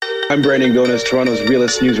I'm Brandon Gonas, Toronto's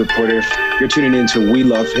realest news reporter. You're tuning in to We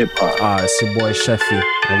Love Hip Hop. It's your boy Sheffy,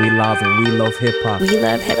 and we love hip hop. We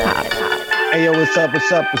love hip hop. Hey yo, what's up? It's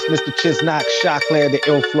Mr. Chisnock, Shocklair, the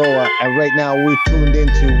Ill Flower, and right now we're tuned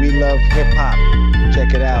into We Love Hip Hop.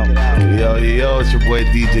 Check it out. Yo, it's your boy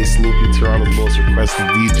DJ Snoopy, Toronto's most requested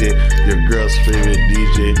DJ, your girl's favorite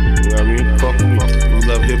DJ. You know what I mean? Fuck with me. We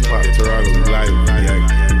love hip hop, Toronto. We live.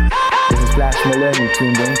 This is Flash Miller, and you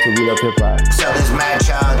tuned in to We Love Hip Hop. So this is Mad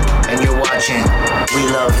Child, and you're watching We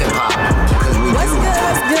Love Hip Hop, because we What's do.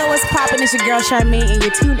 What's good? What's poppin'? It's your girl Charmaine, and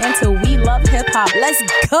you're tuned into We Love Hip Hop. Let's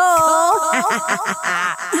go!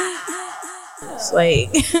 It's like,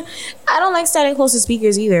 I don't like standing close to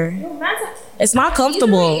speakers either. It's not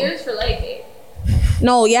comfortable. Ears for like it.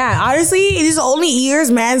 No, yeah. Honestly, these are only ears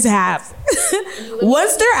mans have.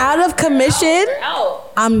 Once they're out of commission, They're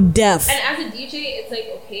out. I'm deaf. And as a DJ, it's like,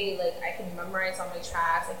 okay, like I can memorize all my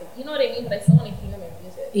tracks, like you know what I mean, but I still want to hear my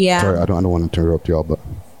music. Yeah. Sorry, I don't want to interrupt y'all, but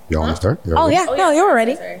y'all want to start? Oh yeah, no, you're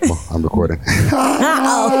ready. Well, I'm recording.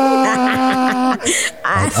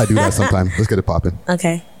 I do that sometimes. Let's get it popping.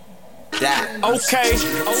 Okay. Okay.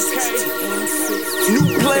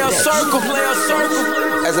 New player circle.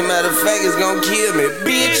 As a matter of fact, it's gonna kill me,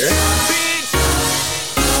 bitch.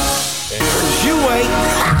 You ain't.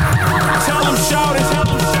 Tell them shout it.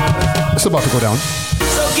 It's about to go down.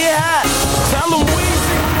 So get high. Tell them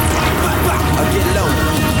Weezy. I'll get low.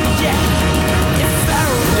 Yeah. If I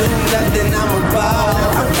don't do nothing, I'm a ball.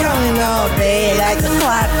 I'm counting all day like the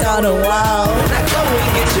clock on the wall. Now go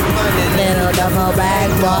and get your money, Little duffel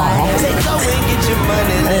bag boy. say go and get your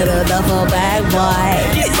money, Little duffel bag boy.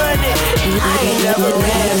 get money. I ain't never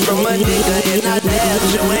ran from a nigga, and I damn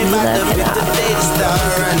sure ain't about to pick the day to start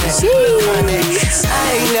running. Money. I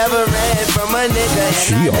ain't never ran from a nigga,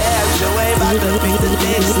 and I damn sure ain't about to pick the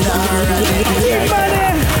day to start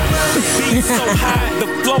running. Beat so high, the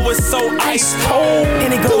flow is so ice cold.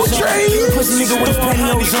 And it goes on. Pussy nigga with his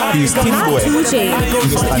pantyhose on. He's Kitty Boy. Kitty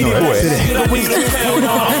Boy.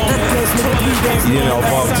 You didn't know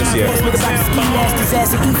about this yet. Nigga about to ski mask his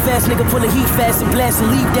ass and eat fast. Nigga pull a heat fast and blast and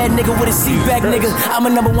leave that nigga with a seat back. Nigga, I'm a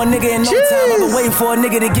number one nigga in no time. I've been waiting for a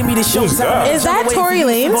nigga to give me the show time. Is that Tory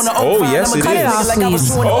Lanez? Oh, yes, it Cut it off, is. please.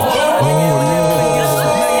 Cut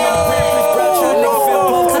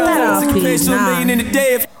that off, please.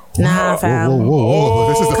 Nah, fam. Whoa.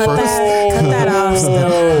 This is the first. Cut that off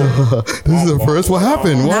still. This is the first. What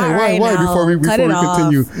happened? Why? Before we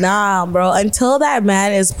continue. Nah, bro. Until that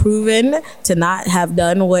man is proven to not have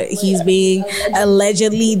done what he's being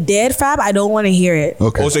allegedly did, fam, I don't want to hear it.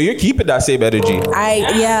 Okay. Oh, so you're keeping that same energy.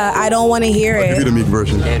 I don't want to hear Give me it. the Meek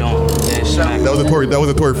version. That was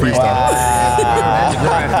a Tory freestyle.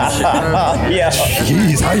 Yeah.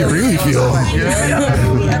 Jeez, how you really feel?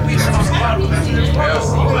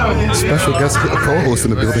 Special guest co-host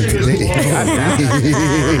in the building today.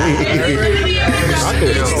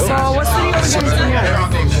 So what's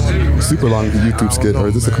the Super long YouTube skit, or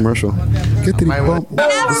is this a commercial? Get the bump.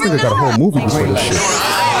 This nigga got a whole movie before this shit.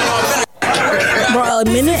 Bro, a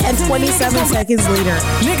minute and 27 seconds later.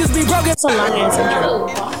 Niggas be broken. That's a long ass intro.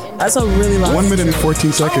 That's a really long 1 minute and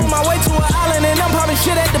 14 seconds. On my way to an island and I'm popping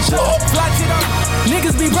shit at the port.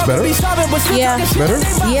 Niggas be broken, Better? be starving, but still Yeah. talking shit. Better?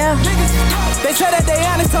 Yeah. They say that they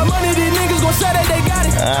honest, tell money, these niggas gon' say that they got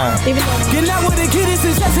it. Even though Getting out with the kid is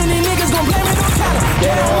success and these niggas gon' blame it on talent.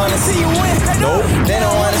 They don't wanna see you win. Nope. They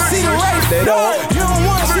don't wanna see the race. They don't. You don't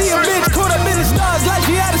wanna see a bitch caught up in the stars like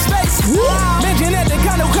she out of space. Mention that they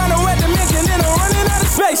kinda at the mention and I'm running out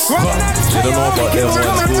of space. Running out of space. They don't know about them,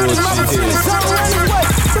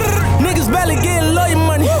 Niggas barely getting lawyer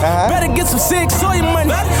money. Better get some sick soy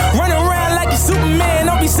money. Run around like you Superman.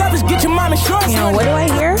 Don't be selfish, get your mama shorts. you know, what do I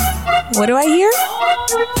hear? What do I hear?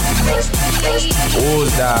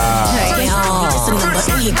 Who's that? It's a number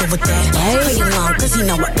and he good with that. Play along cause he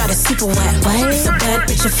know I got a super wet. It's a bad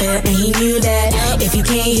bitch affair and he knew that. If you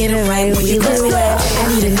can't hit him right when you do that,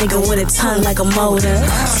 I need a nigga with a tongue like a motor.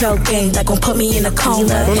 Stroking that gon' put me in a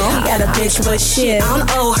coma. Got a bitch but shit, I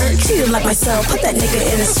don't owe her. Treat him like myself, put that nigga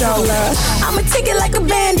in a stroller. I'ma take it like a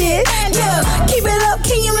bandit. Yeah, keep it up,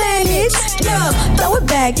 can you manage? Yeah, throw it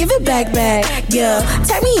back, give it back. Yeah,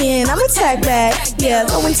 tag me in, I'ma tag back. Yeah,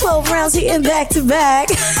 going 12 rounds, hitting back to back.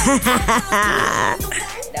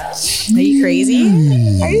 Are you crazy?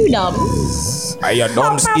 Are you dumb? Are you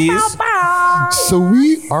dumb skis? So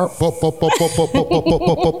we are it's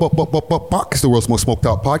the world's most smoked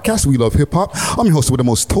out podcast. We love hip hop. I'm your host with the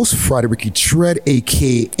most toast, Friday Ricky Tread,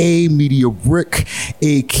 aka Media Rick,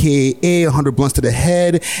 aka 100 blunts to the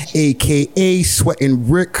head, aka Sweating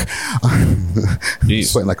Rick.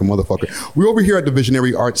 Sweating like a motherfucker. We're over here at the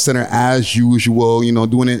Visionary Arts Center as usual, you know,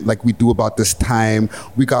 doing it like we do about this time.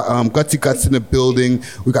 We got Gutsy Guts in the building.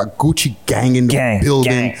 We got Gucci Gang in the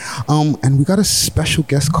building. And we got a special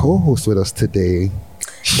guest co-host with us today.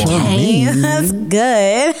 Okay, that's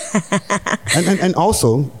good. and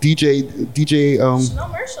also DJ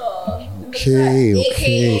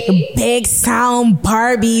okay. Big Sound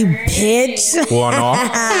Barbie, bitch.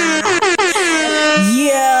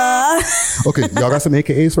 Yeah. Okay, y'all got some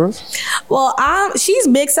AKAs for us? Well, she's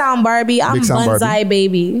Big Sound Barbie. I'm Bunzai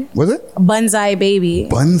Baby. Was it? Bunzai Baby.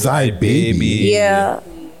 Bunzai Baby. Yeah.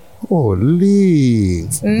 Holy.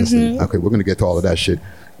 Listen, okay, we're gonna get to all of that shit.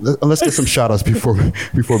 Let's get some shout outs before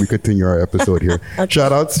we continue our episode here. Okay.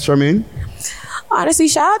 Shout outs, Charmaine. Honestly,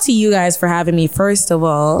 shout out to you guys for having me. First of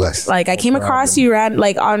all, like I came across you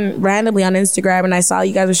randomly on Instagram, and I saw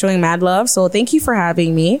you guys were showing mad love. So thank you for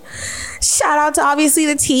having me. Shout out to obviously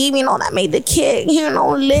the team, you know, that made the kid, you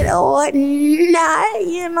know, little whatnot.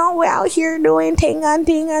 You know, we're out here doing ting on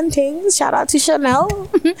ting. Shout out to Chanel,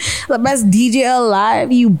 the best DJ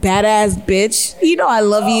alive. You badass bitch. You know I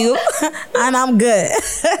love you, and I'm good.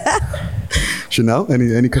 Chanel,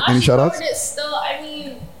 any shout outs? Still, I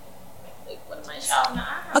mean.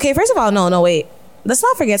 Okay, first of all, no, wait. Let's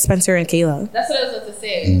not forget Spencer and Kayla. That's what I was about to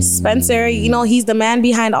say. Spencer, you know, he's the man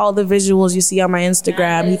behind all the visuals you see on my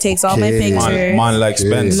Instagram. He takes all my pictures. Man like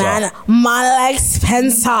Spencer. Man like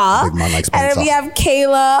Spencer. Big man like Spencer. And then we have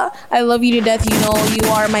Kayla. I love you to death. You know, you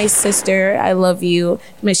are my sister. I love you.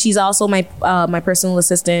 But she's also my personal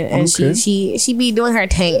assistant, and she be doing her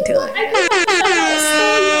thing too.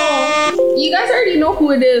 You guys already know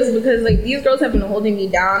who it is because like these girls have been holding me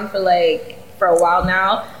down for a while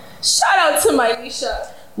now. Shout out to my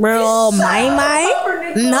Nisha. Bro, my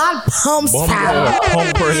not Pump Sound.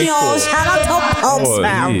 Yo, shout out to Pump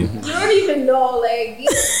Sound. You don't even know, like,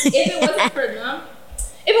 if it wasn't for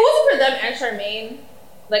them and Charmaine,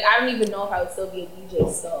 like, I don't even know if I would still be a DJ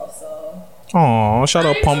still, so. Oh, shout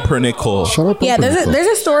out Pumpernickel. Yeah, there's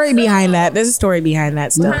a story behind that. There's a story behind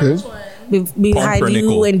that stuff. Okay. Behind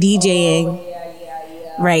you and DJing.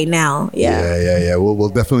 Right now, yeah. We'll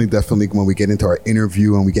definitely when we get into our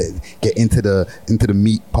interview and we get into the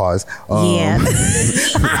meat pause.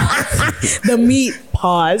 The meat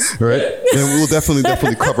pause, right? And we'll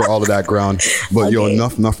definitely cover all of that ground. But yo,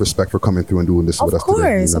 enough respect for coming through and doing this with us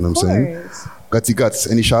today. You know what I'm saying? Gutsy Guts,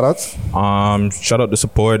 any shout outs? Shout out the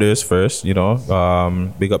supporters first, you know.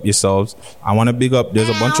 Big up yourselves. I want to big up, there's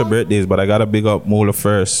a bunch of birthdays, but I got to big up Moolah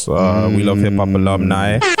first. We Love Hip Hop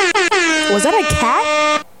alumni. Was that a cat?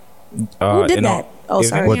 Who did that? Oh,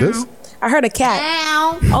 sorry. What this? I heard a cat.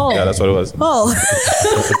 Oh. Yeah, that's what it was. Oh.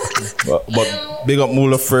 but big up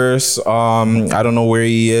Moolah first. I don't know where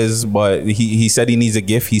he is, but he said he needs a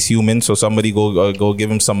gift. He's human, so somebody go give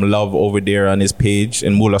him some love over there on his page.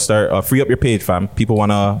 And Moolah, start free up your page, fam. People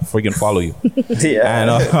wanna freaking follow you. Yeah.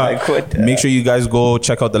 And make sure you guys go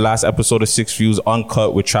check out the last episode of 6 Views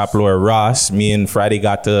Uncut with Trap Lord Ross. Me and Friday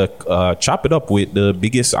got to chop it up with the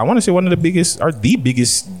biggest. I want to say one of the biggest, or the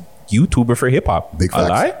biggest YouTuber for hip hop. Big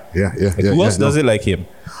facts. Yeah. Who else does it like him?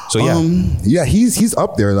 So he's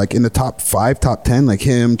up there, like in the top 5, top 10, like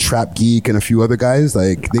him, Trap Geek, and a few other guys.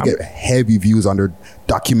 Like they get heavy views on their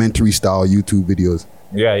documentary style YouTube videos.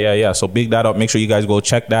 Yeah. So big that up. Make sure you guys go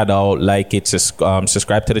check that out. Like it,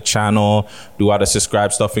 subscribe to the channel. Do all the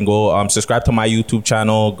subscribe stuff and go subscribe to my YouTube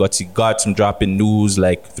channel, Gutsy Guts. I'm dropping news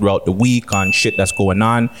like throughout the week on shit that's going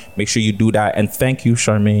on. Make sure you do that. And thank you,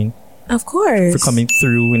 Charmaine. Of course. For coming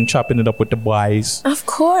through and chopping it up with the boys. Of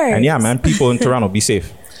course. And yeah, man, people in Toronto, be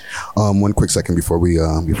safe. One quick second before we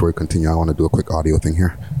continue, I want to do a quick audio thing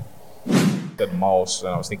here. That mouse,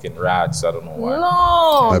 and I was thinking rats. I don't know why.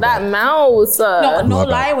 No, that mouse. No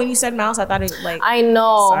lie. When you said mouse, I thought it like. I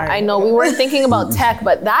know. We weren't thinking about tech,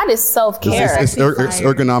 but that is self-care. It's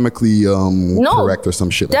ergonomically correct or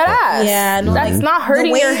some shit like that. Yeah, no, that's not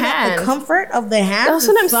hurting your hand. The comfort of the hand. That's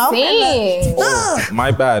what I'm saying.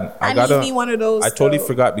 My bad. I need one of those. I totally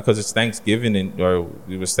forgot because it's Thanksgiving, or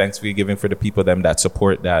it was Thanksgiving for the people that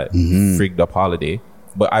support that freaked up holiday.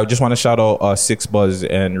 But I just want to shout out Six Buzz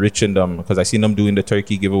and Rich and them because I seen them doing the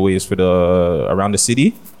turkey giveaways for around the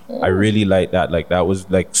city. I really like that. Like that was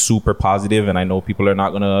like super positive, and I know people are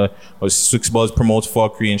not gonna. Six Buzz promotes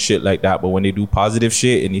fuckery and shit like that, but when they do positive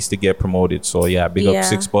shit, it needs to get promoted. So yeah, big up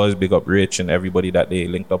Six Buzz, big up Rich, and everybody that they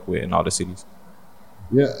linked up with in all the cities.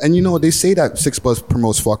 Yeah, and you know they say that Six Buzz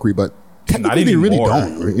promotes fuckery, but technically they really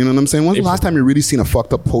don't. You know what I'm saying? When's the last time you really seen a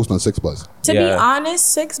fucked up post on Six Buzz? To be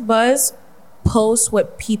honest, Six Buzz posts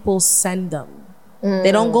what people send them.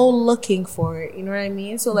 They don't go looking for it. You know what I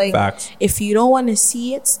mean? So like, if you don't want to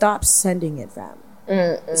see it, stop sending it, fam.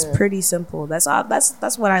 It's pretty simple. That's all.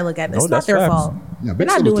 That's what I look at. It's not their fault. Yeah, they're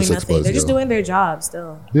not doing nothing. They're just doing their job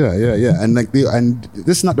still. Yeah. And like and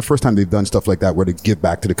this is not the first time they've done stuff like that where they give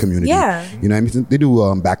back to the community. Yeah. You know what I mean? They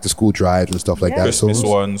do back to school drives and stuff like that. Christmas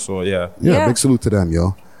ones. So yeah. Big salute to them,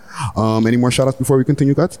 yo. Any more shout outs before we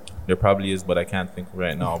continue, guys? There probably is, but I can't think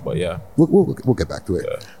right now. But yeah, we'll get back to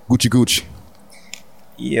it. Gucci.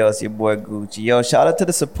 Yo, it's your boy Gucci. Yo, shout out to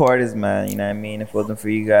the supporters, man. You know what I mean? If it wasn't for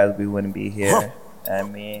you guys, we wouldn't be here. I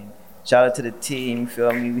mean, shout out to the team, you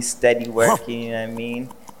feel me? We steady working, you know what I mean?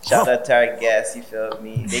 Shout out to our guests, you feel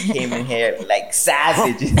me? They came in here like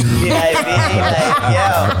savages, you know what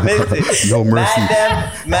I mean? Like, yo, listen. No mercy.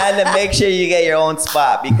 Man, make sure you get your own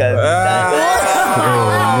spot because y'all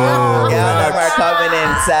are coming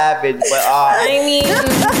in savage.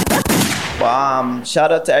 But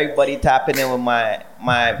shout out to everybody tapping in with my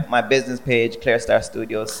business page, Clear Star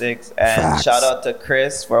Studio 6, and shout out to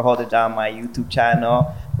Chris for holding down my YouTube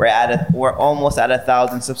channel. We're almost at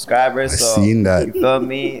 1,000 subscribers. I seen that. You feel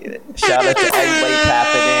me? Shout out to everybody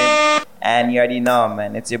tapping in, and you already know,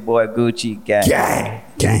 man. It's your boy Gucci gang.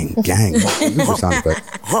 Gang. Sound effect.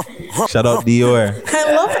 Shout out Dior.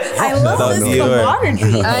 I love this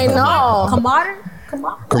camaraderie. I know.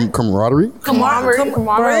 Camaraderie?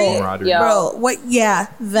 Bro, what? Yeah,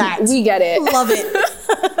 that. We get it. Love it.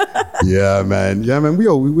 Yeah, man.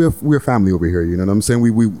 We're family over here. You know what I'm saying?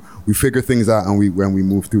 We figure things out and we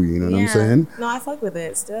move through. You know what I'm saying? No, I fuck with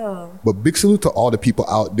it still. But big salute to all the people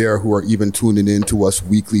out there who are even tuning in to us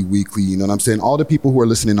weekly. You know what I'm saying? All the people who are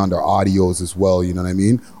listening on their audios as well. You know what I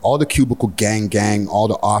mean? All the cubicle gang, all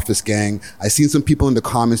the office gang. I seen some people in the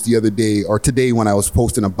comments the other day or today when I was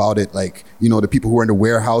posting about it, like, you know, the people who are in the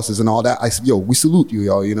warehouses and all that. I said, yo, we salute you,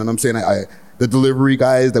 y'all. You know what I'm saying? The delivery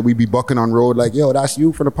guys that we be bucking on road, like, yo, that's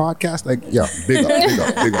you for the podcast. Like, yeah, big up. You know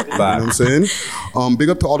what I'm saying? Big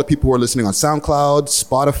up to all the people who are listening on SoundCloud,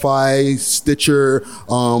 Spotify, Stitcher,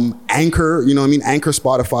 Anchor, you know what I mean? Anchor,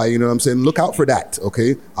 Spotify, you know what I'm saying? Look out for that,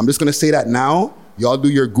 okay? I'm just going to say that now. Y'all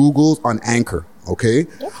do your Googles on Anchor, okay?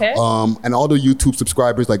 And all the YouTube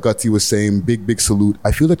subscribers, like Gutsy was saying, big salute.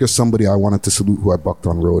 I feel like there's somebody I wanted to salute who I bucked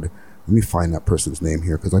on road. Let me find that person's name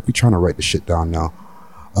here because I be trying to write the shit down now.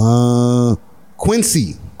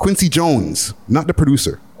 Quincy Jones, not the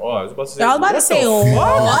producer. Oh, I was about to say.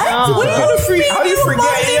 What? How do you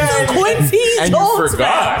forget Quincy and Jones? You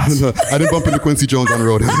forgot. I didn't bump into Quincy Jones on the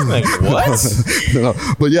road. Like, what? No.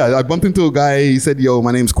 But yeah, I bumped into a guy. He said, "Yo,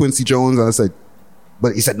 my name's Quincy Jones," and I said,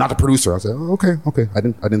 but he said, "Not the producer." I said, oh, okay. I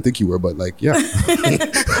didn't think you were, but like, yeah.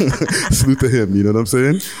 Salute to him. You know what I'm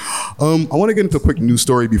saying? I want to get into a quick news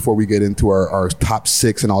story before we get into our top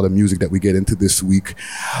 6 and all the music that we get into this week.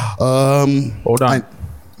 Hold on.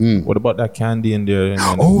 What about that candy in there?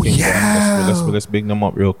 Oh, yeah. Let's big them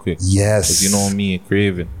up real quick. Yes. Because you know me,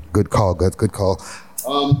 craving. Good call.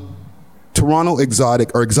 Toronto Exotic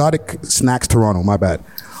Snacks Toronto. My bad.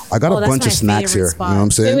 I got a bunch of snacks here. Spot. You know what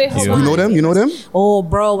I'm saying? Wait, you know them? You know them? Oh,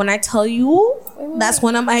 bro, when I tell you, that's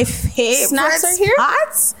one of my favorite snacks are here?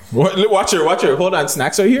 spots. What? Watch her. Hold on.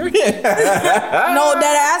 Snacks are here? No,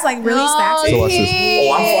 that ass, like really snacks. So watch this.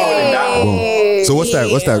 Oh, I'm following that. Boom. So what's that?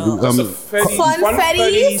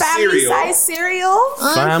 Funfetti, family size cereal.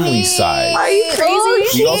 Family size. Are you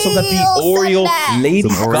crazy? We also got the Oreo Lady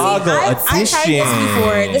Gaga edition. I tried this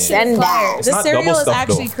before. This is fire. It's The not cereal double is stuff,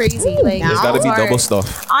 actually though. crazy. Like, There's got to be double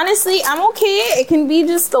stuff. Honestly, I'm okay. It can be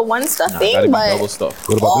just the one stuff thing, Gotta be but double stuff.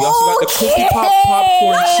 What about? We also got the Cookie Pop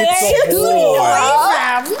popcorn chips.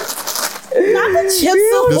 Not the chips.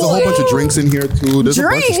 There's a whole bunch of drinks in here too. There's a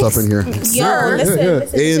bunch of stuff in here.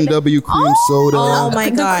 Listen. A&W cream soda. Oh my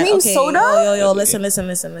god. cream soda? Yo, listen.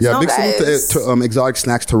 Yeah, big salute to Exotic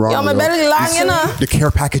Snacks Toronto. Yo, my better lying in a. The care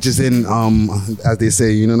package is in, as they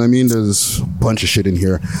say, you know what I mean? There's a bunch of shit in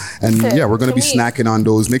here. And yeah, we're going to be snacking on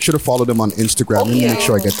those. Make sure to follow them on Instagram. Let me make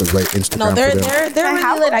sure I get the right Instagram No, for them. they're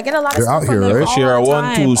really lit. I get a lot of They're stuff out here, from them right? all Share our the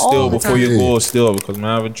 1, 2 time, still all the before you time. go still because I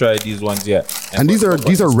haven't tried these ones yet. And these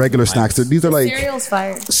are regular snacks. These are like Cereal's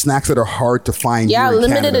fire. snacks that are hard to find. Yeah, here in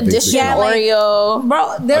limited Canada, edition basically. Oreo. Bro,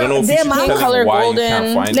 I don't know if you should my tell color them why golden. you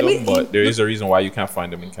can't find Let them, me- but there is a reason why you can't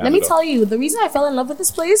find them in Canada. Let me tell you, the reason I fell in love with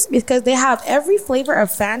this place is because they have every flavor of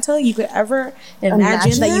Fanta you could ever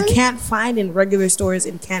imagine that you can't find in regular stores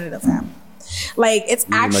in Canada, fam. Like, it's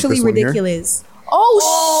You like actually this one here? ridiculous.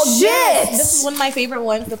 Oh, shit. yes. This is one of my favorite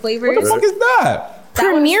ones, the flavors. What the fuck is that?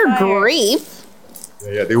 Premier grape.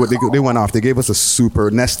 Yeah, they went off. They gave us a super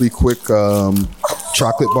Nestle Quick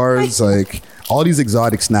chocolate bars, like all these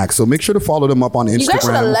exotic snacks. So make sure to follow them up on Instagram. You guys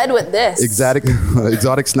should have led with this.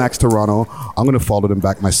 Exotic Snacks Toronto. I'm gonna follow them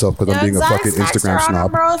back myself because I'm being a fucking Instagram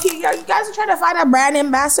snob. Bro, if you guys are trying to find a brand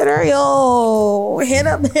ambassador, yo, hit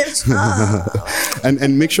up bitch.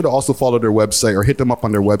 and make sure to also follow their website or hit them up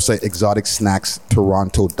on their website,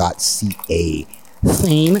 exoticsnackstoronto.ca.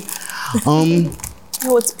 Thing.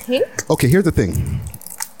 Oh, it's pink? Okay, here's the thing.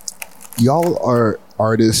 Y'all are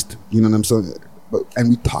artists, you know what I'm saying? And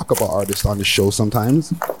we talk about artists on the show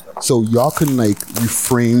sometimes. So y'all can like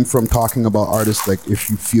refrain from talking about artists like if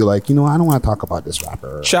you feel like, you know, I don't want to talk about this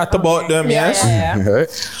rapper. Chat about them, yes. Right?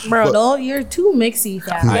 Bro, don't, you're too mixy,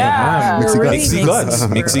 fam.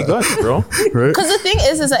 Mixy guts, bro. Right? Because the thing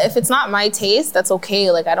is that if it's not my taste, that's okay.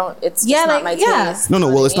 Like, it's just not my taste. No,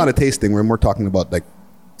 well, it's not a taste thing. We're more talking about like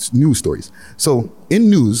news stories. So in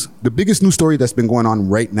news, the biggest news story that's been going on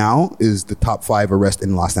right now is the top 5 arrests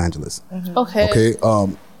in Los Angeles. Okay. Okay.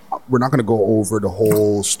 We're not going to go over the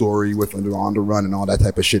whole story with On the Run and all that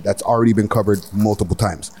type of shit. That's already been covered multiple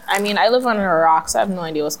times. I mean, I live under a rock, so I have no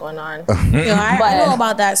idea what's going on. I know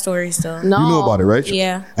about that story still. No. You know about it, right?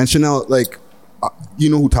 Yeah. And Chanel, like, you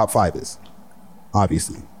know who top 5 is,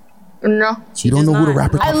 obviously. No. You don't know who the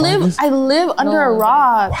rapper top 5 is? I live under a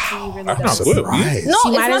rock. I'm surprised. No, she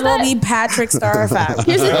it's might not as well that- be Patrick Star, fam.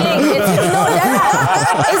 Here's the thing.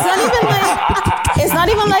 It's not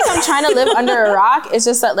even like I'm trying to live under a rock. It's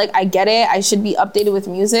just that, like, I get it. I should be updated with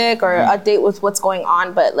music or update with what's going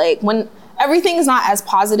on. But like when everything is not as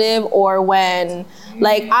positive, or when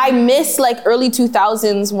like I miss like early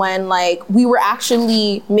 2000s when like we were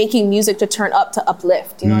actually making music to turn up to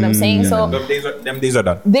uplift. You know what I'm saying? So them days are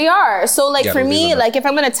done. they are. So like Yeah, for those days me, are like if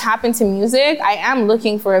I'm gonna tap into music, I am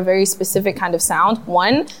looking for a very specific kind of sound.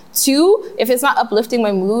 1, 2, if it's not uplifting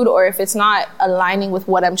my mood or if it's not aligning with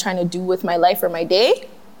what I'm trying to do with my life or my day,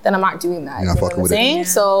 then I'm not doing that. You're not You know fucking what I'm with it. saying?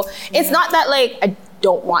 So it's not that like I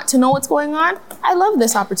don't want to know what's going on. I love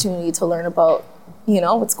this opportunity to learn about, you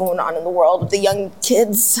know, what's going on in the world with the young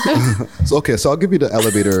kids. So I'll give you the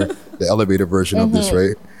elevator version of this,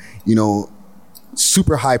 right? You know,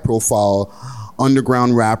 super high profile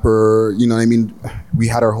underground rapper. You know what I mean? We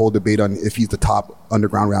had our whole debate on if he's the top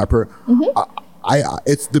underground rapper.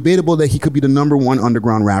 It's debatable that he could be the #1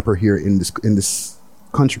 underground rapper here in this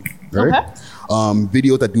country, right? Okay.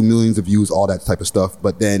 Videos that do millions of views, all that type of stuff.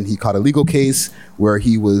 But then he caught a legal case where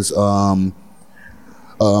he was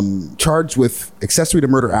charged with accessory to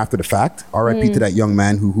murder after the fact. R.I.P. to that young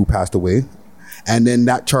man who passed away. And then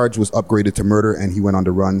that charge was upgraded to murder, and he went on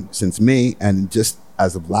the run since May. And just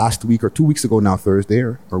as of last week or 2 weeks ago now, Thursday,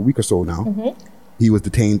 or a week or so now, he was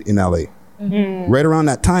detained in L.A. Right around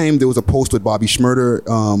that time, there was a post with Bobby Shmurda,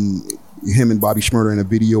 him and Bobby Shmurda in a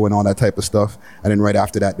video and all that type of stuff. And then right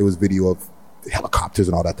after that, there was video of helicopters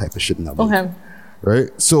and all that type of shit in L.A. Okay. Right?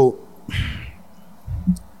 So...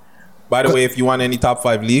 By the way, if you want any top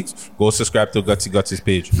 5 leaks, go subscribe to Gutsy Guts'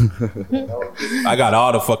 page. I got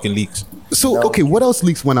all the fucking leaks. So, okay, what else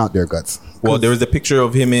leaks went out there, Guts? Well, there was the picture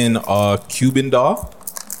of him in Cuban doll.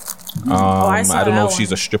 I saw I don't know that if she's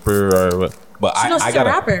one. a stripper or what. But She's I a got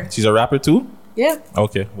rapper. She's a rapper too? Yeah.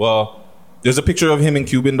 Okay. Well, there's a picture of him in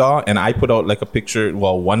Cuban doll, and I put out like a picture,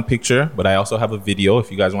 one picture, but I also have a video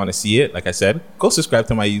if you guys want to see it. Like I said, go subscribe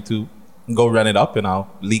to my YouTube and go run it up, and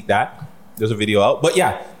I'll leak that. There's a video out. But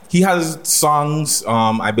yeah, he has songs.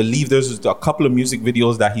 I believe there's a couple of music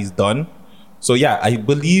videos that he's done. So yeah, I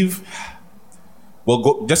believe...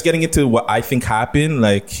 Well, just getting into what I think happened,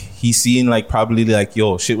 like he's seeing like probably like,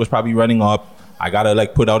 yo, shit was probably running up. I gotta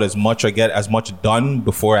like put out as much or get as much done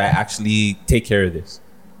before I actually take care of this.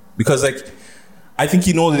 Because like, I think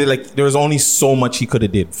you know that like there was only so much he could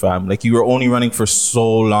have did, fam. Like you were only running for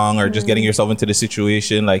so long or just getting yourself into the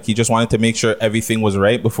situation. Like he just wanted to make sure everything was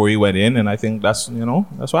right before he went in. And I think that's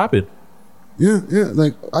what happened. Yeah.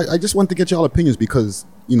 Like I just want to get y'all opinions because,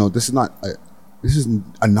 you know, this is not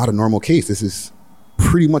a normal case. This is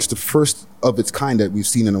pretty much the first of its kind that we've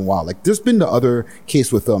seen in a while. Like there's been the other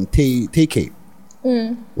case with Tay-K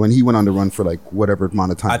when he went on the run for like whatever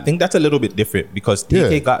amount of time. I think that's a little bit different because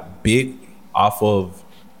TK got big off of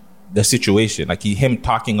the situation. Like him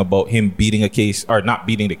talking about him beating a case or not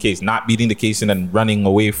beating the case and then running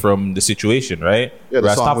away from the situation, right? Yeah, the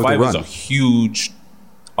whereas song Top was The 5 is Run. a huge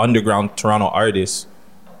underground Toronto artist,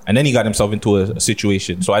 and then he got himself into a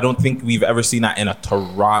situation. So I don't think we've ever seen that in a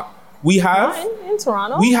Toronto. We have in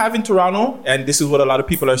Toronto. We have in Toronto, and this is what a lot of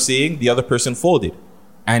people are saying. The other person folded,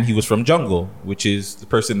 and he was from Jungle, which is the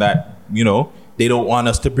person that, you know, they don't want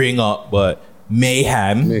us to bring up, but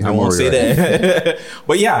Mayhem I won't say that.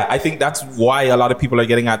 But yeah, I think that's why a lot of people are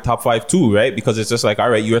getting at Top 5 too, right? Because it's just like, all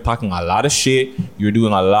right, you're talking a lot of shit, you're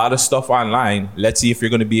doing a lot of stuff online. Let's see if you're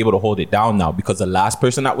going to be able to hold it down now, because the last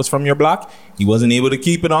person that was from your block, he wasn't able to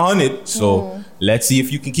keep it 100. So let's see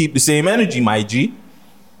if you can keep the same energy, my G.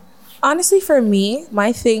 Honestly, for me,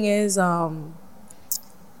 my thing is, I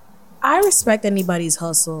respect anybody's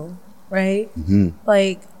hustle, right?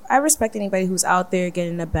 Like, I respect anybody who's out there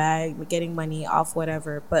getting a bag, getting money off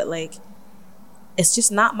whatever, but like, it's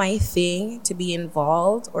just not my thing to be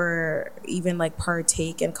involved or even like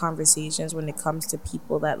partake in conversations when it comes to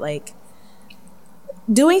people that like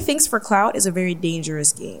doing things for clout is a very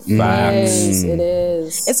dangerous game. Yes, it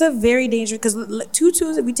is. It's a very dangerous, because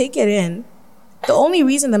Tutu's, if we take it in, the only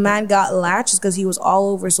reason the man got latched is because he was all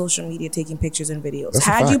over social media taking pictures and videos. That's a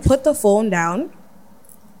Had you fact. put the phone down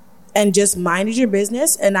and just minded your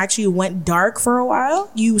business and actually went dark for a while,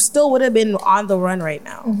 you still would have been on the run right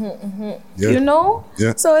now. Yeah. You know?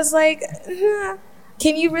 Yeah. So it's like,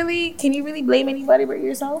 can you really blame anybody but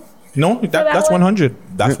yourself? No, that's one?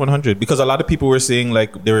 100. That's 100. Because a lot of people were saying,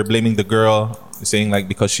 like, they were blaming the girl, saying, like,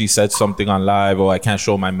 because she said something on live, oh, I can't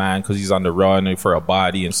show my man because he's on the run for a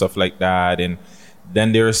body and stuff like that. And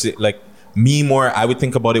then there was, like, me more, I would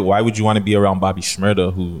think about it, why would you want to be around Bobby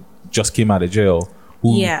Shmurda, who just came out of jail?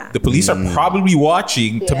 Who the police are probably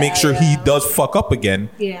watching to make sure he does fuck up again.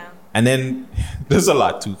 Yeah. And then there's a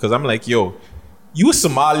lot, too, because I'm like, yo, you a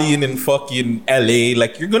Somalian in fucking LA,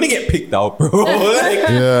 like, you're gonna get picked out, bro. Like,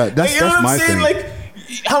 Yeah, that's you know what I'm my saying? thing. Like,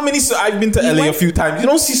 how many? I've been to LA a few times. You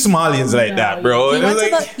don't see Somalians like that, bro. And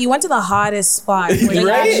it's like, You went to the hottest spot. Where you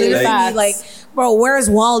Right? actually Like- like, bro, where's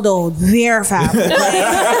Waldo? There, fam.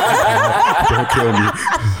 Don't kill me.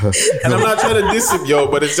 and I'm not trying to diss him, yo,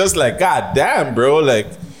 but it's just like, god damn, bro. Like,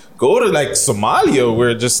 go to like Somalia,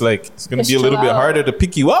 where just like it's gonna It's be a little true bit out. harder to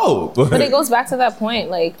pick you out. But it goes back to that point,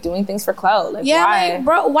 like doing things for clout. Like, Yeah, why? like,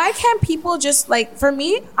 bro, why can't people just like, for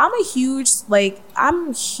me, I'm huge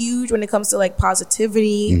when it comes to like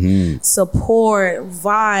positivity, support,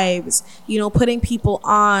 vibes, you know, putting people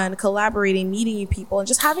on, collaborating, meeting new people, and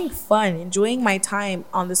just having fun, enjoying my time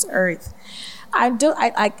on this earth.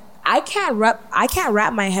 I can't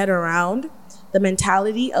wrap my head around the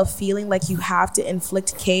mentality of feeling like you have to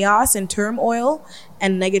inflict chaos and turmoil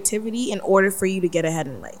and negativity in order for you to get ahead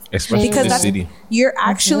in life. Especially in the that's, city. you're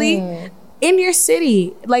actually in your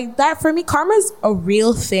city. Like that, for me, karma's a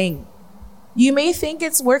real thing. You may think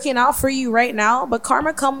it's working out for you right now, but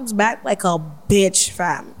karma comes back like a bitch,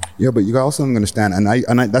 fam. Yeah, but you also understand, and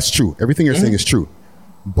I that's true. Everything you're saying is true.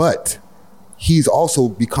 But he's also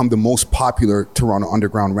become the most popular Toronto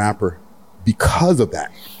underground rapper because of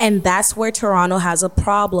that. And that's where Toronto has a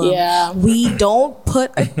problem. Yeah. We don't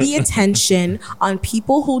put the attention on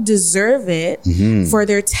people who deserve it for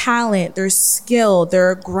their talent, their skill,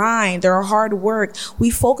 their grind, their hard work. We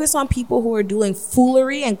focus on people who are doing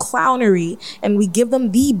foolery and clownery, and we give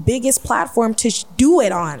them the biggest platform to do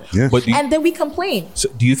it on. Yeah. But do you, And then we complain. so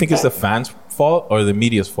do you think it's the fans' fault or the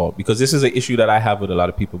media's fault? Because this is an issue that I have with a lot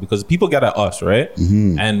of people. Because people get at us, right?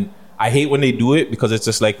 And I hate when they do it, because it's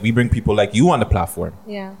just like we bring people like you on the platform.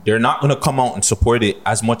 Yeah. They're not going to come out and support it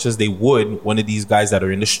as much as they would one of these guys that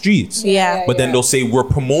are in the streets. Yeah. But then they'll say we're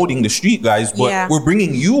promoting the street guys, but Yeah. we're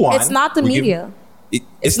bringing you on. It's not the We're giving- media.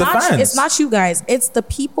 It's the not, fans. It's not you guys. It's the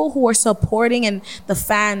people who are supporting and the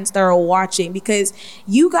fans that are watching, because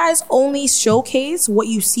you guys only showcase what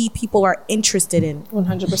you see people are interested in.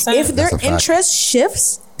 100%. If their That's a fact. interest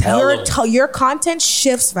shifts, Tell them. your content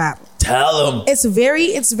shifts, fam. Tell them. It's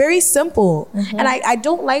very simple. And I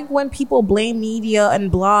don't like when people blame media and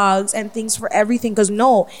blogs and things for everything, because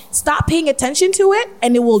no, stop paying attention to it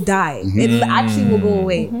and it will die. It actually will go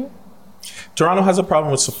away. Toronto has a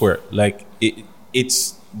problem with support. Like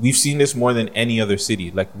it's we've seen this more than any other city.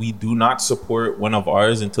 Like, we do not support one of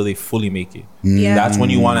ours until they fully make it. Yeah. That's when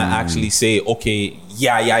you want to actually say, okay,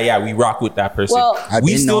 yeah, we rock with that person. Well, I've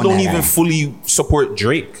we been still knowing don't that. even fully support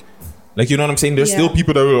Drake. Like, you know what I'm saying? There's still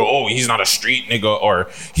people that are, oh, he's not a street nigga, or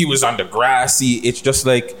he was on the grassy. It's just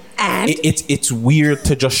like, it's weird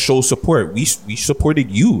to just show support. We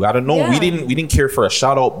supported you. I don't know. We didn't care for a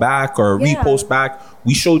shout out back or a repost back.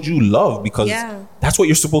 We showed you love because that's what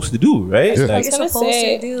you're supposed to do, right? I was gonna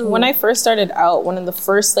say, when I first started out, one of the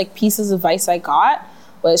first like pieces of advice I got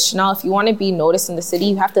was, Chanel, if you want to be noticed in the city,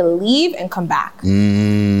 you have to leave and come back.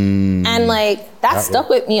 And like that stuck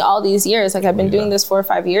with me all these years. Like I've been doing this 4 or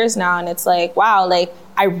 5 years now, and it's like, wow, like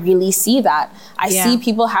I really see that. I see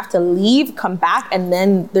people have to leave, come back, and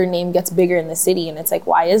then their name gets bigger in the city. And it's like,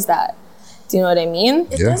 why is that? Do you know what I mean?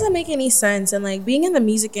 It doesn't make any sense. And like being in the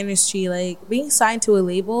music industry, like being signed to a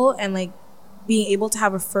label and like being able to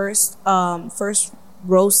have a first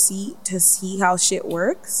row seat to see how shit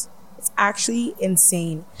works, it's actually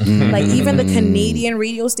insane. Like even the Canadian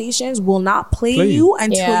radio stations will not play you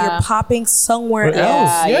until you're popping somewhere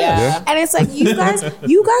else. And it's like you guys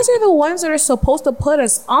are the ones that are supposed to put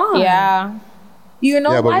us on. You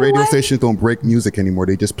know, yeah, but radio stations don't break music anymore.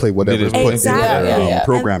 They just play whatever's put in their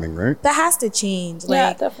programming, right? That has to change.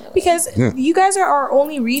 Like, definitely. Because you guys are our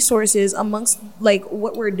only resources amongst like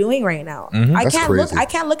what we're doing right now. I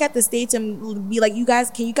can't look at the States and be like,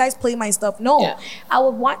 can you guys play my stuff? No. I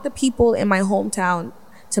would want the people in my hometown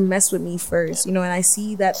to mess with me first, you know, and I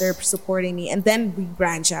see that they're supporting me, and then we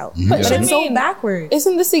branch out. But it's so backwards.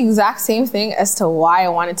 Isn't this the exact same thing as to why I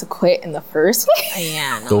wanted to quit in the first place?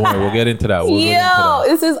 Don't worry, we'll get into that.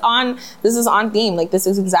 This is on theme. Like this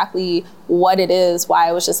is exactly what it is. Why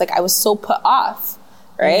I was just like, I was so put off,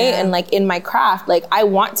 right? And like in my craft, like I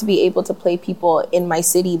want to be able to play people in my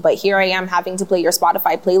city, but here I am having to play your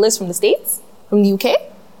Spotify playlist from the States, from the UK.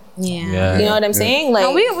 You know what I'm saying?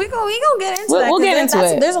 Like we gonna get into that. We'll get into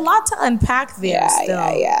it. There's a lot to unpack there.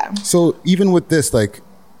 So even with this, like,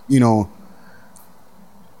 you know,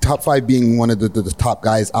 Top 5 being one of the top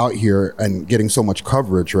guys out here and getting so much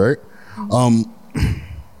coverage, right?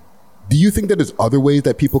 Do you think that there's other ways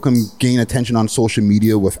that people can gain attention on social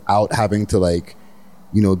media without having to, like,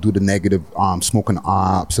 you know, do the negative smoking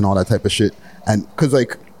ops and all that type of shit? And because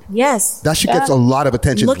like, that shit gets a lot of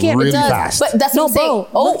attention really fast. But that's what I'm saying.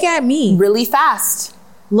 Look at me. Really fast.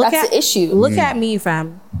 That's the issue. Look at me,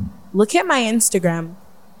 fam. Look at my Instagram.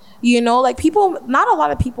 You know, like not a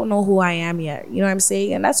lot of people know who I am yet. You know what I'm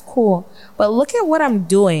saying? And that's cool. But look at what I'm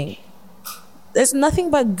doing. There's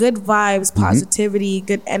nothing but good vibes, positivity,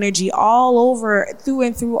 good energy all over, through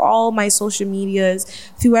and through all my social medias,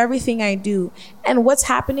 through everything I do. And what's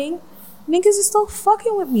happening? Niggas is still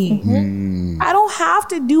fucking with me. I don't have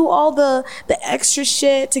to do all the extra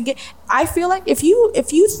shit to get. I feel like if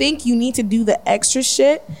you think you need to do the extra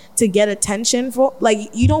shit to get attention for, like,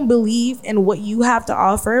 you don't believe in what you have to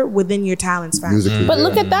offer within your talents, fam. But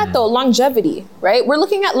look at that though, longevity, right? We're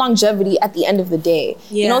looking at longevity at the end of the day.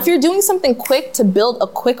 You know, if you're doing something quick to build a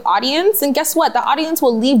quick audience, and guess what? The audience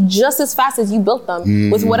will leave just as fast as you built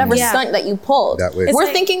them with whatever stunt that you pulled.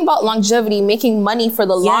 We're thinking about longevity, making money for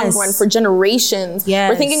the long run, for generations.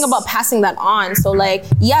 We're thinking about passing that on. So like,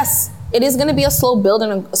 yes, it is going to be a slow build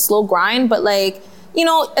and a slow grind, but like, you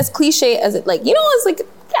know, as cliche as it, like, you know, it's like,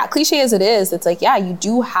 cliche as it is, it's like, you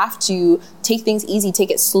do have to take things easy,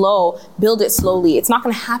 take it slow, build it slowly. It's not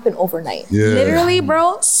going to happen overnight. Literally,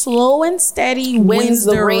 bro, slow and steady wins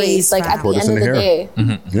the race. Like at the end of the day.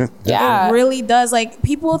 It really does. Like,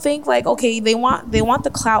 people think like, okay, they want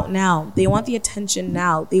the clout now. They want the attention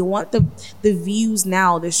now. They want the views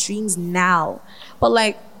now, the streams now. But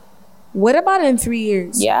like, what about in 3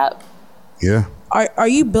 years? Are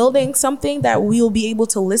you building something that we'll be able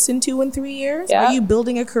to listen to in 3 years? Are you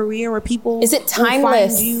building a career where people is it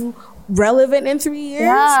timeless? Will find you relevant in 3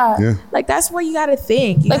 years? Like, that's where you got to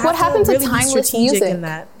think. Like, what happened to timeless music? In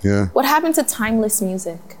that. What happened to timeless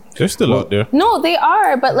music? They're still out there. No, they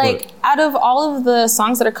are. But like, out of all of the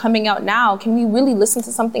songs that are coming out now, can we really listen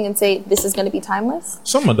to something and say this is going to be timeless?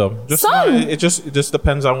 Some of them. It just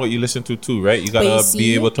depends on what you listen to too, right? You gotta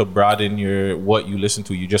be able to broaden what you listen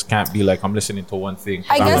to. You just can't be like, I'm listening to one thing.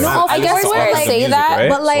 I guess where I say that, right?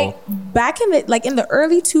 But like back in the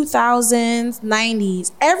early 2000s,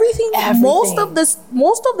 90s, everything. Most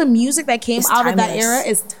of the music that came out of that era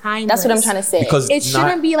is timeless. That's what I'm trying to say. Because it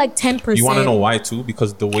shouldn't be like 10%. You want to know why too?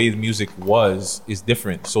 Because the way the music is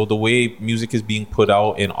different. So the way music is being put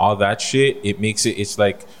out and all that shit, it's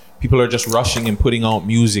like people are just rushing and putting out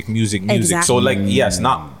music. Exactly. So like, yes,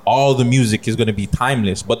 not all the music is going to be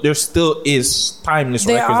timeless, but there still is timeless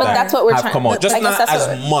records but that that's what we're have trying. come out. Just I guess not that's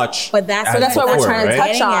as much. But that's what we're trying to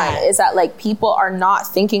touch on Right? is that like people are not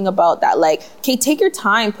thinking about that. Like, okay, take your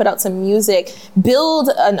time, put out some music, build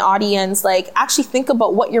an audience. Like, actually think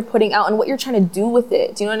about what you're putting out and what you're trying to do with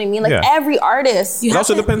it. Do you know what I mean? Like every artist. It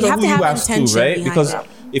also depends on who you ask too, right? behind Because it.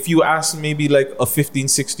 if you ask maybe like a 15,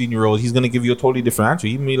 16-year-old, he's going to give you a totally different answer.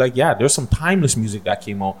 He'd be like, yeah, there's some timeless music that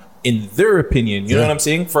came out in their opinion. You know what I'm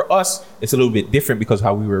saying? For us, it's a little bit different because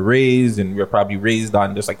how we were raised, and we were probably raised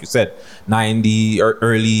on, just like you said, 90 or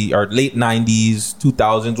early or late 90s,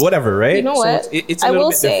 2000s, whatever, right? You know so what? It's a I little will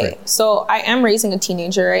bit say, different. so I am raising a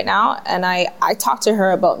teenager right now, and I talk to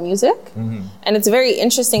her about music, and it's very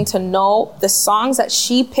interesting to know the songs that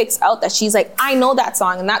she picks out that she's like, I know that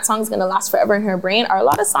song, and that song's gonna last forever in her brain, are a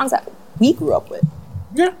lot of songs that we grew up with.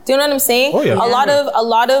 Yeah. Do you know what I'm saying? Oh, yeah. A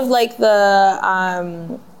lot of like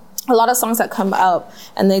a lot of songs that come out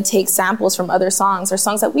and they take samples from other songs or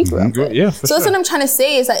songs that we grew up with. Yeah, for So that's what I'm trying to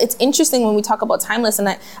say is that it's interesting when we talk about timeless, and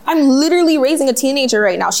I'm literally raising a teenager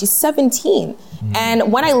right now. She's 17.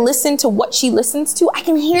 And when I listen to what she listens to, I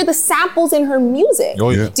can hear the samples in her music.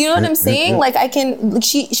 Oh, yeah. Do you know what I'm saying? Like I can, like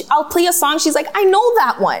I'll play a song. She's like, I know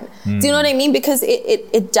that one. Do you know what I mean? Because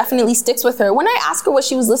it definitely sticks with her. When I ask her what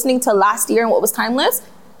she was listening to last year and what was timeless,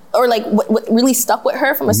 or like what really stuck with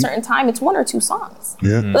her from a certain time, it's one or two songs.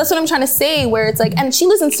 Yeah. But that's what I'm trying to say, where it's like, and she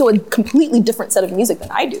listens to a completely different set of music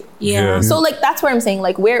than I do. Yeah. So like that's where I'm saying,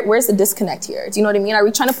 like, where's the disconnect here? Do you know what I mean? Are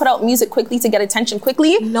we trying to put out music quickly to get attention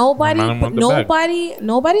quickly? Nobody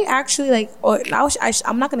actually like, or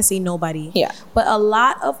I'm not gonna say nobody. Yeah. But a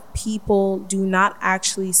lot of people do not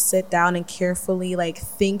actually sit down and carefully like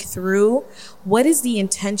think through what is the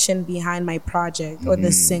intention behind my project or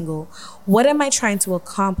this single. What am I trying to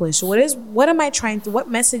accomplish? What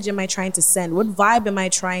message am I trying to send? What vibe am I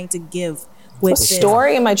trying to give with What this?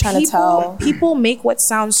 story am I trying to tell? People make what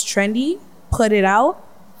sounds trendy, put it out.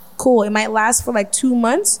 Cool. It might last for like 2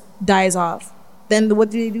 months, dies off. Then what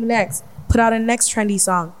do they do next? Put out a next trendy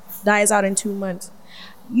song, dies out in 2 months.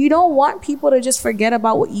 You don't want people to just forget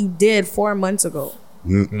about what you did 4 months ago.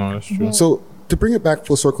 No, that's true. So to bring it back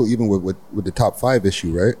full circle, even with the top 5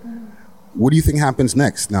 issue, right? What do you think happens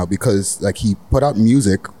next now? Because like he put out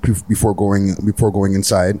music before going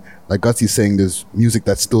inside. Like Gutsy's saying, there's music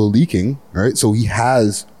that's still leaking, right? So he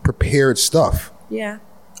has prepared stuff. Yeah.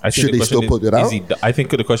 Should they still put it out? I think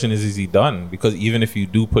the question is he done? Because even if you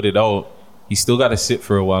do put it out, he still got to sit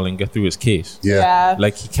for a while and get through his case. Yeah.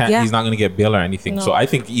 Like he can't. Yeah. He's not going to get bail or anything. No. So I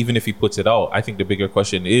think even if he puts it out, I think the bigger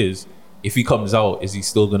question is, if he comes out, is he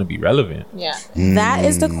still going to be relevant? Yeah. That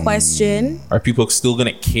is the question. Are people still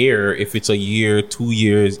going to care if it's a year, 2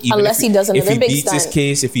 years? Even Unless if he does if another he big beats his stunt.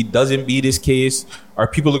 case, if he doesn't beat his case, are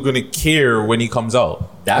people going to care when he comes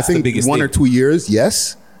out? That's I think the biggest 1 thing. or 2 years,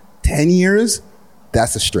 yes. 10 years,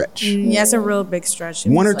 that's a stretch. Yeah, it's a real big stretch.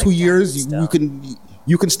 1 or It's 2 like years,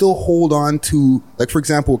 you can still hold on to, like for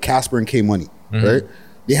example, Casper and K Money, right?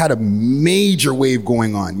 They had a major wave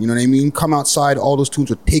going on. You know what I mean? Come Outside, all those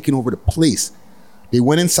tunes were taking over the place. They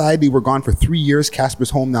went inside. They were gone for 3 years.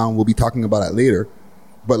 Casper's home now, and we'll be talking about it later.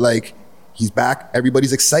 But like, he's back.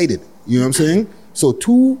 Everybody's excited. You know what I'm saying? So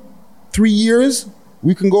 2-3 years,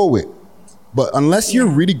 we can go with. But unless you're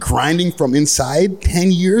really grinding from inside,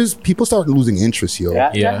 10 years, people start losing interest, yo.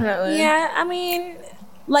 Yeah, definitely. Yeah, I mean,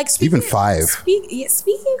 like Even 5.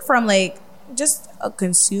 Speaking from like just a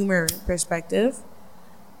consumer perspective,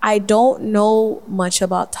 I don't know much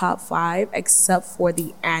about top 5 except for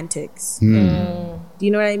the antics. Do you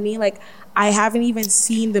know what I mean? Like, I haven't even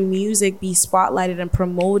seen the music be spotlighted and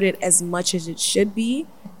promoted as much as it should be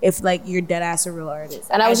if like you're dead ass a real artist.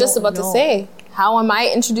 And I was just don't about to know. say, how am I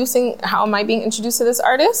being introduced to this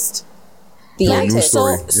artist? The Yeah, news antics.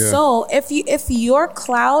 story. So if your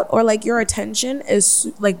clout or like your attention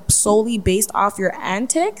is like solely based off your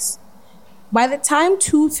antics, by the time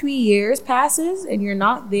 2-3 years passes and you're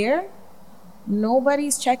not there,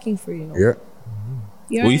 nobody's checking for you. Yeah.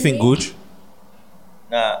 You know What do you I think, mean? Gooch?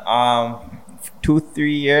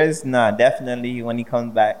 2-3 years, definitely when he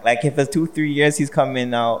comes back. Like if it's 2-3 years he's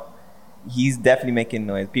coming out, he's definitely making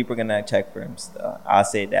noise. People are gonna check for him still. I'll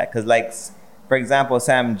say that. Cause like, for example,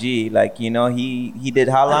 Sam G, like, you know, he did,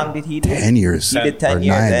 how long did he do? 10 years. He did Or 10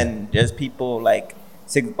 years. 9. And just people like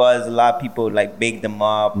Six Buzz, a lot of people like big them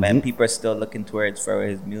up and people are still looking towards for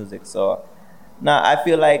his music. So Nah, I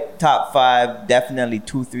feel like top 5, definitely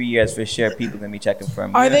 2-3 years for sure. People gonna be checking for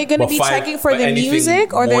me. Are they going to be checking for the anything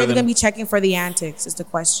music, or more they're than- going to be checking for the antics? Is the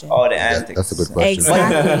question. Oh, the antics. That's a good question.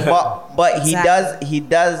 Exactly. But Exactly. he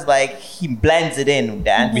does like he blends it in.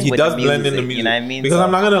 The antics He with does the blend in the music, music. You know what I mean? Because So,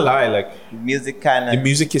 I'm not gonna lie, like music kind the of.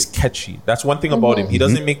 music is catchy. That's one thing about him. He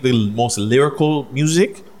doesn't make the most lyrical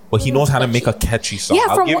music, but he knows how to make a catchy song. Yeah,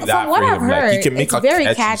 I'll from give that what for I've him. heard, Like, he can make it's a very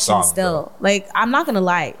catchy, catchy song, still. Like, I'm not gonna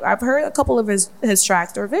lie, I've heard a couple of his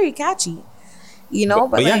tracks. They're very catchy, you know.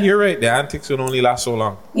 But yeah, like, you're right. The antics would only last so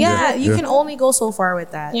long. yeah, you can only go so far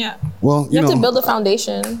with that. Yeah. Well, You have to build a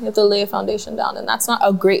foundation. You have to lay a foundation down, and that's not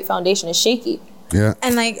a great foundation. It's shaky. Yeah.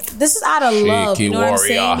 And like, this is out of love, Shaky you know what I'm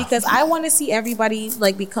saying? warrior. Because I want to see everybody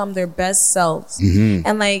like become their best selves. Mhm.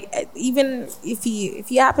 And like, even if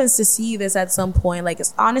he happens to see this at some point, like,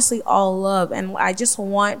 it's honestly all love. And I just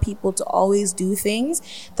want people to always do things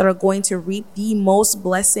that are going to reap the most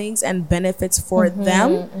blessings and benefits for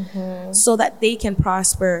them, so that they can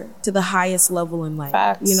prosper to the highest level in life.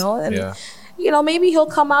 Facts. You know, and Yeah. you know, maybe he'll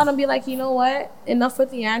come out and be like, you know what, enough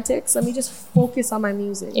with the antics. Let me just focus on my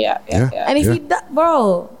music. Yeah. And if he,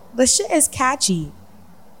 bro, the shit is catchy.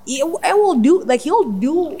 It will do, like, he'll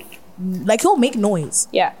make noise.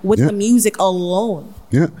 Yeah. With Yeah. the music alone.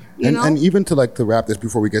 Yeah, You know? and even to wrap this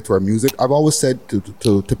before we get to our music, I've always said to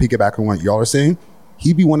piggyback on what y'all are saying,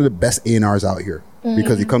 he'd be one of the best A&Rs out here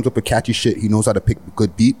because he comes up with catchy shit. He knows how to pick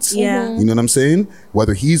good beats. Yeah. You know what I'm saying?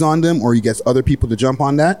 Whether he's on them or he gets other people to jump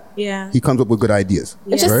on that, Yeah. he comes up with good ideas.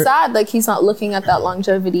 It's just right? sad, like he's not looking at that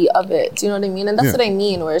longevity of it. Do you know what I mean? And that's Yeah. what I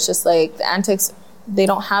mean, where it's just like the antics, they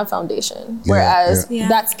don't have foundation. Yeah, Whereas yeah.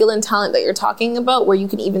 that skill and talent that you're talking about, where you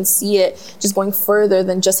can even see it just going further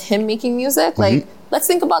than just him making music, like let's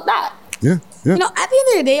think about that. Yeah, yeah. You know, at the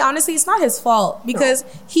end of the day, honestly, it's not his fault because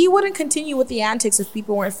he wouldn't continue with the antics if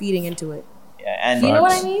people weren't feeding into it. Yeah, and You know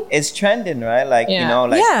what I mean? It's trending, right? Like you Yeah. know,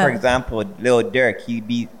 like Yeah. for example, Lil Durk, he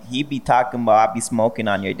be talking about I be smoking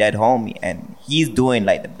on your dead homie, and he's doing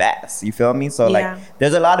like the best. You feel me? So Yeah. like,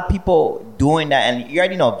 there's a lot of people doing that, and you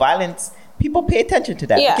already know violence. People pay attention to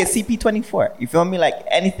that. Yeah. Look at CP24. You feel me? Like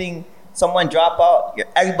anything someone drop out,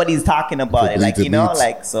 everybody's talking about It it. Like bleeds, you it know, bleeds.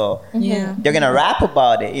 like so Yeah. they're gonna rap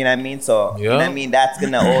about it. You know what I mean? So you know what I Yeah. mean? That's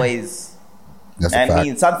gonna always. That's a I fact.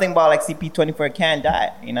 mean, something about like CP24 can't die.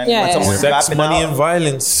 You know what I mean? Yeah, When yeah. someone's Sex, dropping money, out, and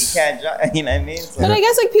violence. you can't drop. You know what I mean? So, But I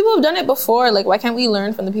guess like people have done it before. Like, why can't we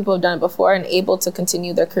learn from the people who've done it before and able to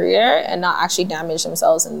continue their career and not actually damage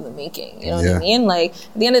themselves in the making? You know what Yeah. I mean? Like,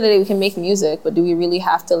 at the end of the day, we can make music, but do we really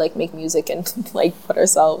have to like make music and like put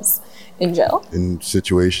ourselves in jail? In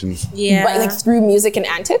situations. Yeah. But, like through music and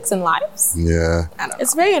antics and lives? Yeah. I don't know.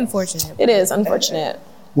 It's very unfortunate. It is unfortunate.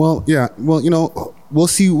 Well, yeah. Well, you know, we'll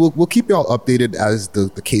see. We'll keep y'all updated as the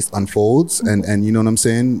case unfolds, and you know what I'm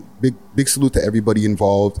saying. Big salute to everybody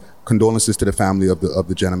involved. Condolences to the family of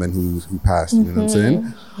the gentleman who passed. You know what I'm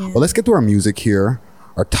saying. Well, let's get to our music here.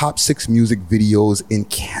 Our top 6 music videos in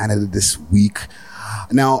Canada this week.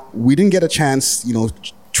 Now, we didn't get a chance. You know,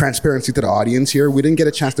 transparency to the audience here. We didn't get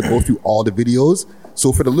a chance to go through all the videos.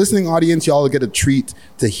 So for the listening audience, y'all get a treat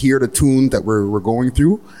to hear the tune that we're going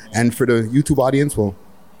through, and for the YouTube audience, well,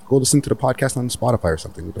 go listen to the podcast on Spotify or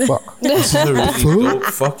something. What the fuck? This is a really dope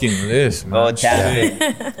fucking list, man. oh, damn.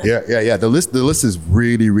 Yeah. The list is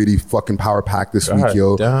really fucking power packed this week,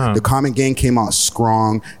 yo. damn. The Comment Gang came out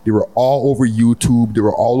strong. They were all over YouTube. They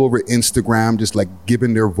were all over Instagram, just like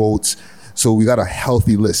giving their votes. So we got a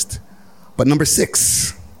healthy list. But number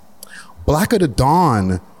 6, Black of the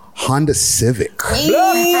Dawn, Honda Civic.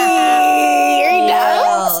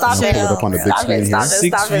 Stop Pull it. it up on the big Stop screen it, here. stop it,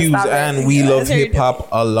 6 stop it, views stop it. and We Love Hip Hop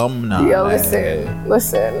alumni. Yo,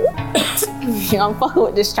 listen. Yo, I'm fucking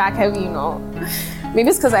with this track heavy, you know. Maybe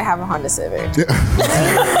it's because I have a Honda Civic.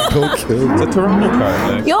 Go kill It's a Toronto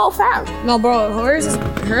car. Like. Yo, fam. No, bro, hers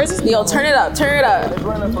is Yo, turn it up.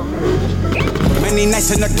 Many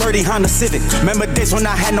nights in a dirty Honda Civic. Remember days when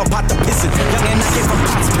I had no pot to piss it. Young and I came from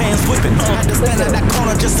pots, pans whipping. Had to stand at that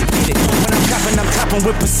corner just to get it. When I'm trapping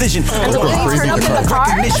with precision. And the way you turn up in the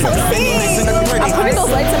car, Many nights in a dirty I'm putting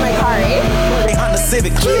those lights in my car, eh? Honda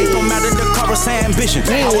Civic. It don't matter the car was ambition.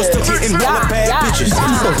 I was still getting hella bad bitches.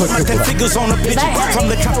 Put my 10 figures on a picture. From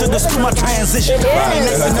the top to the school, my transition. Many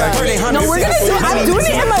nights in a dirty Honda No, we're gonna do it. I'm doing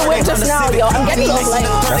it in my whip just now, yo. I'm getting those lights.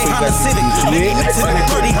 Honda Civic. Many nights in a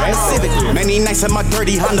dirty Honda Civic. Many nights in my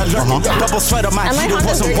dirty Honda lurking. Double sweater, my heater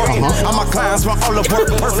wasn't working. All my clients want all the work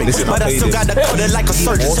perfect, but I still got to cut it like a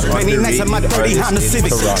surgeon. Many nights in my dirty Honda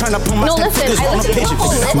Civic. Trying to put my 10 figures on a pigeon.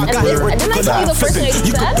 I got here with Didn't I tell you the first thing I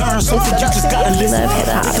you could said? learn something, you just gotta listen. love hip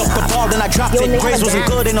hop. Pick up the ball, then I dropped it. Grades wasn't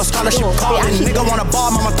good, ain't no scholarship calling. Nigga want a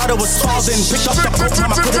ball, mama thought it was Spalding. Pick up the book,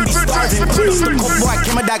 mama couldn't be starving. Put up the coke, boy, I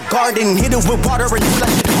came in that garden. Hit it with water and you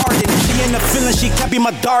like it hardened. She in the feeling, she kept be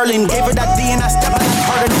my darling. Gave her that D and I stepped like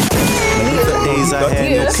harder. The days I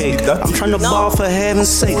had no cake. I'm trying to ball for heaven's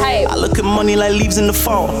sake. I look at money like leaves in the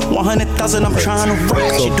fall. 100,000, I'm trying to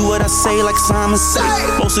rock. She do what I say like Simon say.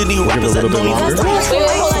 Most of these rappers that don't even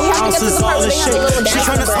ounces, all this shit. She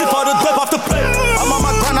trying to slip all the dope off the plate. I'm on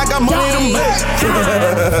my grind, I got money to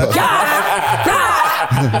make.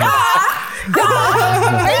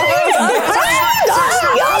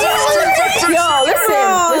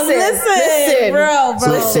 Bro.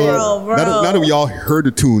 Now that we all heard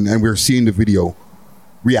the tune and we're seeing the video,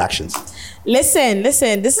 reactions. Listen. This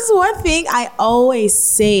is one thing I always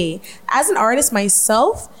say. As an artist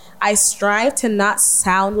myself, I strive to not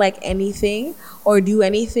sound like anything or do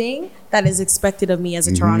anything that is expected of me as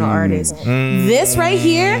a Toronto artist. This right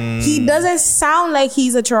here, he doesn't sound like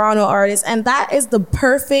he's a Toronto artist, and that is the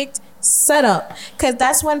perfect setup, because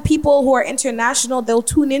that's when people who are international, they'll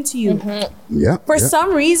tune into you. For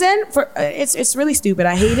some reason, it's really stupid.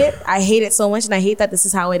 I hate it so much, and I hate that this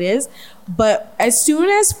is how it is. But as soon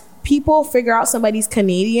as people figure out somebody's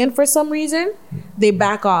Canadian for some reason, they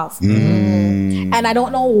back off. And I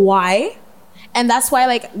don't know why. And that's why,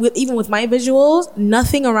 like, even with my visuals,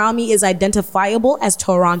 nothing around me is identifiable as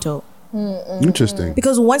Toronto. Interesting.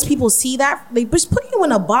 Because once people see that, they just put you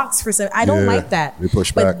in a box for some. I don't like that. They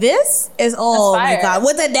push back. But this is, oh my God,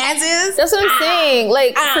 what the dance is? That's what I'm saying.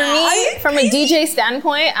 Like, for me, from a DJ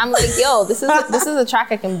standpoint, I'm like, yo, this is a track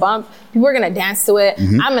I can bump. People are gonna dance to it.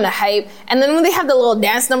 I'm gonna hype. And then when they have the little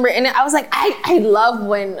dance number in it, I was like, I love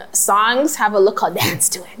when songs have a look called dance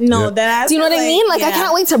to it. No, that's, do you know what I mean? Like, I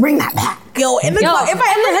can't wait to bring that back. Yo, in the club, if I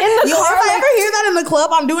ever hear that in the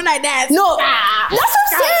club, I'm doing that dance. No, that's what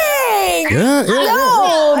I'm saying.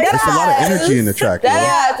 There's a lot of energy in the track.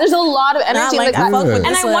 Yeah, there's a lot of energy in the track. And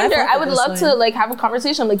And I wonder, I would love to like have a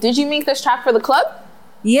conversation. Like, did you make this track for the club?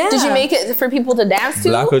 Yeah. Did you make it for people to dance to?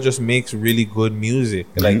 Blacko just makes really good music.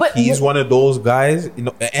 Like, But he's one of those guys, you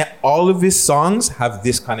know, and all of his songs have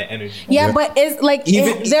this kind of energy. Yeah, but it's like,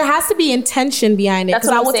 there has to be intention behind it. That's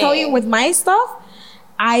Because what I I'm will tell saying. you with my stuff,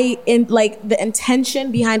 the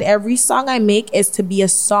intention behind every song I make is to be a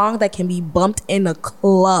song that can be bumped in a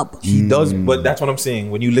club. He does, but that's what I'm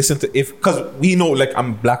saying. When you listen to, because we know, like,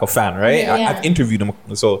 I'm Blacko fan, right? Yeah. I've interviewed him,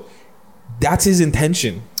 so that's his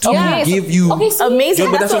intention to Okay, give you amazing.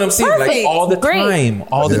 But that's what I'm saying. Like, all the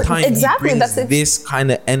time, Exactly, he that's brings this kind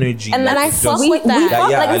of energy. And then that I just- fuck with that. Like,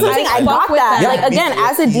 that's what I'm saying. I got that. Yeah, Like, again,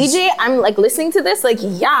 as a DJ, I'm like listening to this. Like,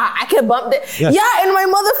 yeah, I can bump it. Yes. Yeah, in my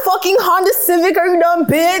motherfucking Honda Civic. Are you dumb,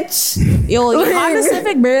 bitch? Yo, your Honda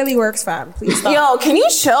Civic barely works, fam. Please stop. Yo, can you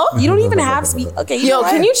chill? You don't even have speed. Okay, Yo,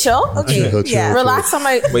 can you chill? Okay, yeah. Relax on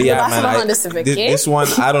my. But yeah, relax man, on the Honda Civic. this one,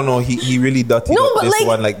 I don't know. He really dirtied No, up but this like-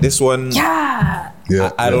 one. Like, this one, Yeah.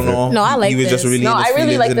 I don't know. No, I like He was just this. really No, in his I really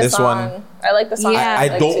feelings like in this one. song. I like the song. Yeah.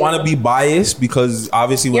 I don't want to be biased, because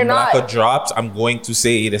obviously when You're not. Blacko drops, I'm going to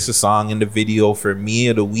say this is a song in the video for me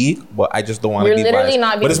of the week, but I just don't want to You're be literally biased.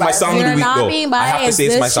 not being But it's my biased. song of the You're week, not though. being I have to biased. say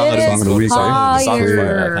it's my This song of the shit week. is The song is fire.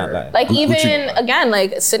 fire. I can't lie. Like, even again,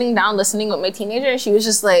 like sitting down listening with my teenager, and she was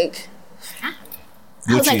just like,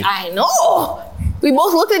 I was Gucci. like, I know. We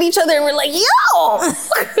both looked at each other and we're like, yo.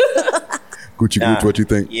 Gucci, what you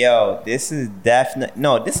think? Yo, this is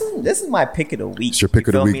definitely this is my pick of the week. It's your pick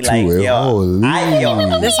of the feel week me? too, Like, eh? yo, Holy. I'm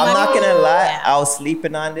not gonna lie, I was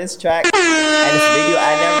sleeping on this track and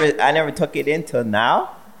this video. I never took it in till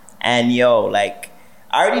now. And yo, like,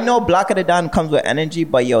 I already know Block of the Dawn comes with energy,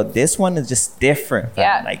 but yo, this one is just different. Fam.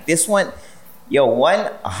 Yeah. Like, this one. Yo,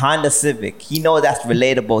 a Honda Civic. You know that's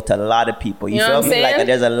relatable to a lot of people. You You know feel what I'm me? Like, saying?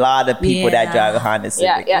 there's a lot of people that Yeah. drive a Honda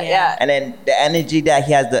Civic. Yeah. And then the energy that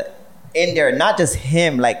he has in there, not just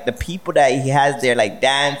him, like the people that he has there, like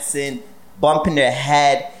dancing, bumping their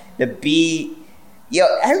head, the beat. Yo,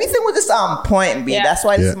 everything was just on point, B. Yeah. That's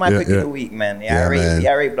why this is my Yeah, pick yeah. of the week, man. Yeah, man.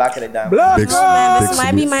 I rate Block of the Dawn. Big, Man, big this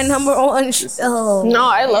might be salute. my number one. Oh, No,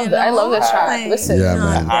 I love that. I love this track. Like, Listen. Yeah,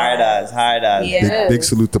 man. Hard as. Yeah. Big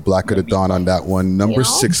salute to Black of the Dawn on that one. Number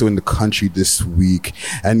 6 in the country this week.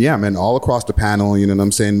 And yeah, man, all across the panel, you know what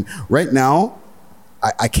I'm saying? Right now,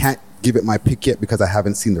 I can't give it my pick yet because I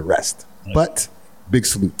haven't seen the rest. But big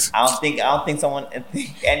salute. I don't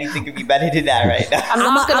think anything could be better than that right now. I'm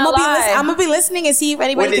not gonna lie. I'm gonna be listening and see if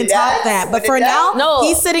anybody With can the top dance? that. But With for the now, dance? No.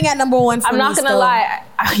 he's sitting at number one for I'm me not gonna still. lie.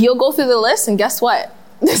 You'll go through the list, and guess what?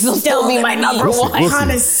 This will still be my number We'll see, one. we'll see.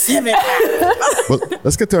 Honda Civic. Well,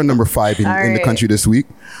 let's get to our number 5 in the right. country this week.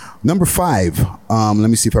 Number 5, let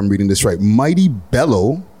me see if I'm reading this right. Mighty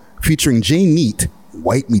Bello featuring Jay Neat,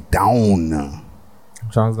 Wipe Me Down.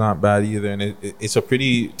 Song's not bad either, and it's a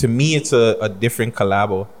pretty. To me, it's a different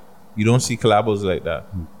collabo. You don't see collabos like that.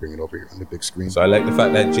 Bring it over here on the big screen. So I like the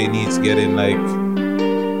fact that J Need's getting like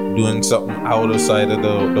doing something outside of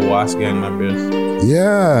the Wasp Gang members.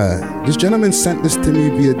 Yeah, this gentleman sent this to me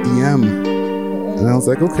via DM, and I was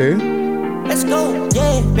like, okay. Let's go,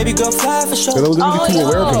 yeah, baby girl, fly for sure. I wasn't really too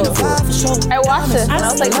aware of him before. I watched this and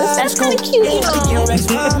I was like, that's kind of cute, you know.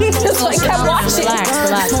 Just like kept watching.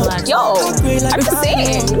 Relax. Yo, I'm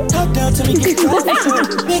saying.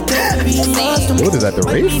 What is that, the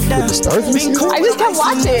Wraith with the stars missing? I just kept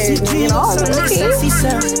watching, you know.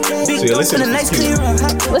 So you're listening to cute.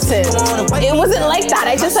 Listen, it wasn't like that.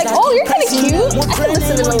 I just like, oh, you're kind of cute. I can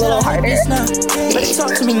listen to it a little harder.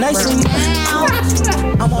 Talk to me nicely.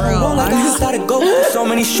 I'm on a roll like I gotta go. So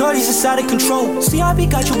many shorties inside of control. CRB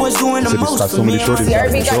got you boys doing the most. So many shorties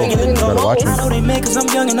CRB got you doing the most. I know they mad cause I'm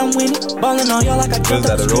young and I'm winning. Ballin' on y'all like I Is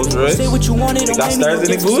that a Rolls Royce? Say what you wanted. You got stars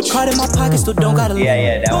in the Gucci? Card in my pocket, still don't gotta look.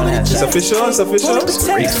 Yeah, that one has It's official. It's official.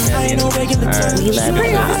 I ain't no regular I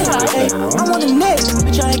want a net.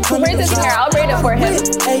 Bitch, I ain't Who braids his hair? I'll braid it for him.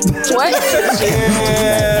 What?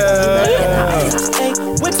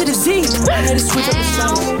 Went to the Z. I had to switch up the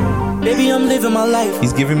sound. Baby, I'm living my life.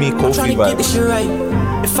 He's giving me Kofi Kofi get this vibes. shit right.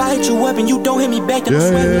 If I hit you up and you don't hit me back, then I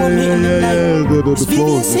swear one minute in the night. The This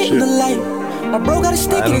flows VVS hitting the light. My bro got a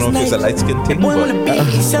stick I in don't his know if it's a knife. light skin thing, Boy wanna but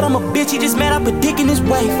beat. He said I'm a bitch. He just mad I put dick in his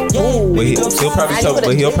wife. Yeah. but he'll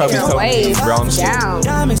probably tell me brown skin.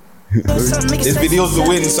 Diamonds. This video's the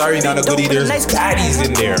win. Sorry, not a goodie. There's baddies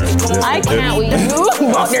in there. I can't with you.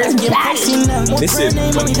 There's baddies. Listen,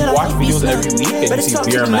 when you watch videos every week and you see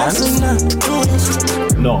beer man,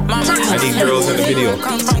 no, I need girls in the video.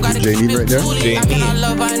 J-Need right there? J-Need.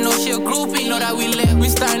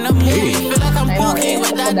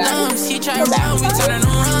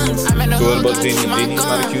 So what about J-Need? J-Need's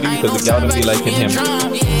not a cutie because the gal don't be liking him.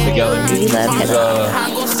 The gal don't be, he's a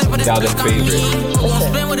gal don't favorite.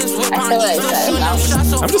 I feel like that.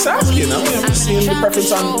 I'm just asking. I'm just seeing the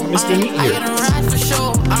preference on Mr. Neat here.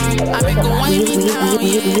 We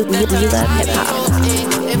love hip hop.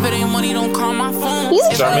 He's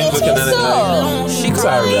Charmaine's looking at it like, she's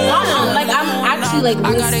alright. Like I'm actually like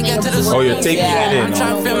listening. Oh, you're taking it in.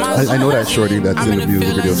 I know that shorty that's in the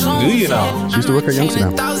music videos. Do you now? She used to work at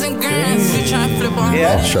Youngstown.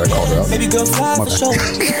 Yeah. Oh, sure, I called her out.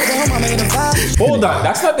 My bad. Hold on,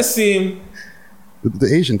 that's not the same.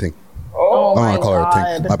 The Asian thing. Oh I my want to call her a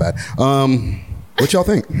thing. My bad. What y'all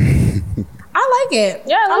think? I like it.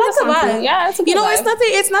 Yeah, I like the vibe. Yeah, it's a good You know, vibe.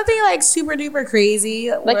 it's nothing like super duper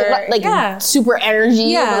crazy. Like super energy.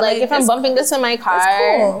 Yeah, but, like if I'm it's- bumping this in my car,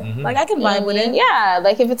 it's cool. Like I can you know vibe what with I mean? it. Yeah,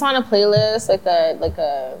 like if it's on a playlist, like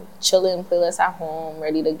a chilling playlist at home,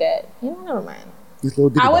 ready to get. You know, never mind.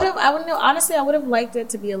 I would know. Honestly, I would have liked it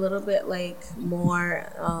to be a little bit like more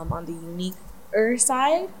on the unique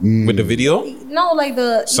side. With the video? No, like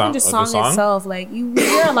the Song- even just the song, song? itself. Like you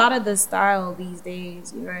hear a lot of the style these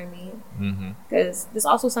days. You know what I mean? Mm-hmm. Because this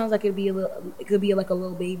also sounds like it could be like a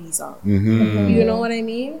little baby song. Mhm. You know what I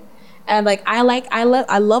mean? And like I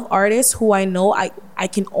love artists who I know I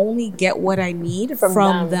can only get what I need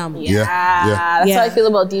from them. Yeah, that's how I feel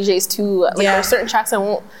about DJs too. Like Yeah. there are certain tracks I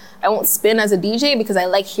won't spin as a DJ because I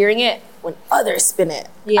like hearing it when others spin it.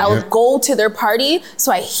 Yeah. I will Yeah. go to their party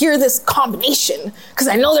so I hear this combination because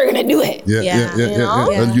I know they're gonna do it. Yeah. You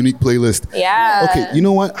know? A unique playlist. Yeah. Okay, you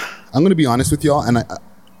know what? I'm gonna be honest with y'all, and I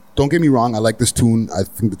don't get me wrong. I like this tune. I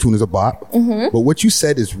think the tune is a bop. Mhm. But what you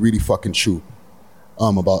said is really fucking true.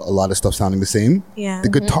 About a lot of stuff sounding the same. Yeah. The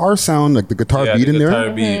guitar sound, like the guitar beat in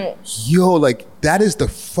there. Yo, like that is the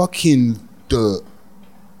fucking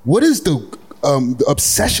what is the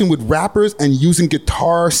obsession with rappers and using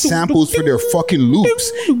guitar samples for their fucking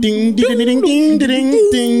loops? Ding, ding, ding, ding, ding, ding,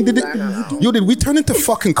 ding, ding, ding. Yo, did we turn into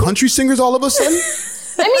fucking country singers all of a sudden?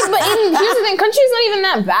 I mean, but here's the thing: country's not even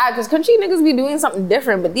that bad because country niggas be doing something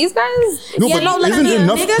different. But these guys, No, but isn't there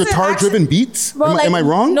enough guitar-driven beats? Am I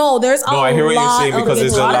wrong? No, there's No, I hear what you're saying because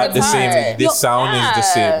there's a lot the same. This Yo, sound is the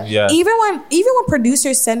same. Yeah. Even when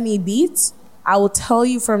producers send me beats, I will tell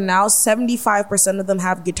you from now, 75% of them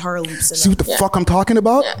have guitar loops in them. See what the fuck I'm talking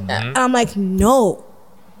about? And I'm like, no.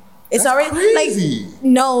 It's already crazy. like,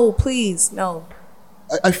 no, please, no.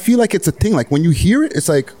 I feel like it's a thing. Like when you hear it, it's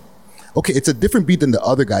like, okay, it's a different beat than the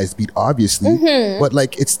other guy's beat, obviously, Mhm. but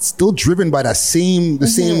like it's still driven by the same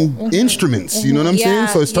instruments. You know what I'm saying? Yeah,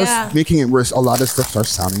 So it starts yeah. making it where a lot of stuff starts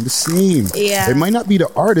sounding the same. Yeah. It might not be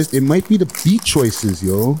the artist, it might be the beat choices,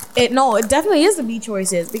 yo. It definitely is the beat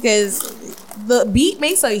choices because the beat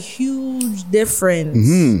makes a huge difference.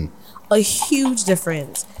 Hmm. A huge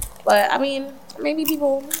difference. But I mean, maybe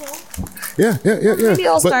people, Yeah. Maybe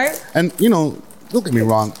I'll But- start. And you know, don't get me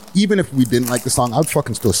wrong. Even if we didn't like the song, I'd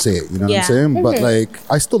fucking still say it. You know what I'm saying? But like,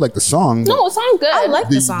 I still like the song. No, it sounds good. I like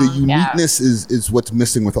the song. The uniqueness is what's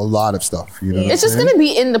missing with a lot of stuff. You know, it's just gonna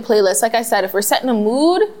be in the playlist. Like I said, if we're setting a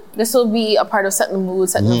mood, this will be a part of setting the mood,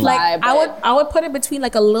 setting the vibe. Like I would put it between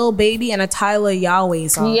like a Lil Baby and a Tyler Yahweh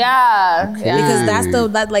song. Yeah, because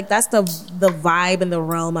that's the vibe and the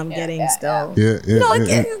realm I'm getting still. Yeah. You know,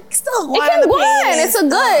 it's still it can go on. It's a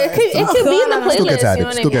good. It could be in the playlist. Still gets added.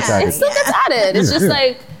 You know what I mean? It still gets added. It's just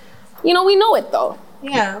like, you know, we know it though.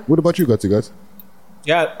 Yeah. What about you guys?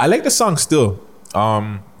 Yeah, I like the song still.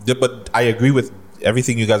 But I agree with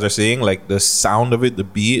everything you guys are saying. Like the sound of it, the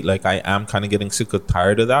beat. Like I am kind of getting sick or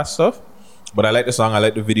tired of that stuff. But I like the song. I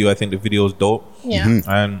like the video. I think the video is dope. Yeah.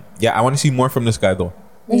 And yeah, I want to see more from this guy though.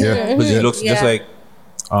 Yeah. Because he looks just like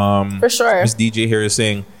for sure. Miss DJ here is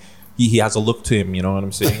saying he has a look to him, you know what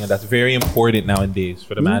I'm saying? And that's very important nowadays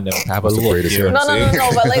for the man to have a look. You know what I'm saying? No,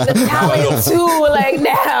 but like the talent too, like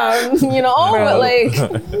damn, you know, but like I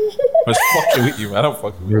was fucking with you, man. I don't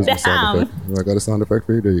fucking with you. Here's the sound effect. I got a sound effect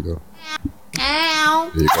for you. There you go.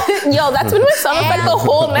 Ow. There you go. Yo, that's been my sound effect the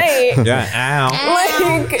whole night. Yeah, ow.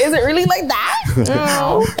 Like, is it really like that?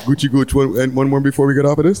 Gucci Gooch, one more before we get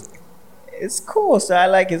off of this? It's cool, so I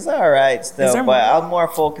like it's alright still, but I'm more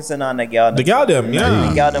focusing on the gal. The gal them, yeah.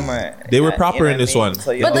 The gal them are, they were proper in this one.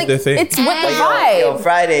 So, but like, it's with the vibe. Yo,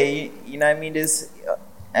 Friday, you know what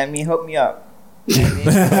I mean? Hook me up. You know,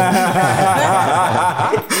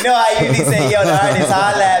 I usually say, yo, the artist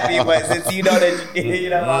holla at me, but since you know that, you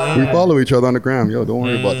know. We follow each other on the gram. Yo, don't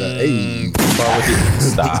worry about that. Hey.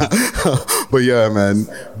 Stop. But yeah, man.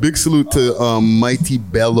 Big salute to Mighty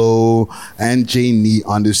Bello and Jay Neat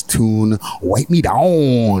on this tune. Wipe Me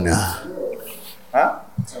Down. Huh?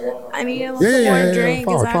 I need a little more drink.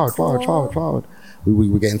 Forward.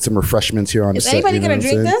 We're getting some refreshments here on the set. Is anybody gonna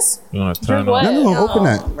drink this? You want to turn Drink on? what? No, open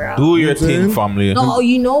that. Do your thing, family. No,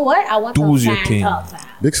 you know what? I want Do the your thing.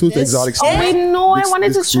 Big salute to Exotic Oh, Steve. wait, no, I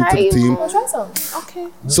wanted to Big salute try the it. team. Try some. Okay.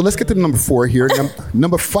 So let's get to number 4 here.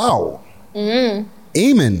 Number 5.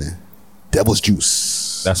 Amen. Devil's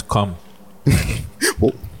Juice. That's cum.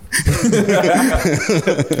 Whoa.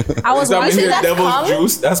 I was watching that. Devil's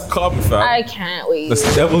Juice. That's cum, fam. I can't wait. That's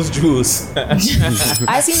Devil's Juice. I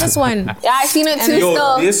seen this one. Yeah, I seen it too. Yo,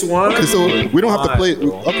 Still, this one. Okay, so we don't have to play.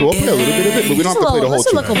 We'll play a little bit of it, but we don't have to play the whole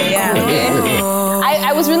tune.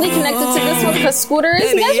 I was really connected to this one because Scooters.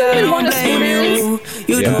 You guys ever been going to Scooters?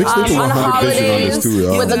 Yeah, big salute to On 100 Vision on this holidays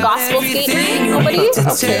too, with the gospel skating. Nobody.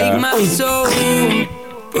 Yeah.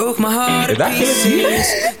 Broke my heart Is that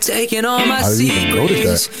pieces, taking all my I didn't even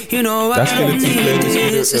notice secrets. You know That's I don't Killer T playing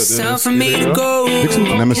need this. It's time for me to go. Big salute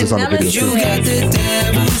to Nemesis on the video You too. got the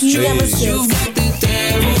devil's juice. You got the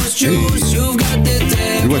devil's juice. You got the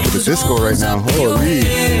devil's We went to the disco right now. Holy.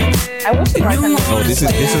 I wish you brought No, this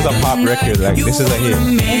is a pop record. Like this is a hit.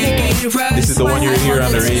 This is the one you hear on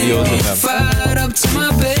the radios and them. Fired up to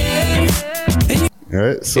my bed. All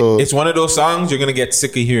right, so It's one of those songs you're gonna get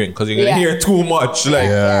sick of hearing because you're gonna Yeah. hear too much. Like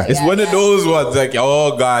Yeah. it's one of those ones. Like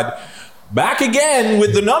oh god, back again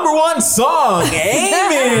with the number 1 song,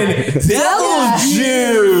 Amen. Devil's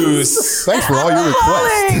Juice. thanks for all your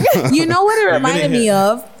requests. You know what it You're reminded gonna me hear-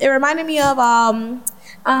 of? It reminded me of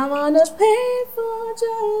I'm on a painful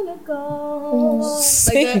journey to go.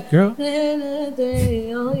 Sing it, girl.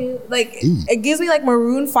 Like it gives me like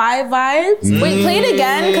Maroon 5 vibes. Wait, play it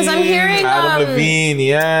again because I'm hearing. Adam Levine,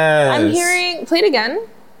 yes. I'm hearing. Play it again.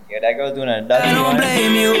 Yeah, that girl doing a I dusty don't one.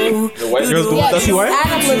 blame you. The white girls doing Yeah, Dusty White?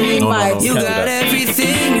 Adam Levine vibes. You can't do got that.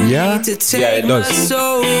 everything you Yeah. need to take Yeah, it does. my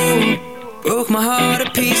soul. Broke my heart to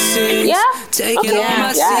pieces. Yeah? Taking Okay. all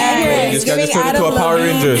my Yeah. This secrets. guy just turned into a Power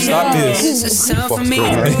Ranger. Stop this. It's time for me to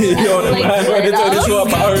Yo, the Like, man turned into a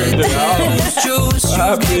Power Ranger. juice.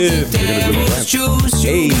 Stop it. Devil's juice.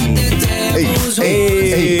 Hey. Hey,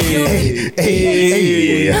 hey,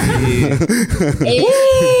 hey.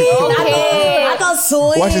 Okay. I got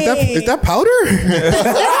sweet. Watch, is that powder?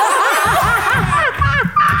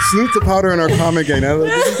 Salute to Powder in our comment gang. Now, did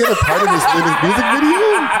you get a part of this music video?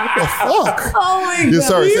 What the fuck? Oh my god. Yeah,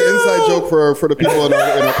 sorry, it's an inside joke for the people in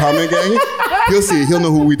our comment gang. He'll see. He'll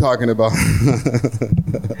know who we talking about. I Redhead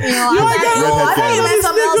thought you gang. meant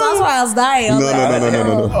something else. That's why I was dying. I was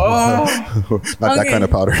No. Not that kind of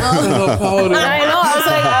powder. I know. I was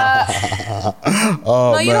like,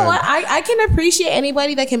 Oh, No, you know man. what? I can appreciate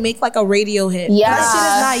anybody that can make like a radio hit. Yeah. That shit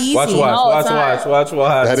is not easy. Watch.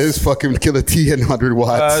 That is fucking Killer T and 100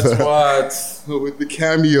 watts. With the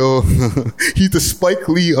cameo, he's the Spike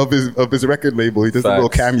Lee of his record label. He does a little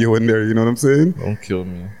cameo in there. You know what I'm saying? Don't kill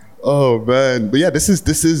me. Oh man, but yeah, this is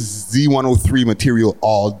Z103 material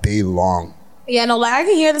all day long. Yeah, no, like I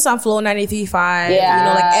can hear this on Flow 93.5. Yeah. You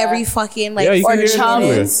know, like every fucking like Yeah, you can or hear it Chum.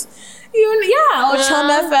 everywhere. Or Chum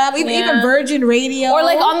FM, even Virgin Radio, or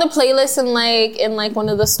like on the playlist in like one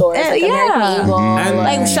of the stores, like American Eagle, And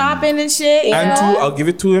like shopping and shit. You And know? two, I'll give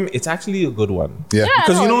it to him. It's actually a good one. Yeah.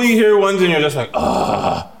 Because you know you hear ones and you're just like,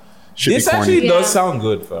 Should this be corny. actually does Yeah. sound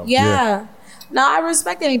good, fam. Yeah. No, I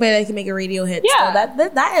respect anybody that can make a radio hit. Yeah. So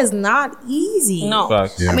that is not easy. No.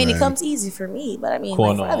 Facts. Yeah, I mean, man. it comes easy for me, but I mean, Cool,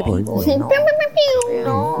 like, for no. other people, you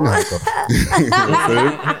know.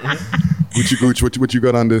 Gucci Gooch, what you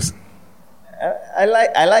got on this? I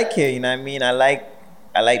like it, you know what I mean? I like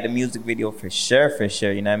the music video for sure,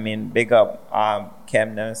 you know what I mean? Big up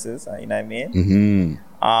Cam Nurses, you know what I mean?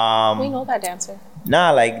 Mm-hmm. we know that dancer.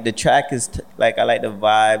 Nah, like the track is like I like the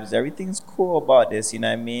vibes. Everything's cool about this, you know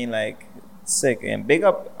what I mean? Like sick. And big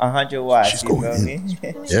up 100 watts, you feel me?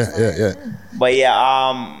 Yeah. But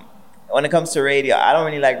yeah, when it comes to radio, I don't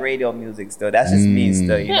really like radio music still. That's just me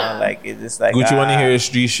still, you know? Like it's just like Gucci want to hear his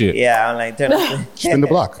street shit. Yeah, I'm like turn up. Spin the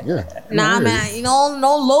block. Yeah. Nah, man. You know,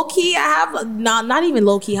 no low key. I have not even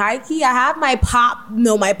low key, high key. I have my pop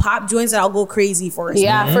joints that I'll go crazy for.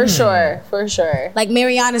 Yeah, for sure. Like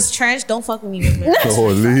Mariana's Trench. Don't fuck with me with Mariana's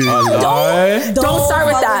Holy. Don't start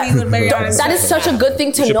with fuck that. with me with Mariana's That is such a good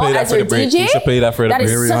thing to should know play that as for your the break. DJ. You should play that for the That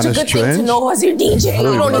is break. such a Mariana's good thing to Trench? know as your DJ. You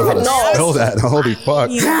don't even know. Know that. Holy fuck.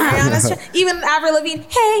 Mariana's Trench. Even Avril Lavigne.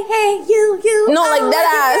 Hey, you. No, like I'm that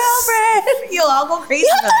your ass. girlfriend. Yo, I'll go crazy. You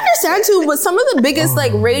have for to that. understand too, but some of the biggest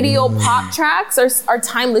like radio pop tracks are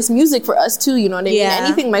timeless music for us too. You know what I mean? Yeah.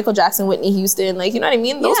 Anything Michael Jackson, Whitney Houston, like you know what I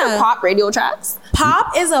mean? Those Yeah. are pop radio tracks.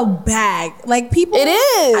 Pop is a bag. Like people, It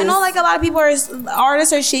is. I know, like a lot of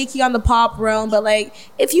artists are shaky on the pop realm, but like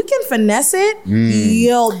if you can finesse it,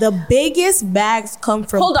 yo, the biggest bags come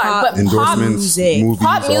from Hold on, pop but pop Endorsements, music. movies,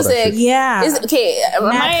 Pop all that music, shit. Yeah, is okay.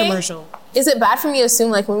 mad commercial. Is it bad for me to assume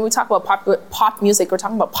like when we talk about pop music, we're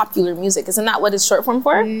talking about popular music? Isn't that what it's short form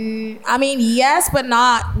for? I mean, yes, but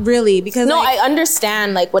not really because No, like, I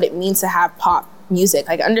understand like what it means to have pop music.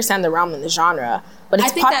 Like I understand the realm and the genre, but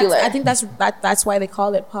it's popular. I think that's why they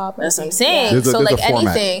call it pop. That's what I'm saying. There's a- So there's like a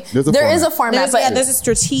format. anything, There's a there is format. a format. But There's a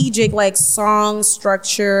strategic like song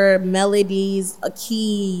structure, melodies,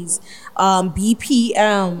 keys,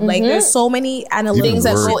 BPM. Like there's so many analytics things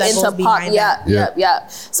that go that into goes pop. behind that. Yeah.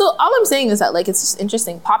 So all I'm saying is that like it's just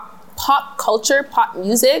interesting. Pop culture, pop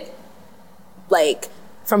music, like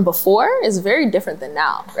from before is very different than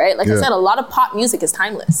now, right? Like I Yeah. said, a lot of pop music is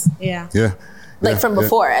timeless. Yeah. Yeah. Like Yeah, from yeah.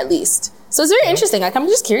 before at least. So it's very interesting. Like I'm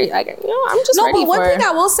just curious. Like I'm just No, ready but one for. thing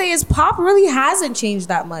I will say is pop really hasn't changed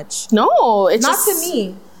that much. No, it's Not just to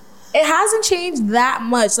me. It hasn't changed that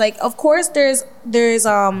much. Like, of course, there's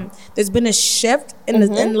been a shift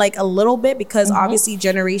in like a little bit because obviously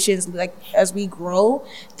generations, like as we grow,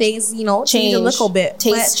 things change a Change. little bit.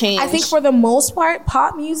 Tastes But change. I think for the most part,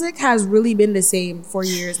 pop music has really been the same for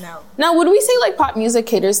years now. Now, would we say like pop music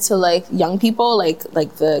caters to like young people, like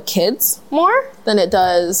the kids more than it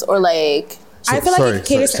does, or like? I feel like it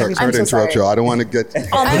caters to sorry everybody. to interrupt you. I don't want to get.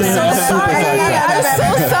 I'm so sorry. I'm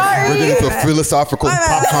so sorry. We're getting into a philosophical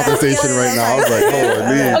pop conversation right now. I was like, oh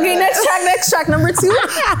man. Okay, next track, number 2.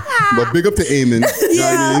 But big up to Eamon. You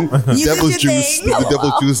know what I mean? You Devil's did your juice. thing. The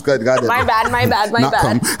devil's juice got it. My bad. Not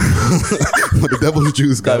come. But the devil's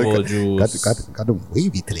juice got Devil it. juice. Got them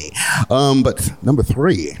wavy today. But number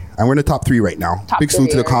 3, and we're in the top 3 right now. Top Big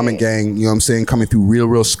salute to the three, comment right. gang. You know what I'm saying? Coming through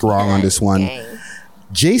real strong on this one. Gang.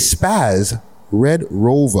 J Spaz, Red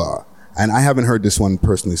Rover, and I haven't heard this one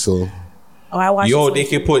personally. So Oh, I watched. Yo, this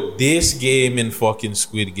they one. can put this game in fucking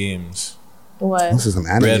Squid Games. What? this is some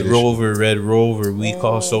Red animated. Rover, we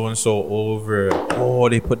call so and so over. Oh,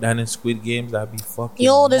 they put that in Squid Games. That'd be fucking.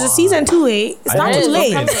 Yo, there's a wild. season 2, eh? It's I not know, too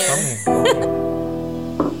late. it's coming.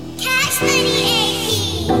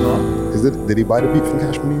 Is it? Did he buy the beat from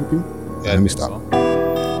Cash Money EP? Yeah, Let me I think stop.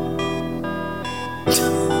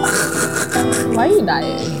 Why are you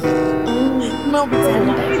dying? No,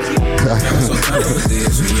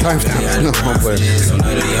 Timestamp. No, I'm playing. So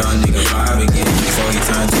let a young nigga vibe again before he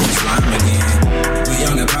turn to a slime again. We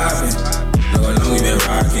young and poppin', know how long we been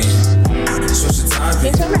rockin'. Switch the topic,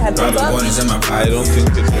 Can you turn my headphones drop the up? borders in my I pocket. don't think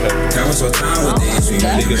it's that. Got so time with this, we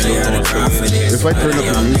really had a confidence. If I turn up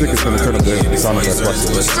the music, it's gonna turn up the sound effects. Watch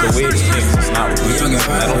this. The way it's mixed, it's not. We young and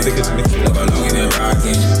I don't think it's mixed. Look how long we been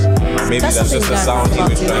rockin'. Or maybe that's just the sound he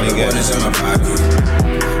was trying to get. Borders in my pocket.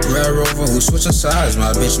 Red Rover who switching sides.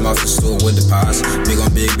 My bitch off the stool with the pies. Big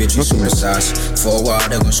on big bitch, you super size. For a while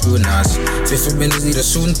they gon' scrutinize. Fit for business, need a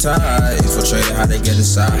suit and tie. Infiltrated how they get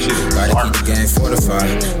inside. Gotta keep the game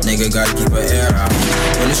fortified. Nigga gotta keep her air out.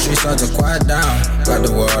 When the streets start to quiet down. Got the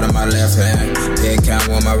world in my left hand, head count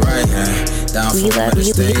on my right hand. Down for the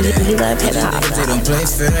stay there. They don't play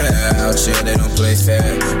fair. Out here they don't play fair.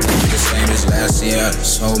 Take the same as last year.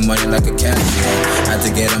 So money like a cashier. Had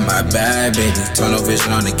to get in my bag, baby. Tunnel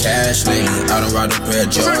vision on the cash, lady. I don't ride a pair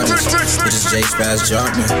of Jordans. This is J Spaz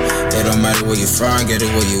jumping. It don't matter where you from, get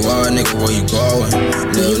it where you are, nigga, where you going.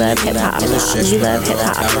 You love hip hop. You love hip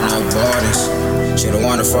hop. No borders. She don't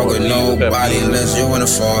wanna fuck with nobody unless you wanna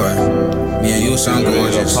fall. Me and you sound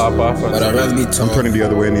gorgeous, but I'd rather be tall. I'm turning the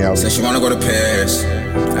other way in the alley. Said she wanna go to Paris.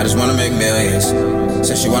 I just wanna make millions.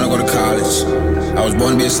 Said she wanna go to college. I was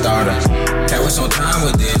born to be a starter. Cat was on time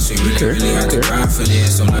with this. She really had to grind for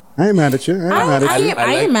this. I ain't mad at you.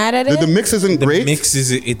 I ain't mad at it. The mix isn't great. The mix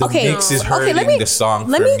is hurting the song.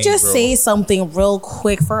 Let me just bro. say something real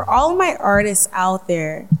quick for all my artists out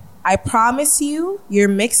there. I promise you, your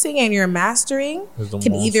mixing and your mastering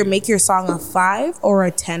can either make your song a 5 or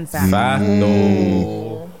a 10 factor.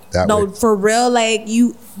 No, for real. Like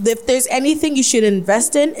if there's anything you should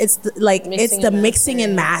invest in, it's the mixing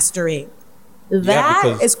and mastering.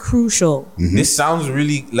 That is crucial. This sounds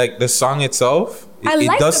really like the song itself.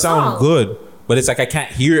 It does sound good, but it's like I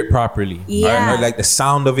can't hear it properly. Yeah. Or like the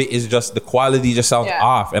sound of it is just, the quality just sounds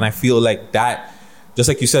off, and I feel like that. Just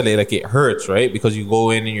like you said, like it hurts, right? Because you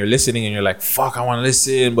go in and you're listening and you're like, "Fuck, I want to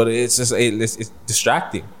listen," but it's just it's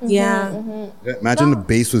distracting. Yeah. Imagine the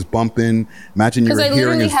bass was bumping. Imagine you were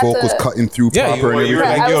hearing his vocals cutting through proper. You were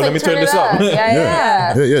like, "Yo, let me turn this up."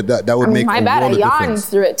 Yeah. That would make my a bad. I world of yawned difference.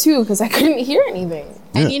 through it too because I couldn't hear anything.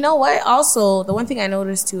 And you know what? Also, the one thing I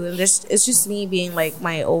noticed too, and it's just me being like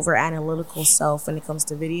my over analytical self when it comes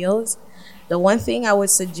to videos. The one thing I would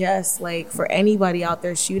suggest, like for anybody out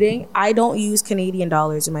there shooting, I don't use Canadian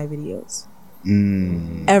dollars in my videos.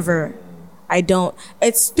 Ever. I don't.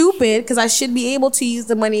 It's stupid because I should be able to use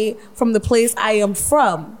the money from the place I am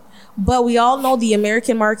from. But we all know the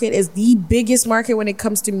American market is the biggest market when it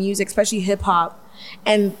comes to music, especially hip hop.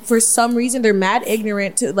 And for some reason, they're mad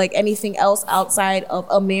ignorant to like anything else outside of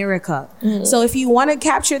America. So if you want to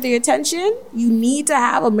capture their attention, you need to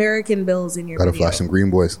have American bills in your Gotta video. flash some green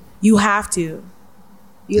boys. You have to.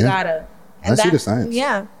 You gotta. I see the science.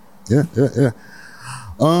 Yeah. Yeah.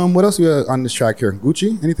 What else we got on this track here?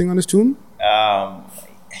 Gucci, anything on this tune?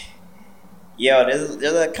 Yo,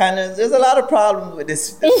 there's a lot of problems with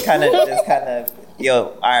this kind of. Yo,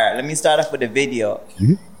 all right. Let me start off with the video.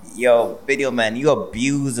 Yo, video man, you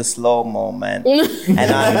abuse the slow mo, man.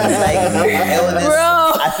 And I'm like,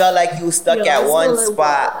 I felt like you was stuck at one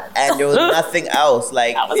spot and there was nothing else.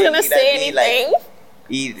 Like I was gonna say anything.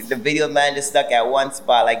 The video man just stuck at one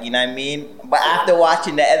spot, like, you know what I mean? But after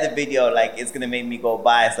watching the other video, like, it's gonna make me go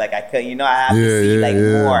biased. Like, I couldn't, I have to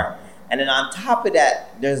see more. And then on top of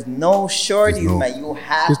that, there's no shorties, man. You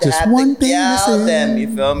have to have to yell them.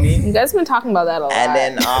 You feel me? You guys been talking about that a lot. And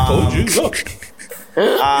then, I told you, look.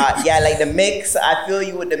 like the mix. I feel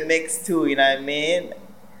you with the mix too. You know what I mean?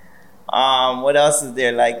 What else is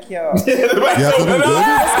there? Like, yo, What else is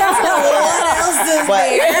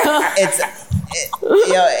there?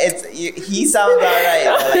 He sounds alright.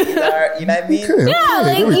 Like, you know what I mean? Yeah,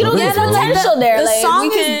 like you don't get the potential there.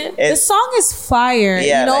 The song is fire,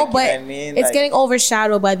 Yeah, but like, you know what I mean? it's Like- getting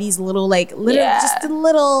overshadowed by these little just the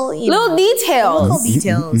little details. Little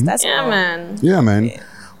details. That's all. man. Yeah, man.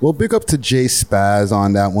 Well, big up to J Spaz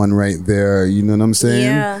on that one right there. You know what I'm saying?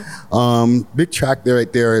 Yeah. Big track there,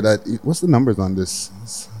 right there. What's the numbers on this?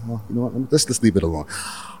 Well, you know what? Let's just leave it alone.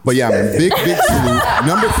 But yeah, man, big salute.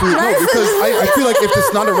 Number 3. No, because I feel like if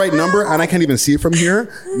it's not the right number and I can't even see it from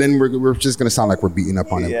here, then we're just gonna sound like we're beating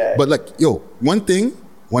up on him. Yeah. But like,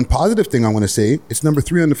 one positive thing I want to say, it's number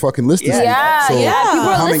 3 on the fucking list this week. So People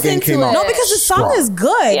are Common listening Gang to came it. out. No, because the song strong. is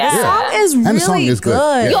good. Yeah. The song is really And the song is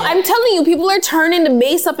good. Yo, I'm telling you, people are turning the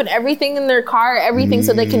bass up and everything in their car, everything,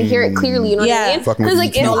 so they can hear it clearly. You know what I mean? Fucking Because with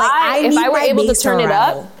like you if too. I were my able to bass turn it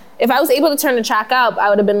around. up, if I was able to turn the track up, I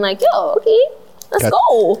would have been like, yo, okay, let's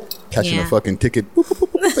go. Catching a fucking ticket. Boop, boop,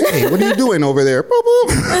 boop, boop. Hey, what are you doing over there? Boop,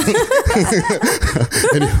 boop.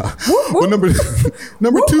 Anyhow, well, number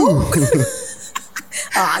 2.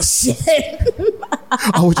 Oh shit.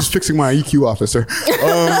 I was just fixing my EQ officer.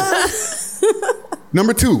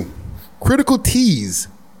 Number 2, Critical T's,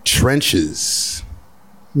 Trenches.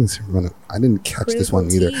 I didn't catch this one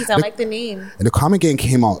either. I like the name. And the Common Gang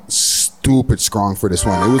came out stupid strong for this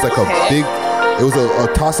one. It was like it was a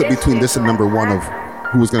toss-up between this and number 1 of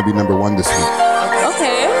who was going to be number 1 this week.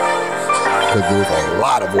 Okay. Because there was a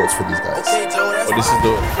lot of votes for these guys. Oh, this is I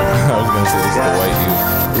was going to say this is the white dude.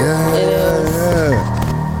 Yeah.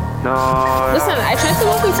 Listen, I tried to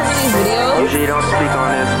look through some of these videos. Usually don't speak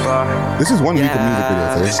on this, but This is 1 week of music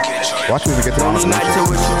videos. Watch me get to honest night to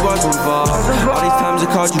which you was involved. All these times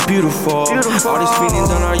I called you beautiful. All these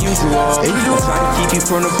feelings are not usual. I try to keep you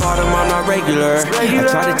from the bottom, I'm not regular. I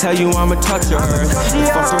try to tell you I'm a toucher. You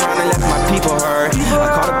fucked around and left my people hurt.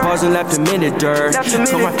 I caught a buzz and left them in the dirt.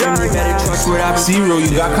 Told my family better trust what I've been. Zero,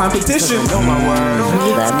 you got competition. Know my words.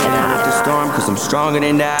 With the storm, cause I'm stronger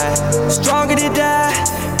than that. Stronger than that.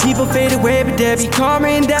 People fade away, but they'll be calmer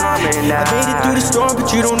and die. I made it through the storm, but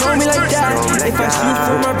you don't know me like that. If I shoot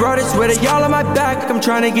for my brothers, swear that y'all on my back. I'm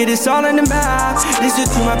trying to get this all in the map. Listen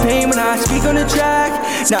to my pain when I speak on the track.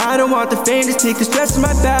 Now I don't want the fame to take the stress in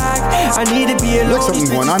my back. I need to be alone. Looks something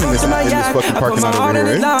going on in this fucking parking lot over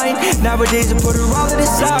here, right? Nowadays I put her all to the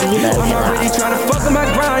side. I'm not really trying to fuck with my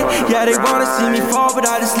grind. Yeah, they wanna see me fall, but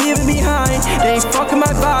I just leave it behind. They ain't fucking my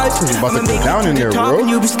vibes. About to go down in there, bro.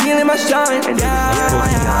 You be stealing my shine.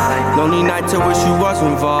 Lonely nights, I wish you was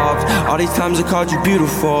involved. All these times I called you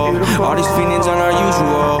beautiful. All these feelings are not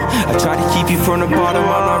usual. I try to keep you from the bottom,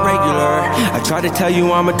 I'm not regular. I try to tell you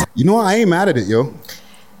I'm a You know, I ain't mad at it, yo.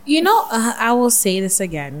 You know, I will say this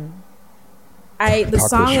again. The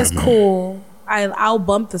song is cool. I'll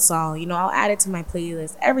bump the song. You know, I'll add it to my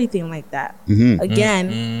playlist. Everything like that.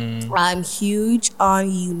 Again, I'm huge on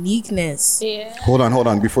uniqueness. Yeah. Hold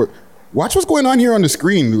on. Watch what's going on here on the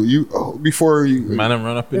screen. Before you man, I'm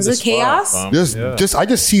run up in Is the it chaos? I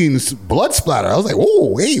just seen blood splatter. I was like,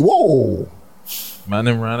 whoa. Man,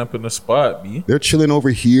 them ran up in the spot, B. They're chilling over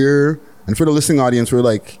here. And for the listening audience, we're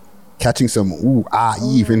like catching some in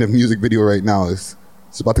the music video right now. It's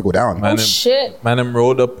about to go down. Man, shit. Man, them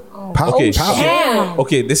rolled up.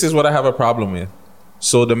 Okay, this is what I have a problem with.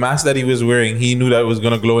 So the mask that he was wearing, he knew that it was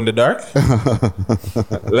gonna glow in the dark.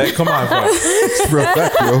 Like, come on, fam.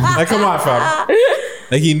 Like, come on, fam.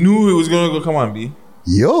 Like, he knew it was gonna go. Come on, B.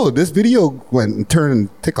 Yo, this video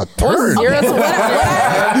take a turn.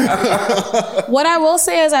 What I will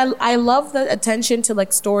say is I love the attention to like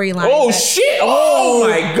storyline. Oh shit! Oh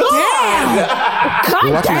my god!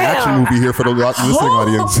 We're watching an action movie here for the listening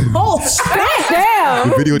audience. Oh shit! Damn!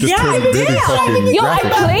 The video just turned really fucking Yo,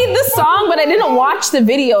 graphic. I played the song, but I didn't watch the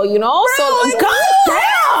video. You know, so god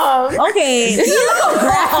damn. Okay, this is a little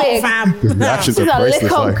graphic. The reactions This is are a priceless.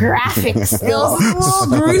 little Like. graphic still.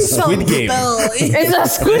 Squid Game. It's a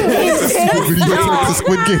Squid Game. It's a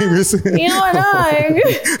Squid Game. You know what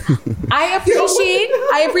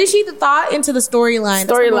I appreciate the thought into the storyline.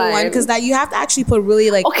 Because that you have to actually put really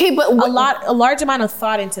like a large amount of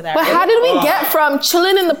thought into that. But how did we get from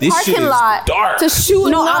chilling in the This shit parking is lot dark. to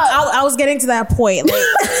shooting No, up? I was getting to that point,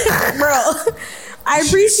 like, bro. I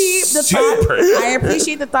appreciate the thought. I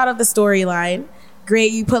appreciate the thought of the storyline.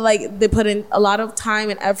 Great, they put in a lot of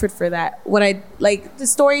time and effort for that. What I like, the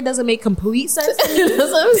story doesn't make complete sense to me.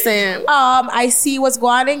 That's what I'm saying. I see what's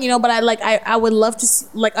going on, you know, but I would love to see,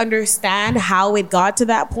 understand how it got to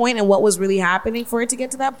that point and what was really happening for it to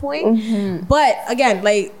get to that point. Mm-hmm. But again,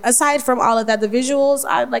 aside from all of that, the visuals,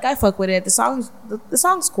 I fuck with it. The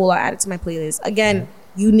song's cool. I add it to my playlist. Again,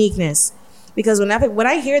 uniqueness, because when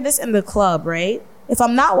I hear this in the club, right? If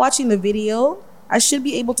I'm not watching the video, I should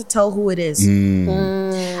be able to tell who it is.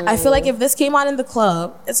 I feel like if this came on in the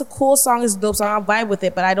club, it's a cool song, it's a dope song, I'll vibe with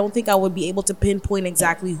it, but I don't think I would be able to pinpoint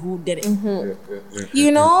exactly who did it.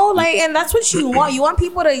 You know, and that's what you want. You want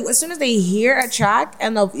people to, as soon as they hear a track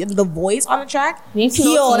and the voice on the track,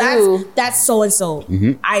 that's so and so.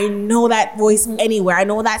 I know that voice anywhere. I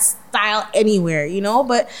know that style anywhere. You know,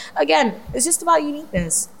 but again, it's just about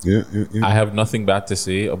uniqueness. Yeah. I have nothing bad to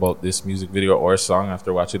say about this music video or song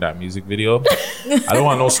after watching that music video. I don't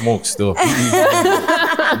want no smoke still.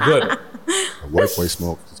 Good. White boy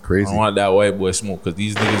smoke. It's crazy. I don't want that white boy smoke because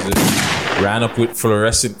these niggas just ran up with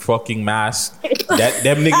fluorescent fucking masks. Them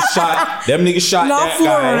niggas shot Not that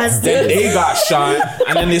guy. Then they got shot.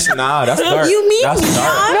 And then that's dark. You mean that's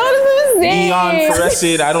dark. No, this is Neon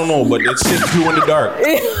fluorescent, I don't know, but it's shit glue in the dark.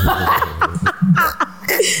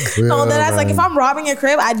 No, that's like if I'm robbing a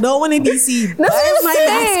crib, I don't want to be seen. That's what I'm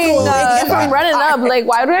saying. If I'm running up,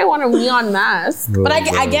 why do I want a neon mask? But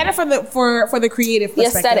I get it for the creative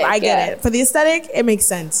perspective. aesthetic, I get it. For the aesthetic, it makes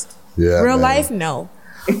sense. Yeah, Real man. life, no.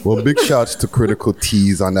 Well, big shouts to Critical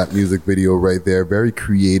T's on that music video right there. Very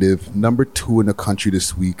creative. Number 2 in the country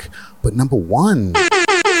this week, but number 1.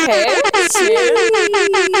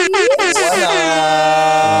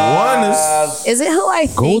 Is it who I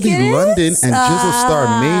think Goldie it is? London and Jizzle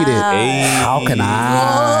Star made it. How can I?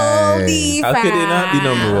 How could it not be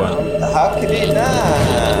number 1? How could it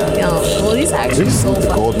not? Yo, Goldie's actually so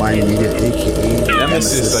fun. Goldmine Media, aka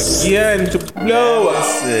Nemesis again to blow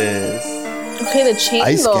us. Okay, the chain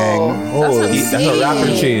Ice though. Gang. That's what I'm That's a saying.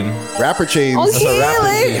 rapper chain. Rapper chains. Okay, rapper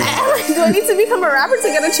like, do I need to become a rapper to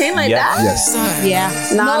get a chain like Yes. that?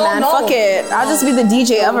 Yes. Yeah. Nah, man, fuck it. I'll just be the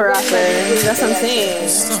DJ of a rapper. That's what I'm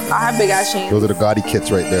saying. I have big ass chains. Those are the Gotti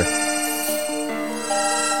kits right there.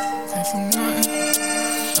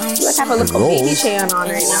 Like I have a little baby chain on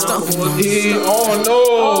right now. Oh no!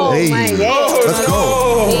 Oh Hey, my God. let's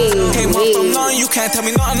go. Came up from none, you can't tell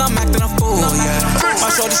me nothing, I'm acting a fool, yeah. My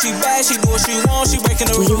shorty, she bad, she do what she wants, she breaking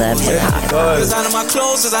the rules. Designing my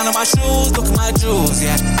clothes, designing my shoes, look at my jewels,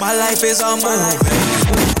 yeah. My life is a movie.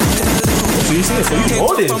 So you see it, so you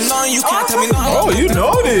know this. Oh, you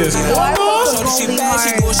know this. So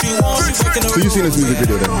you've seen this music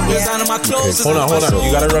video then? Hold on.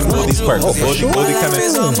 You gotta run Goldie's part. Goldie kind of.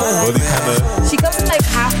 She comes in like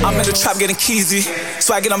half. I'm in the trap getting keysy.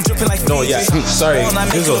 Swagging, I'm dripping like No, yeah. Sorry,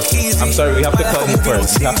 Jizzle. I'm sorry. We have to cut you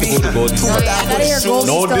first. We have to go to Goldie's part.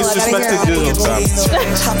 No disrespect to Jizzle, fam.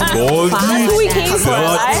 Goldie. That's who we came for,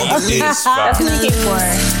 right? That's who we came for.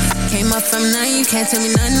 Came up from none, you can't tell me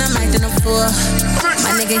nothing, I'm acting a fool.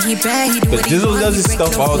 My nigga, he bad, he do But what he Jizzle want, does he his break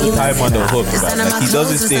stuff no all the rules. time on the hook, fam. Like, he does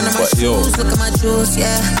his thing, but yo. Look at my jewels,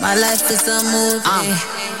 yeah, my life is a movie.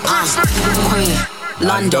 Queen,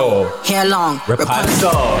 Londo, hair long,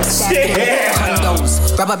 Rapunzel,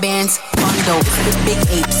 condos, rubber bands, bundles, big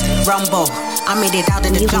apes, rumble. I made it out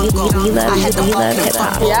in the jungle. I had the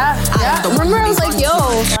Yeah. Remember, I was like,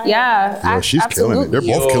 yo, yeah. Yeah, she's killing it. They're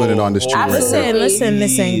both killing it on this tune right there.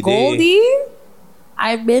 Listen. Goldie,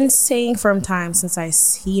 I've been saying from time since I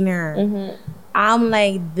seen her. I'm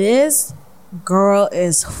like, this girl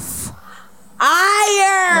is fire,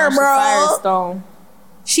 bro. Firestone.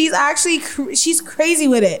 She's actually she's crazy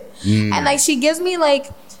with it, and like she gives me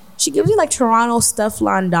like Toronto Steph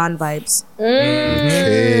London vibes.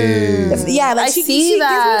 Yeah, like she gives me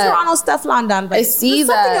Toronto Steph London vibes. I see There's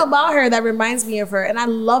something that. about her that reminds me of her, and I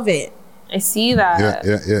love it. I see that.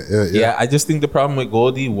 Yeah, I just think the problem with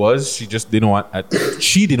Goldie was she just didn't want.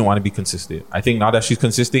 She didn't want to be consistent. I think now that she's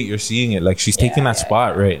consistent, you're seeing it. Like she's taking that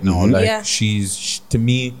spot right now. Like she's to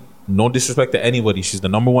me. No disrespect to anybody. She's the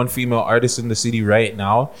 #1 female artist in the city right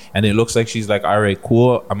now. And it looks like she's like, all right,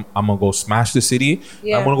 cool. I'm going to go smash the city.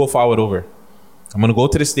 Yeah. I'm going to go forward over. I'm going to go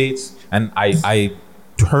to the States. And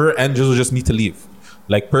her and Jizzle just need to leave.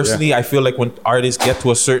 Like, personally, I feel like when artists get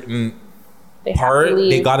to a certain part,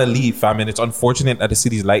 they got to leave, fam. And it's unfortunate that the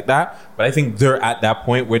city's like that. But I think they're at that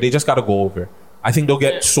point where they just got to go over. I think they'll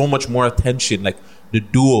get so much more attention. Like, the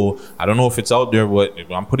duo, I don't know if it's out there, but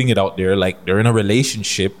I'm putting it out there. Like, they're in a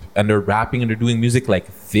relationship and they're rapping and they're doing music like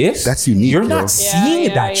this. That's unique. You're not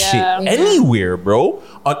seeing that shit anywhere, bro.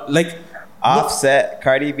 Like Offset,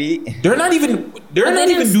 Cardi B. They're not even doing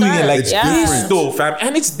it like this though, fam.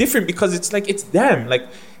 And it's different because it's like it's them. Like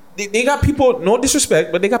they got people, no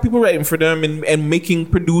disrespect, but they got people writing for them and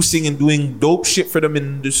producing and doing dope shit for them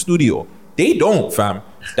in the studio. They don't, fam.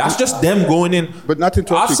 That's just them going in. But not to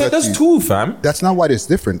interrupt you, Offset does too, fam. That's not why it's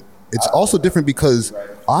different. It's also different because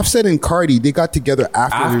Offset and Cardi, they got together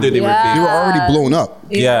after they were already blown up.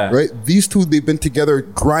 Yeah. Right? These two, they've been together,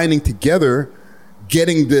 grinding together,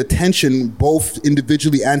 getting the attention both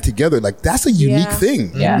individually and together. Like, that's a unique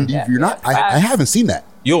thing. You're not, I haven't seen that.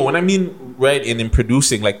 Yo, when I mean, right, in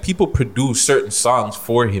producing, like, people produce certain songs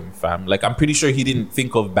for him, fam. Like, I'm pretty sure he didn't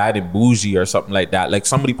think of Bad and Bougie or something like that. Like,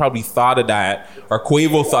 somebody probably thought of that, or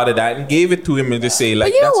Quavo thought of that and gave it to him and just say,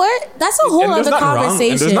 like, but you know what? That's a whole other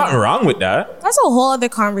conversation. And there's nothing wrong with that. That's a whole other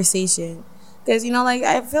conversation. Because, you know, like,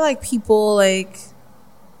 I feel like people, like,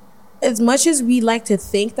 as much as we like to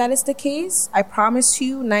think that it's the case, I promise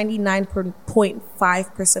you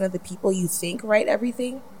 99.5% of the people you think write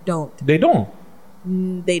everything don't. They don't.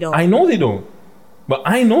 They don't. I know they don't. But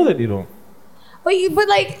I know that they don't. No, you know what?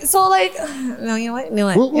 Let me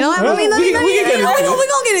we're gonna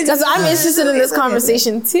get into because I'm interested in this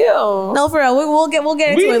conversation too. No, for real, we'll get into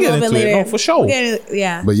it a little bit later. No, for sure.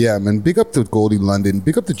 Yeah. But yeah, man, big up to Goldie London.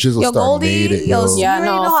 Big up to Jizzle Star. Goldie, made it. you already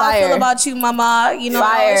know how I feel about you, mama. You know,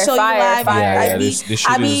 I'll show you live. This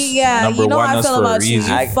shit is you know how I feel about you.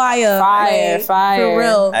 Fire. For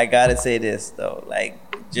real. I gotta say this though, like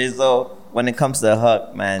Jizzle. When it comes to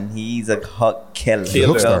Hook, man, he's a Hook killer.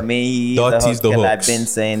 You know me, he's a Hook killer. I've been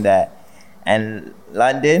saying that. And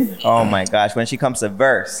London, oh my gosh, when she comes to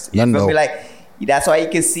verse, you feel me? Like, that's why you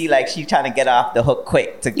can see, like, she's trying to get off the hook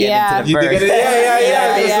quick to get into the verse.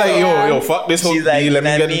 It's like, yo, fuck this hook. Like, let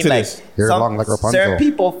me get into this. Certain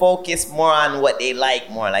people focus more on what they like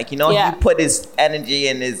more. Like, you know, he put his energy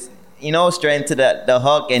and his, you know, straight into the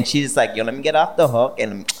hook, and she's like, yo, let me get off the hook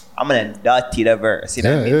and I'm gonna dirty the verse. You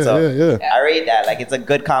know what I mean? So I rate that. Like it's a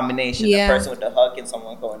good combination. Yeah. The person with the hook and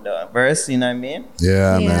someone going the verse. You know what I mean?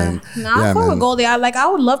 Yeah, man. No, I'm full with Goldie. I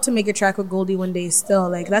would love to make a track with Goldie one day. Still,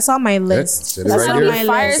 like that's on my list. Said it right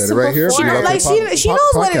here. Said it right here. She knows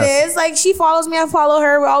what it is. Like she follows me, I follow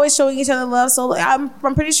her. We're always showing each other love. So like, I'm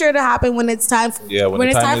pretty sure it'll happen when it's time. When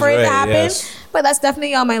it's time for it to happen. Yes. But that's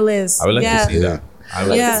definitely on my list. I would like to see that. I'd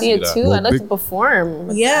like to see it too. I'd like to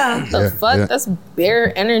perform. Yeah. What the fuck? That's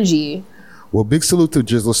bare energy. Well, big salute to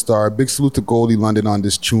Jizzle Star. Big salute to Goldie London on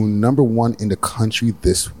this tune. #1 in the country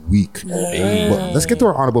this week. Well, let's get to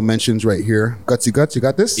our honorable mentions right here. Gutsy Guts, you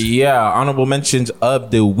got this? Yeah, honorable mentions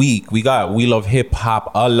of the week. We got We Love Hip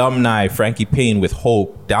Hop alumni Frankie Payne with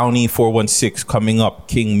Hope. Downey 416 coming up.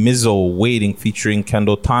 King Mizzo Waiting featuring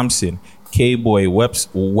Kendall Thompson. K-Boy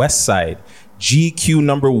West Side. GQ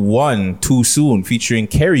 #1 Too Soon featuring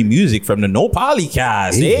Kerry Music from the No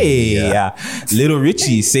Polycast. Hey, Little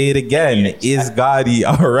Richie, Say It Again. Is Gotti,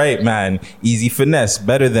 all right, man. Easy Finesse,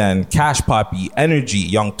 Better Than. Cash Poppy, Energy.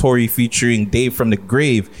 Young Tory featuring Dave from the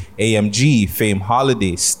Grave. AMG, Fame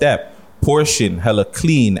Holiday, Step. Portion, Hella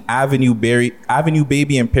Clean. Avenue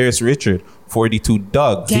Baby and Paris Richard. 42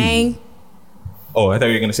 Doug. Gang. Oh, I thought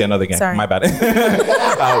you were going to say another gang. Sorry. My bad.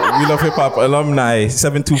 We Love Hip Hop alumni,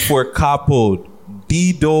 724 Capo,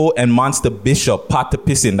 Dido and Monster Bishop, Pot to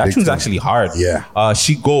Pissin. That tune's actually hard. Yeah.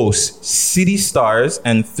 She Goes, City Stars,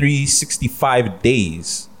 and 365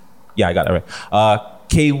 Days. Yeah, I got it right.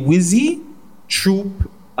 K Wizzy,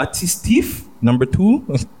 Troop Artistif,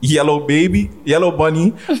 #2, Yellow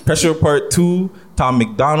Bunny, Pressure Part 2, Tom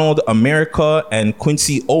McDonald, America, and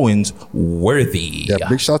Quincy Owens, Worthy. Yeah,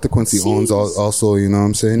 big shout out to Quincy Owens also, you know what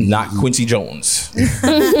I'm saying? Not Quincy Jones. You know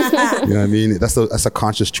what I mean? That's a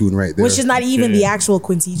conscious tune right there. Which is not even the actual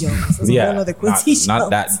Quincy Jones. It's a whole other Quincy Jones.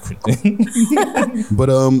 Not that. But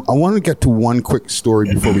I want to get to one quick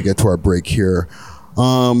story before we get to our break here.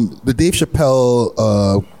 The Dave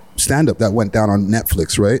Chappelle stand-up that went down on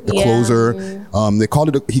Netflix, right? The Closer.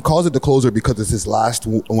 He calls it The Closer because it's his last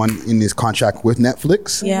one in his contract with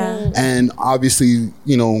Netflix. Yeah. And obviously,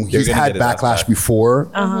 you know, he's had backlash before,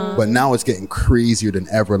 but now it's getting crazier than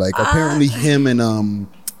ever. Like apparently him and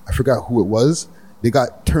I forgot who it was. They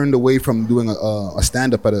got turned away from doing a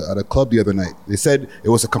stand-up at a club the other night. They said it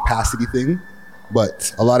was a capacity thing,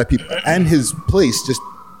 but a lot of people, and his place, just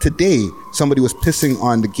today, somebody was pissing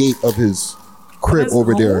on the gate of his crib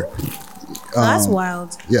over there. That's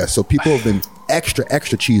wild. Yeah, so people have been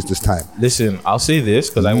extra cheese this time. Listen, I'll say this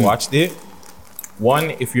because I watched it. One,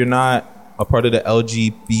 if you're not a part of the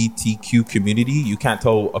LGBTQ community, you can't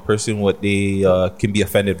tell a person what they can be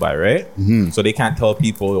offended by, right? So they can't tell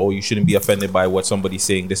people, oh, you shouldn't be offended by what somebody's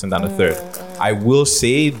saying, this and that and the third. I will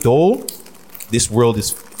say, though, this world is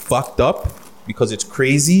fucked up because it's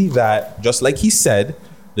crazy that, just like he said,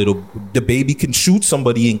 the baby can shoot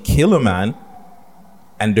somebody and kill a man,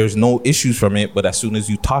 and there's no issues from it. But as soon as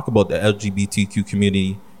you talk about the LGBTQ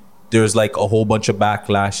community, there's like a whole bunch of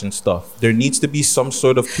backlash and stuff. There needs to be some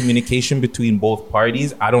sort of communication between both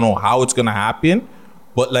parties. I don't know how it's gonna happen,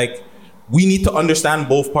 but like we need to understand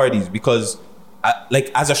both parties because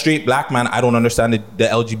like as a straight black man, I don't understand the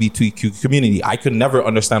LGBTQ community. I could never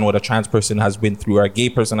understand what a trans person has been through or a gay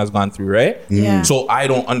person has gone through, right? Yeah. So I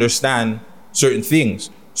don't understand certain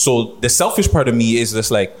things. So the selfish part of me is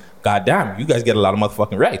just like, God damn, you guys get a lot of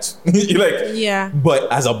motherfucking rights. You're like, yeah.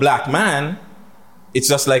 But as a black man, it's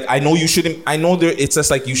just like, I know you shouldn't, it's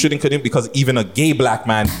just like you couldn't, because even a gay black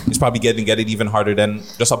man is probably get it even harder than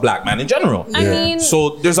just a black man in general. I mean,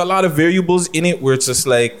 so there's a lot of variables in it where it's just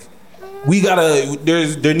like,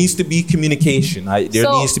 there needs to be communication.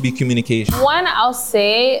 Needs to be communication. One, I'll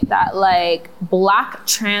say that like black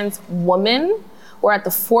trans women were at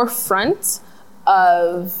the forefront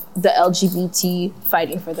of the LGBT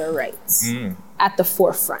fighting for their rights. At the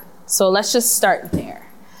forefront. So let's just start there.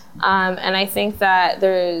 And I think that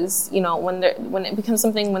there's, you know, when it becomes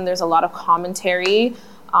something, when there's a lot of commentary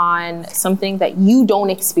on something that you don't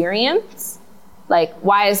experience, like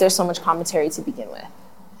why is there so much commentary to begin with?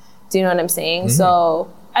 Do you know what I'm saying?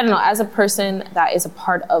 So I don't know, as a person that is a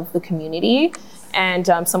part of the community and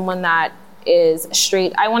someone that is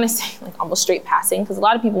straight, I want to say like almost straight passing, because a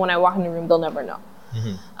lot of people when I walk in the room, they'll never know.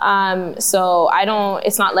 So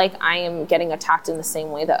it's not like I am getting attacked in the same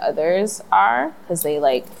way that others are, because they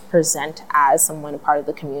like present as someone a part of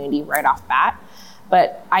the community right off bat.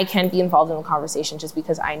 But I can be involved in the conversation just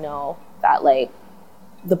because I know that like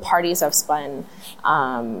the parties have spun,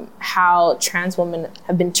 how trans women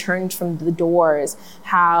have been turned from the doors,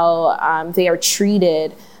 how they are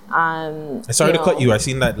treated, Sorry to cut you. I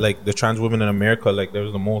seen that like the trans women in America, like there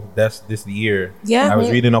was the most deaths this year. Yeah. I was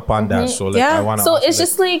reading up on that. So like I want to. So it's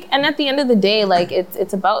just like, and at the end of the day, like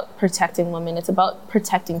it's about protecting women. It's about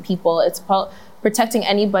protecting people. It's about protecting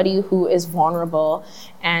anybody who is vulnerable.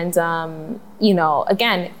 And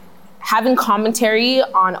again, having commentary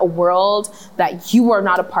on a world that you are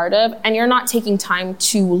not a part of and you're not taking time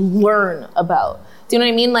to learn about. Do you know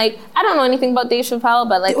what I mean? Like, I don't know anything about Dave Chappelle,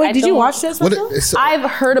 but like, did you watch this? I've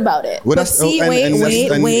heard about it. Well, but see, wait.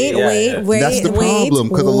 That's the problem,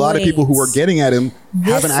 because a lot of people who are getting at him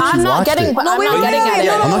haven't actually watched it. I'm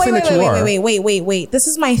not saying that you are. Wait. This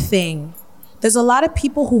is my thing. There's a lot of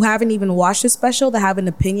people who haven't even watched the special that have an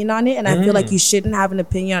opinion on it, and I feel like you shouldn't have an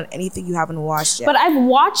opinion on anything you haven't watched yet. But I've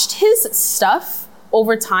watched his stuff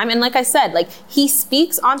over time, and like I said, like he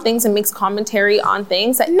speaks on things and makes commentary on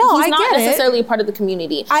things that he's not necessarily a part of the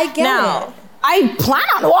community. I get it. I plan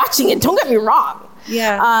on watching it, don't get me wrong.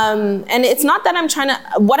 Yeah. And it's not that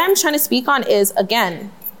what I'm trying to speak on is,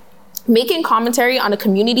 again, making commentary on a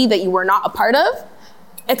community that you were not a part of,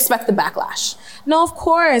 expect the backlash. No, of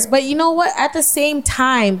course. But you know what? At the same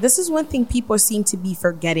time, this is one thing people seem to be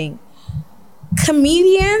forgetting.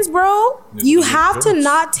 Comedians, bro, you have to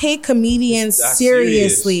not take comedians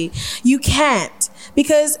seriously. You can't.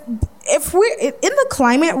 Because if we're in the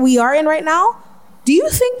climate we are in right now, do you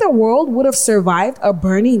think the world would have survived a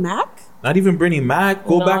Bernie Mac? Not even Bernie Mac.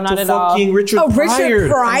 Go back to fucking Richard Pryor.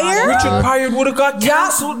 Richard Pryor? Richard Pryor would have got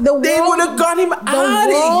canceled. They would have got him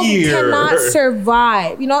out of here. The world cannot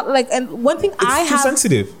survive. You know, like, and one thing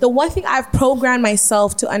sensitive. The one thing I've programmed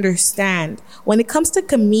myself to understand, when it comes to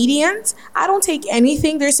comedians, I don't take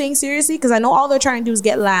anything they're saying seriously, because I know all they're trying to do is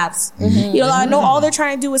get laughs. You know, I know all they're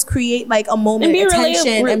trying to do is create like a moment of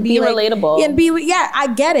attention and be like, relatable. And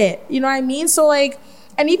I get it. You know what I mean? So like,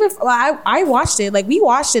 and even I watched it, like we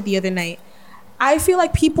watched it the other night. I feel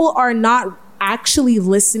like people are not actually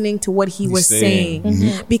listening to what he was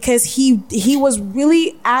saying because he was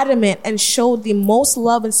really adamant and showed the most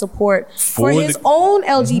love and support for his own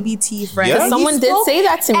LGBT friends. Yeah. Someone did say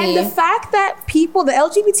that to me. And the fact that the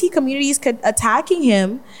LGBT communities could attacking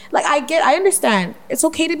him, like I understand. It's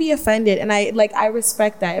okay to be offended, and I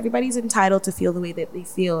respect that. Everybody's entitled to feel the way that they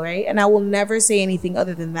feel, right? And I will never say anything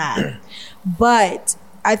other than that. But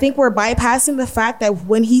I think we're bypassing the fact that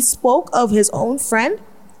when he spoke of his own friend,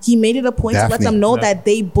 he made it a point to let them know that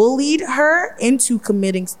they bullied her into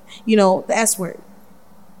committing, the S word.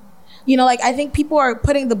 Like I think people are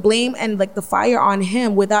putting the blame and like the fire on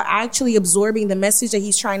him without actually absorbing the message that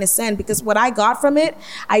he's trying to send. Because what I got from it,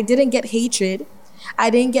 I didn't get hatred. I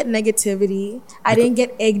didn't get negativity. I didn't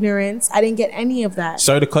get ignorance. I didn't get any of that.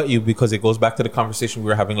 Sorry to cut you, because it goes back to the conversation we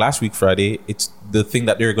were having last week, Friday. It's the thing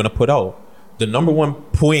that they're going to put out. The number one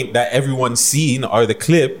point that everyone's seen, or the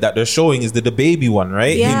clip that they're showing, is the baby one,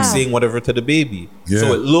 right? Yeah. Him saying whatever to the baby. Yeah.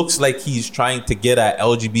 So it looks like he's trying to get at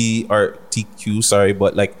LGBT or TQ, sorry,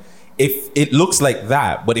 but like if it looks like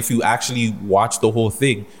that, but if you actually watch the whole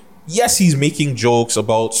thing, yes, he's making jokes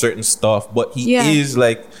about certain stuff, but he is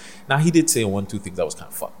like, now he did say 1-2 things that was kind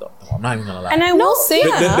of fucked up. I'm not even gonna lie. And I will say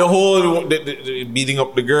the whole beating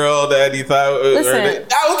up the girl that he thought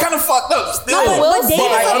that was kind of fucked up still. But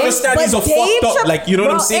I understand he's a fucked up. Like, you know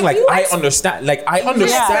what I'm saying? Like I understand. Like I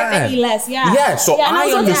understand. Yeah. So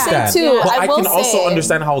I understand. But I can also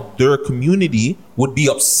understand how their community would be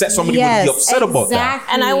upset. Somebody would be upset about that.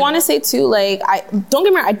 And I want to say too, like, don't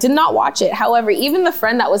get me wrong, I did not watch it. However, even the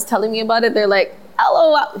friend that was telling me about it, they're like,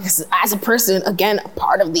 LOL, as a person, again, a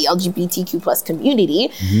part of the LGBTQ plus community,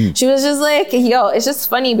 she was just like, yo, it's just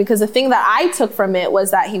funny because the thing that I took from it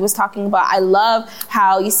was that he was talking about, I love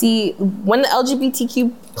how, you see, when the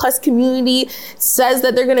LGBTQ plus community says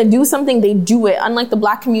that they're going to do something, they do it. Unlike the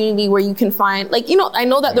black community where you can find, like, I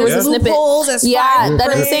know that there was a snippet.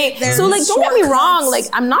 That I'm saying. So, like, don't get me wrong. Like,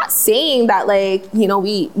 I'm not saying that, like,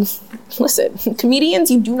 listen,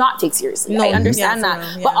 comedians, you do not take seriously. I understand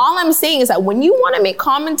that. But all I'm saying is that when you want to make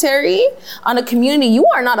commentary on a community you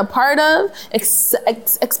are not a part of,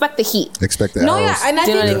 expect the heat. Expect the arrows. And I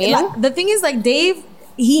think the thing is, like, Dave,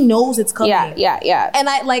 he knows it's coming. Yeah. And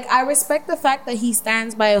I respect the fact that he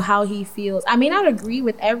stands by how he feels. I may not agree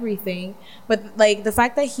with everything, but like the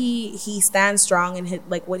fact that he stands strong in his,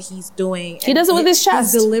 like what he's doing. He does it with his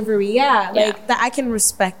chest. His delivery. Like that, I can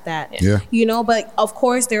respect that. Yeah. But of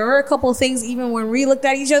course there are a couple of things, even when we looked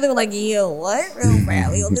at each other, we're like, yo, what? Real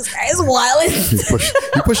bad. This guy is wild.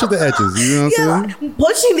 He pushed the edges, you know what I'm saying?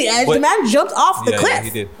 Pushing the edge. The man jumped off the cliff. Yeah, he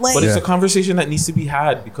did. But it's a conversation that needs to be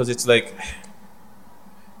had, because it's like,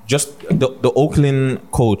 just the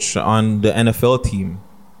Oakland coach on the NFL team,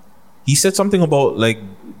 he said something about like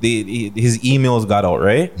his emails got out,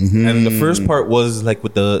 right? And the first part was like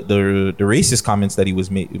with the racist comments that he was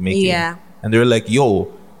making. Yeah. And they're like,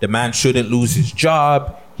 yo, the man shouldn't lose his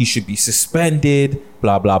job. He should be suspended,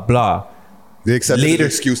 blah, blah, blah. They accepted the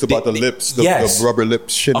excuse about the lips, the rubber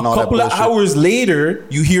lips shit and all that bullshit. A couple of hours later,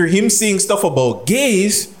 you hear him saying stuff about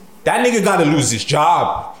gays. That nigga gotta lose his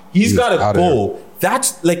job. He's gotta go.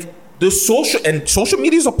 That's like the social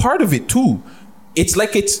media is a part of it too. It's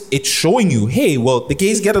like it's showing you, hey, well, the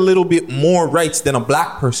gays get a little bit more rights than a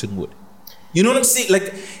black person would. You know what I'm saying?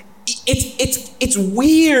 Like it's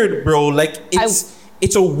weird, bro. Like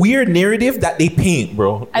it's a weird narrative that they paint,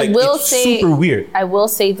 bro. Like, it's super weird. I will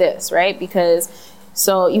say this, right? Because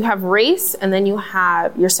so you have race and then you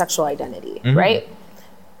have your sexual identity, right?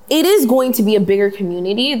 It is going to be a bigger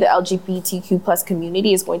community. The LGBTQ plus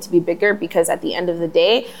community is going to be bigger because at the end of the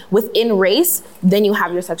day, within race, then you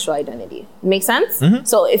have your sexual identity. Make sense?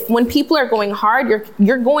 So when people are going hard,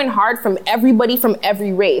 you're going hard from everybody from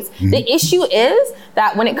every race. The issue is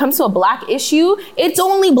that when it comes to a black issue, it's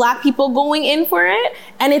only black people going in for it,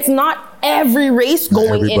 and it's not every race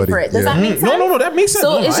going in for it. Does that make sense? No, that makes sense.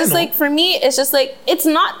 So it's just like, for me, it's just like, it's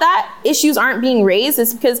not that issues aren't being raised.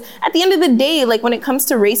 It's because at the end of the day, like when it comes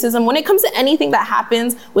to racism, when it comes to anything that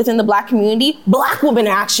happens within the black community, black women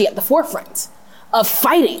are actually at the forefront of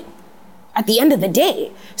fighting at the end of the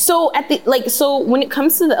day. So so when it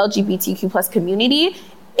comes to the LGBTQ plus community,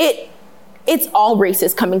 it's all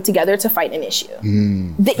races coming together to fight an issue.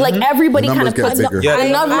 Like everybody kind of puts the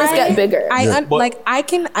numbers get bigger.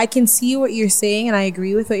 I can see what you're saying, and I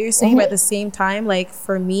agree with what you're saying. But at the same time, like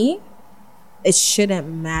for me, it shouldn't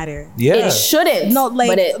matter. Yeah, it shouldn't. No,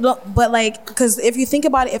 like, but like, because if you think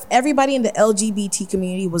about it, if everybody in the LGBT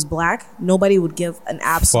community was black, nobody would give an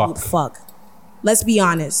absolute fuck. Let's be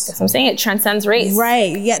honest. That's what I'm saying. It transcends race,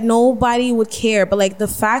 right? Yet nobody would care. But like the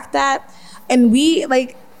fact that, and we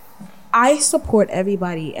like. I support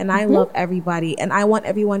everybody and I love everybody and I want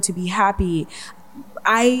everyone to be happy.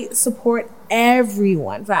 I support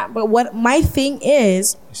everyone, fam. But what my thing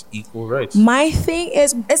is, it's equal rights. My thing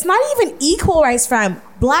is, it's not even equal rights, fam.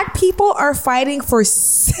 Black people are fighting for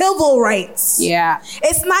civil rights. Yeah.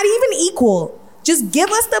 It's not even equal. Just give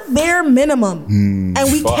us the bare minimum,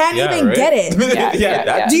 and we can't even get it.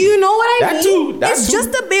 Do you know what I mean? It's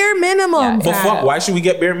just the bare minimum. But fuck, why should we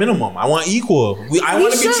get bare minimum? I want equal. I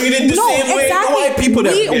want to be treated the same way. I want people to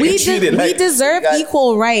get treated. We deserve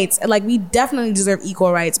equal rights. Like we definitely deserve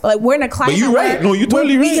equal rights. But like we're in a climate. But you're right. No, you're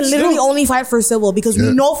totally right. We can literally only fight for civil because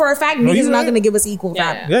we know for a fact niggas are not going to give us equal.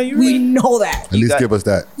 Yeah, you're we know that. At least give us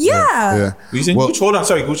that. Yeah. Hold on,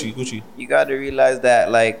 sorry, Gucci. You got to realize that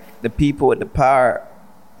like the people with the power,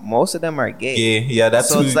 most of them are gay. Yeah, that's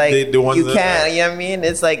so it's like the ones you can't. You know what I mean?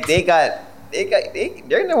 It's like they're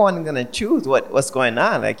the one gonna choose what's going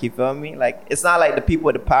on. Like you feel me? Like it's not like the people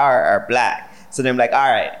with the power are black. So they're like,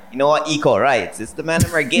 all right, you know what? Equal rights. It's the man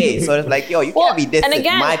that are gay. So it's like, yo, you can't be this.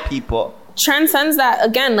 My people. Transcends that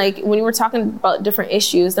again. Like when we were talking about different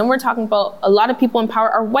issues, then we're talking about a lot of people in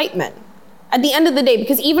power are white men. At the end of the day,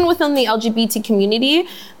 because even within the LGBT community,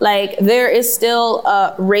 like there is still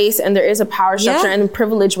a race and there is a power structure and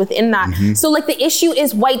privilege within that. So like the issue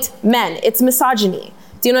is white men. It's misogyny.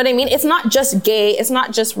 Do you know what I mean? It's not just gay. It's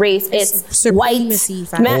not just race. It's white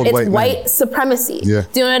men. It's white supremacy. Yeah.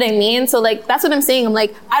 Do you know what I mean? So like that's what I'm saying. I'm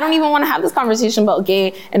like, I don't even want to have this conversation about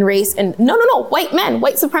gay and race and no, white men,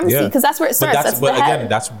 white supremacy, because that's where it starts. But again,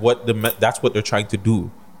 that's what they're trying to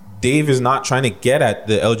do. Dave is not trying to get at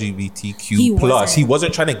the LGBTQ plus. He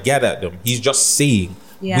wasn't trying to get at them. He's just saying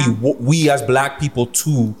we as black people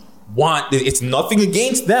too want. It's nothing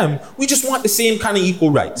against them. We just want the same kind of equal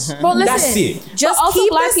rights. But listen, that's it.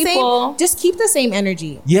 Just keep the same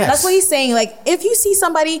energy. Yes. That's what he's saying. Like if you see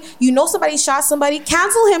somebody, you know somebody shot somebody,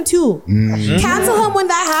 cancel him too. Cancel him when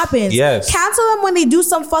that happens. Yes. Cancel them when they do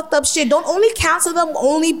some fucked up shit. Don't only cancel them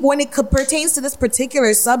only when it pertains to this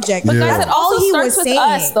particular subject. But guys, it also starts with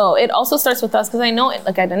us though. It also starts with us because I know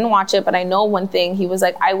like I didn't watch it, but I know one thing. He was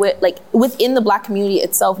like, within the black community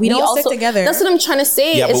itself, we don't stick together. That's what I'm trying to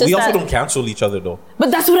say. Yeah, but we also don't cancel each other though.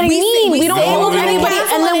 But that's what I mean. We don't hold anybody,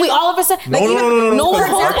 and then we all of a sudden no one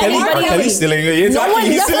holds anybody.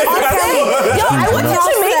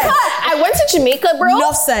 I went to Jamaica, bro.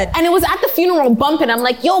 Enough said. And it was at the funeral bumping. I'm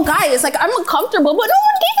like, yo, guys, like I'm uncomfortable, but no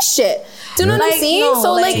one gave a shit. Do you know what I'm saying? No,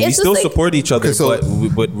 so like, we it's still just support each other,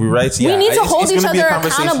 but we're right. We need to hold each other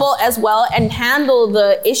accountable as well and handle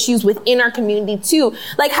the issues within our community too.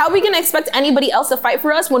 Like, how are we going to expect anybody else to fight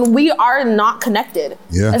for us when we are not connected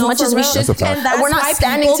as much as we should? And we're not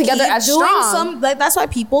standing together as strong. That's why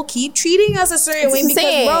people keep treating us a certain way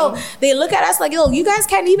because, bro, they look at us like, yo, you guys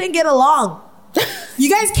can't even get along. You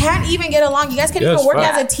guys can't even get along. You guys can't even work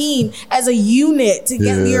as a team, as a unit to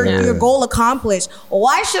get your goal accomplished.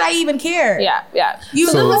 Why should I even care? Yeah.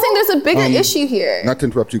 So, I think there's a bigger issue here. Not to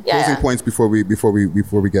interrupt you. Closing points before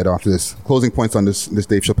we get off this. Closing points on this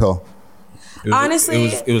Dave Chappelle. Honestly,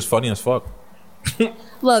 it was funny as fuck.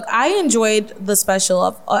 Look, I enjoyed the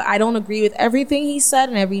special. I don't agree with everything he said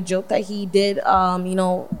and every joke that he did,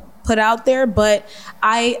 put out there, but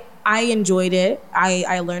I enjoyed it.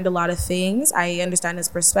 I learned a lot of things. I understand his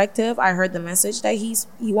perspective. I heard the message that he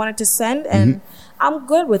wanted to send, and I'm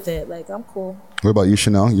good with it. Like, I'm cool. What about you,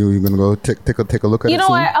 Chanel? You gonna go take a look at it? You know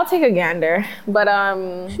what? I'll take a gander, but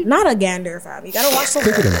not a gander, fam. You gotta watch the.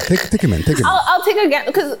 Take him in. I'll take a gander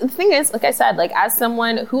because the thing is, like I said, like as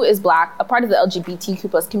someone who is Black, a part of the LGBTQ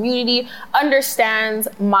plus community, understands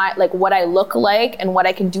what I look like and what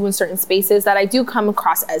I can do in certain spaces. That I do come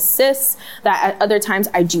across as cis. That at other times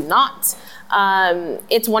I do not.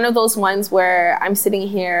 It's one of those ones where I'm sitting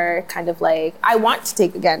here kind of like, I want to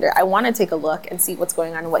take a gander. I want to take a look and see what's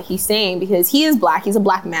going on and what he's saying, because he is Black. He's a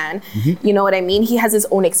Black man. You know what I mean? He has his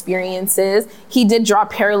own experiences. He did draw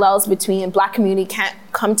parallels between Black community can't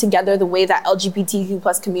come together the way that LGBTQ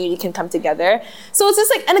plus community can come together. So it's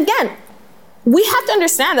just like, and again, we have to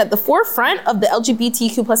understand that the forefront of the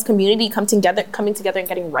LGBTQ plus community coming together and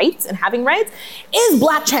getting rights and having rights is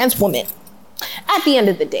Black trans women. At the end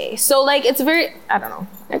of the day. So like, it's very, I don't know,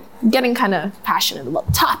 getting kind of passionate about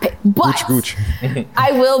the topic, but Gooch.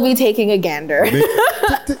 I will be taking a gander.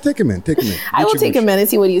 Take him in. I will take him in and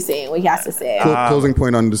see what he's saying, what he has to say. Closing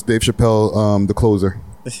point on this Dave Chappelle, the closer.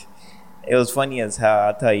 It was funny as hell,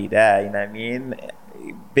 I'll tell you that, you know what I mean?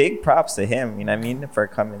 Big props to him, you know what I mean, for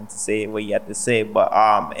coming to say what he had to say. But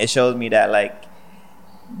it shows me that like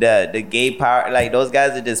the gay power, like those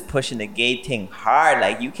guys are just pushing the gay thing hard.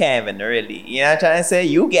 Like you can't even really, you know what I'm trying to say?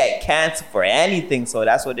 You get canceled for anything. So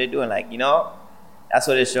that's what they're doing. Like, you know, that's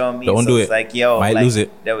what it's showing me. Don't do it's it. Like, yo, might like, lose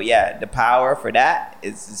it. The power for that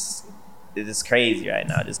is just crazy right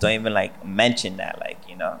now. Just don't even like mention that, like,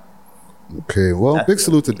 you know. Okay, well, big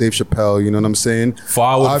salute to Dave Chappelle. You know what I'm saying?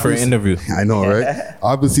 Forward for an interview. I know, right?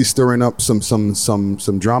 Obviously, stirring up some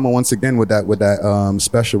drama once again with that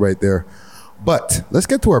special right there. But let's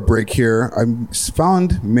get to our break here. I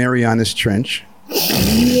found Mariana's Trench.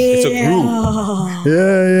 It's a group.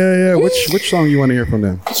 Yeah. Which song you want to hear from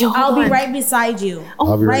them? I'll be right beside you.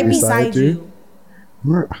 I'll be right beside you.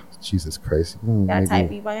 Jesus Christ. Oh, you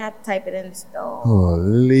have to type it in still.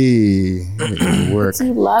 Holy. Work. Do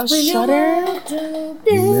you love Shudder?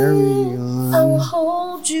 I will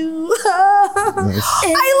hold you. I love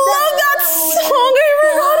that song. I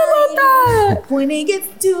forgot about that. When it gets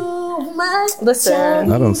too much.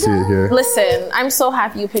 Listen. I don't see it here. Listen, I'm so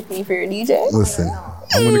happy you picked me for your DJ. Listen,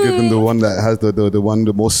 I'm going to give them the one that has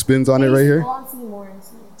the most spins on it right here.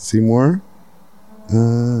 See more? You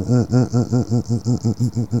can't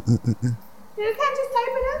just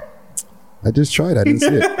type it in? I just tried. I didn't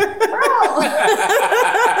see it.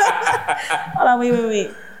 Hold on,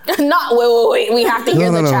 wait. Not wait. We have to hear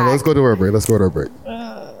the track. No. Let's go to our break.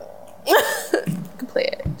 You can play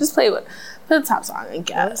it. Just play the top song, I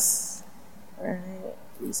guess. Alright.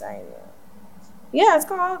 Beside you. Yeah, it's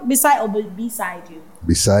called Beside You.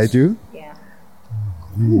 Beside You? Yeah.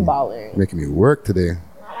 Baller. Making me work today.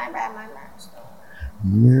 My bad.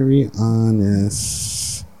 Mariana's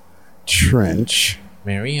Trench.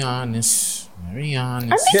 Mariana's. Are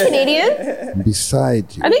they Canadian?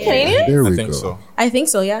 Beside You. Are they Canadian? There we go. So. I think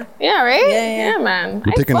so, yeah. Yeah, right? Yeah, man.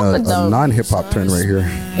 We're taking a non-hip-hop turn right here.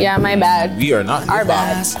 Yeah, my bad. We are not our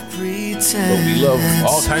bad. But we love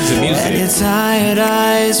all kinds of music. Your tired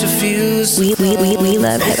eyes refuse. We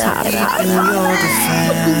love hip hop.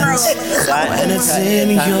 And it's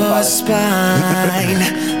in your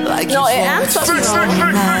spine. Like no, it am something wrong.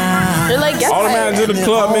 You're like, guess all the mans in the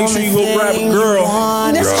club, make sure you go grab a girl.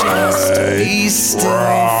 Make sure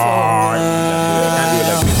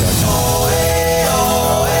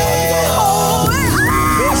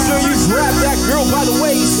you grab that girl by the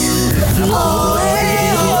waist.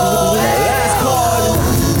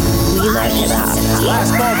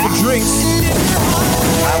 Last call for drinks.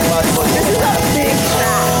 This is a big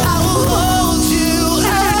track.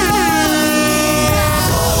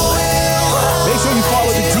 Make sure you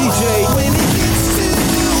follow the DJ.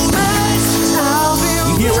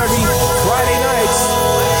 We here every Friday nights.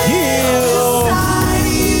 Yeah.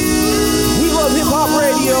 We love hip hop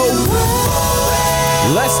radio.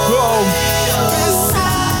 Let's go.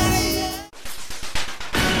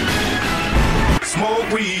 Smoke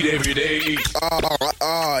weed every day.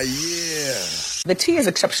 Oh, yeah. The tea is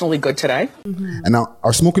exceptionally good today. And now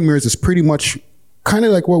our Smoke and Mirrors is pretty much kind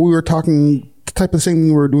of like what we were talking type of thing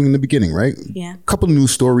we were doing in the beginning, right? Yeah. Couple of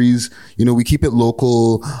news stories. You know, we keep it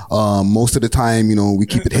local. Most of the time, you know, we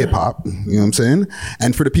keep it hip hop. You know what I'm saying?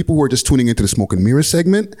 And for the people who are just tuning into the Smoke and Mirrors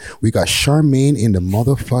segment, we got Charmaine in the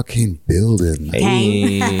motherfucking building.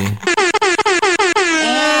 Hey.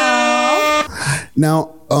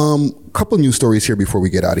 Now, couple news stories here before we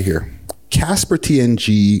get out of here. Casper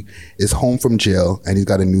TNG is home from jail and he's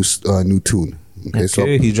got a new tune. Okay, so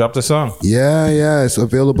he dropped a song. Yeah, it's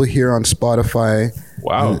available here on Spotify.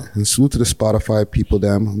 Wow! And salute to the Spotify people.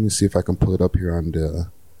 Them. Let me see if I can pull it up here on the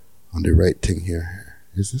right thing here.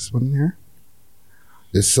 Is this one here?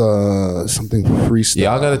 It's something freestyle.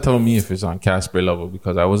 Y'all gotta tell me if it's on Casper level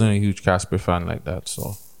because I wasn't a huge Casper fan like that.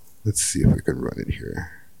 So let's see if we can run it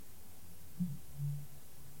here.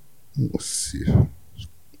 Let's see.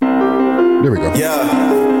 There we go.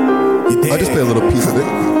 Yeah, I'll just play a little piece of it.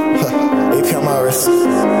 APM Morris.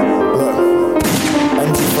 Look,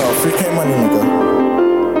 MG free K money,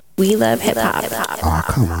 nigga. We love hip hop. Oh,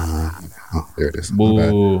 come on. Oh, there it is.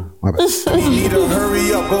 Boo. My bad. Need to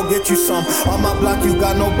hurry up, go get you some. On my block, you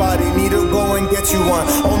got nobody. Need to go and get you one.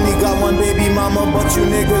 Only got one baby mama, but you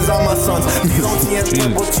niggas are my sons. You don't see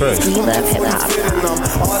purple cheese. We love hip hop.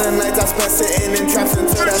 All the nights I spent sitting in traps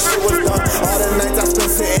until that shit was done. All the nights I spent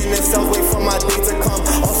sitting in cells, wait for my day to come.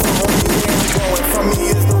 Also, only way I'm going from me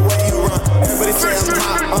is the way you run. Everybody say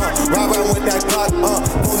I'm hot, ride around with that Glock,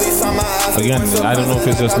 police on my ass. Again, I don't know if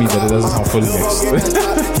it's just me, but it doesn't sound fully mixed.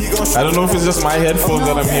 I don't know if it's just my headphones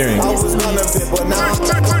that I'm hearing.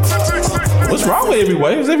 What's wrong with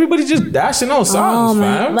everybody? Is everybody just dashing out songs,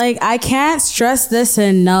 fam? Like, I can't stress this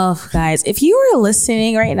enough, guys. If you are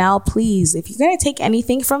listening right now, please, if you're going to take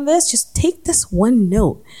anything from this, just take this one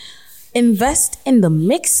note. Invest in the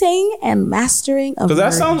mixing and mastering of your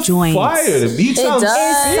Because that sounds joints. fire. The beat sounds sick.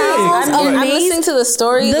 I'm listening to the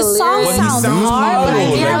story. The song sounds hard, but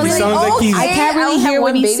I can't really hear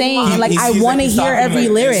what he's saying. Like, I want to hear every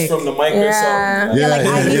lyric. From the mic or something.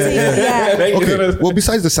 Okay. Well,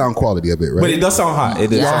 besides the sound quality of it, right? But it does sound hot.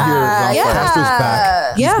 It is. Y'all hear Casper's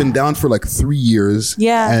back. He's been down for like 3 years.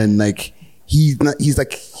 Yeah. And like, he doesn't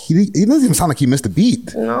even sound like he missed a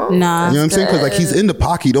beat. No. You know what I'm saying? Because like he's in the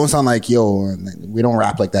pocket. He don't sound like, yo, we don't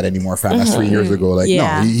rap like that anymore, fam. That's 3 years ago. Like,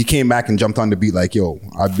 no, he came back and jumped on the beat like, yo,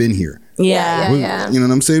 I've been here. Yeah. You know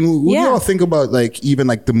what I'm saying? What do y'all think about like even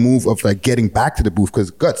like the move of like getting back to the booth?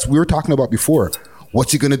 Because Guts, we were talking about before.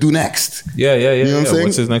 What's he gonna do next? Yeah. You know what I'm saying?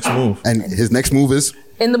 What's his next move? And his next move is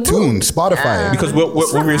in the booth. Tune, Spotify. Because what we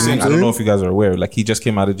were saying, I don't know if you guys are aware, like he just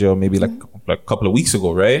came out of jail maybe like a couple of weeks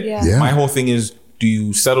ago, right? Yeah. My whole thing is, do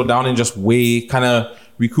you settle down and just wait, kind of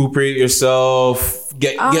recuperate yourself,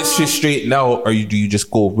 get shit straightened out, or do you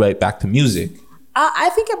just go right back to music? I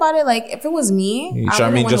think about it like if it was me,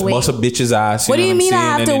 Charmaine just bust a bitch's ass. What do you mean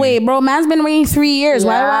I have to wait, bro? Man's been waiting 3 years.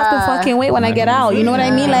 Why do I have to fucking wait when I get out? You know what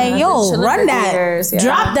I mean? Like, yo, run that,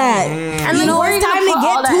 drop that. And you like, know, it's time to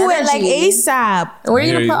get to it like ASAP. And where are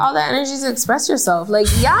you gonna put all that energy to express yourself? Like,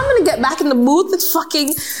 I'm gonna get back in the booth and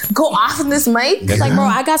fucking go off in this mic. It's like, bro,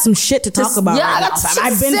 I got some shit to talk about. Yeah, right that's now.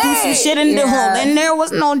 I've been through some shit in the home, and there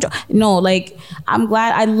was no like. I'm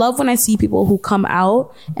glad. I love when I see people who come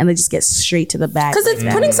out and they just get straight to the bag. Because it's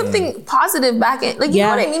putting something positive back in. Like, you know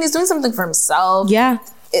what I mean? He's doing something for himself. Yeah.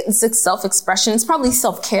 It's like self-expression. It's probably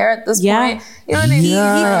self-care at this point. You know what I mean?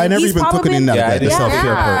 Yeah, I never even took it in that the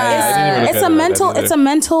self-care part. It's a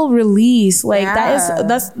mental release. Like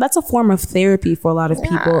that's a form of therapy for a lot of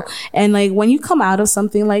people. And like when you come out of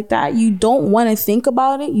something like that, you don't want to think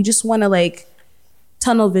about it. You just want to like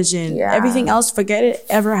tunnel vision. Everything else, forget it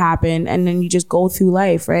ever happened, and then you just go through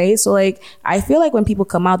life, right? So like I feel like when people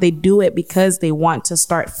come out, they do it because they want to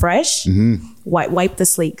start fresh, wipe the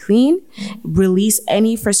slate clean, release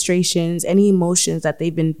any frustrations, any emotions that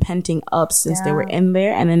they've been penting up since they were in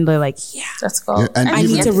there, and then they're like, let's go. Yeah, and I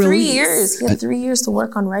need to release. He had 3 years to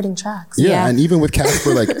work on writing tracks. Yeah, and even with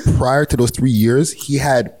Casper, like prior to those 3 years, he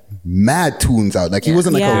had mad tunes out. Like he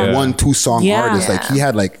wasn't like a 1-2 song artist. Like he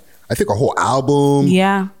had like, I think a whole album,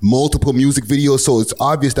 multiple music videos. So it's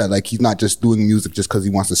obvious that like he's not just doing music just because he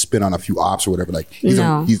wants to spin on a few ops or whatever. Like he's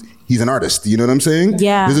an artist. You know what I'm saying?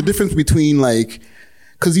 Yeah. There's a difference between like,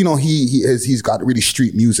 because you know he's got really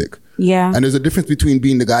street music. Yeah. And there's a difference between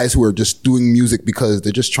being the guys who are just doing music because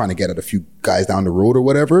they're just trying to get at a few guys down the road or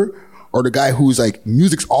whatever. Or the guy who's like,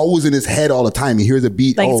 music's always in his head all the time. He hears a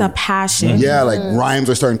beat. Like it's a passion. Yeah, like rhymes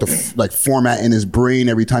are starting to like format in his brain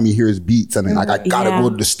every time he hears beats. And then like, I gotta go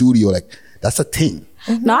to the studio. Like, that's a thing.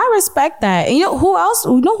 No, I respect that. And you know who else?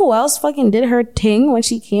 You know who else fucking did her thing when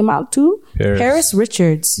she came out too? Paris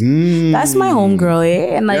Richards. That's my homegirl,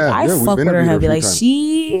 And like I fuck with her heavy. Like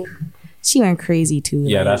she went crazy too.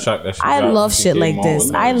 Yeah, like, that shit I got love me. shit She like came on this.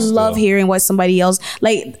 with I that love still. hearing what somebody else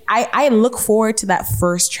like. I look forward to that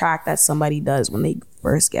first track that somebody does when they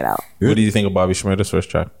first get out. What do you think of Bobby Shmurda's first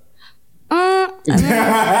track?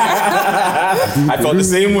 I felt the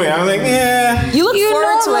same way. I was like, yeah. You look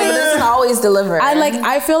forward to it, but it doesn't always deliver.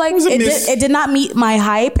 I feel like was a it miss. did not meet my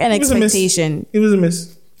hype and It was a miss. expectation. It was a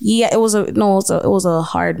miss. Yeah, it was a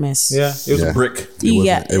hard miss. Yeah, it was a brick.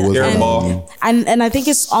 Yeah, It was and I think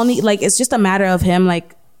it's only like it's just a matter of him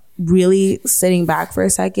like really sitting back for a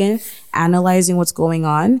second, analyzing what's going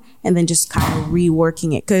on, and then just kind of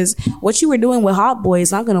reworking it. Because what you were doing with Hot Boy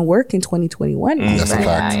is not going to work in 2021. That's a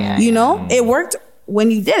fact. You know, it worked when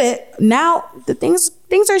you did it. Now the things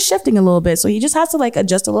are shifting a little bit, so he just has to like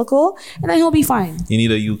adjust a little, and then he'll be fine. You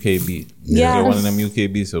need a UK beat. Yeah. Get one of them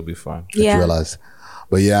UK beats, he'll be fine. Yeah. Realize.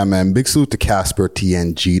 But yeah, man, big salute to Casper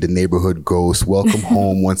TNG, the neighborhood ghost. Welcome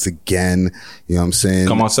home once again. You know what I'm saying?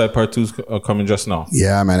 Come Outside Part 2's coming just now.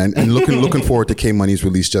 Yeah, man, and looking forward to K Money's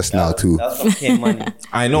release just now too. That's from K Money.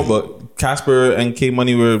 I know, but Casper and K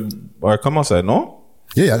Money are Come Outside, no?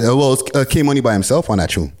 Yeah. Well, it's K Money by himself on that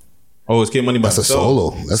tune. Oh, it's K Money by That's a himself. solo.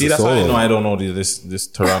 That's See, a that's how solo. I don't know this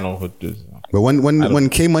Toronto hood. But when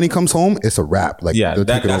K Money comes home, it's a wrap. Like Yeah, they're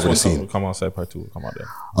taking that's over the when scene. Come Outside Part 2 will come out there.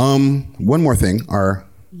 One more thing.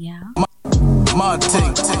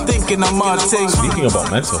 Speaking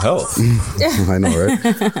about mental health. I know,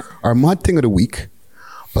 right? Our mod thing of the week,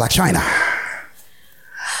 Black China.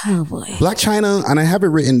 Oh boy. Black China, and I have it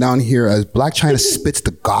written down here as Black China spits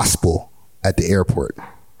the gospel at the airport.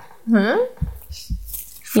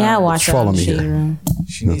 Yeah, watch that. Follow me Shade here. Room.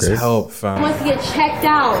 She needs help, fam. Wants to get checked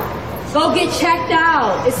out. Go get checked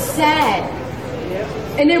out. It's sad.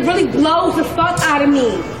 And it really blows the fuck out of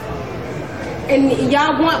me. And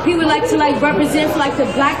y'all want people like to like represent like the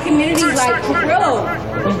black community, like for real.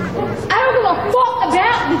 I don't give a fuck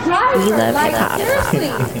about the driver. Like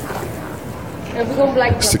seriously. And we're gonna be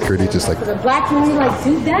like Security just like for the black community, like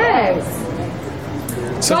do that.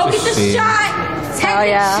 Such Go a get the shame. shot.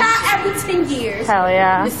 Take the shot every 10 years. Hell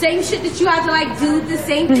yeah. The same shit that you have to like do, the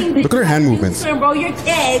same thing. Look at her hand movements. To enroll your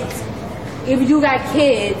kids. If you got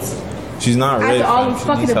kids. She's not ready. After all them She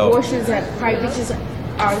fucking needs help. abortions that probably bitches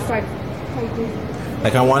are like.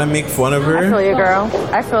 Like, I want to make fun of her. I feel you, girl.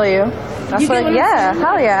 I feel you. That's You get like, what I'm yeah, saying?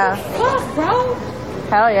 hell yeah. Fuck, bro.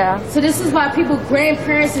 Hell yeah. So this is why people,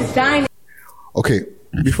 grandparents is dying. Okay,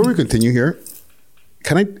 before we continue here,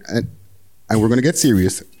 can I, and we're going to get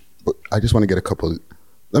serious, but I just want to get a couple.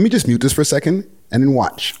 Let me just mute this for a second and then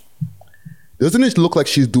watch. Doesn't it look like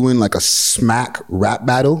she's doing like a smack rap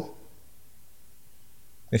battle?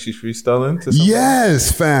 Is she freestyling to somebody?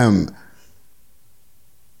 Yes, fam.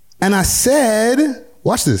 And I said,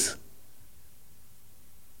 watch this.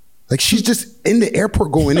 Like she's just in the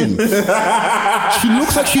airport going in. She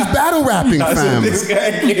looks like she's battle rapping, fam. This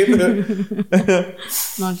guy gave her.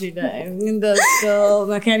 No, she does.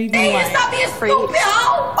 I can't even lie. Stop being stupid,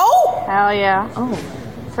 ho! Oh! Hell yeah. Oh.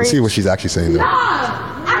 Let's see what she's actually saying there.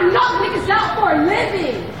 Nah, I knock niggas out for a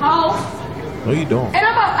living, ho! No, you don't. And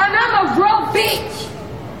I'm a real bitch.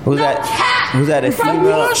 Who's that? Who's that? A From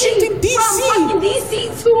female? Washington, D.C. From fucking D.C.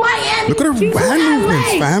 to Miami. Look at her to hand LA.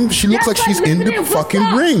 movements, fam. She looks like she's in the fucking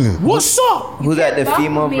ring. What's up? Who's that? The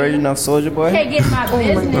female version of Soulja Boy? Can't get my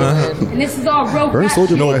business. And this is all real Very rap Soulja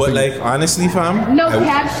shit. Boy. No, but like, honestly, fam. No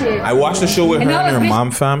cap shit. I watched the show with her And and her other bitch- mom,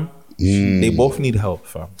 fam. They both need help,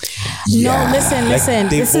 fam. No, listen. Like,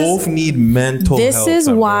 they This both is need mental this help. is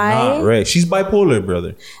fam. They're why- not right. She's bipolar,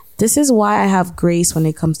 brother. this is why I have grace when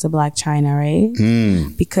it comes to Black China, right?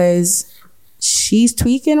 Because she's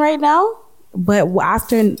tweaking right now, but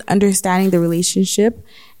after understanding the relationship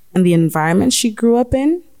and the environment she grew up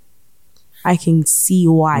in, I can see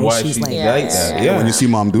why she's like that. Yeah. When you see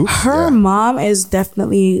mom do, her mom is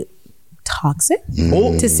definitely toxic,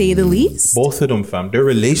 to say the least. Both of them, fam. Their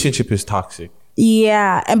relationship is toxic.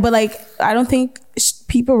 Yeah, but like I don't think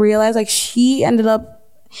people realize like she ended up.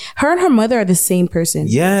 Her and her mother are the same person.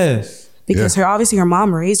 Yes. Because obviously her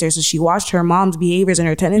mom raised her, so she watched her mom's behaviors and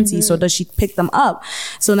her tendencies. So does she pick them up?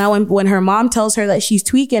 So now when her mom tells her that she's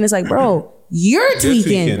tweaking, it's like, bro, you're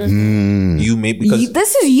tweaking. You may because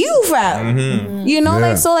This is you, fam. You know, Yeah.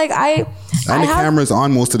 like so, like I and the have- camera's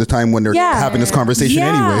on most of the time when they're having this conversation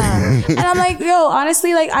anyway. and I'm like, yo,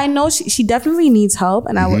 honestly, like I know she definitely needs help,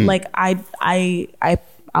 and I would like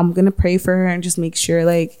I'm gonna pray for her and just make sure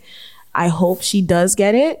like I hope she does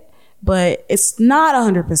get it. But it's not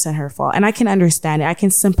 100% her fault. And I can understand it. I can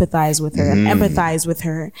sympathize with her and empathize with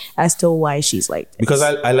her as to why she's like this. because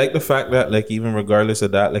I like the fact that like even regardless of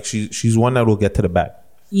that, like she's one that will get to the bag.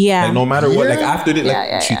 Yeah. Like no matter what, like after this,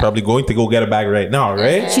 like she's probably going to go get a bag right now,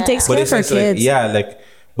 right? She takes But care it's of her just like, kids. yeah, like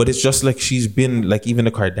But it's just like she's been like even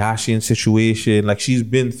the Kardashian situation, like she's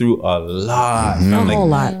been through a lot. A Like, whole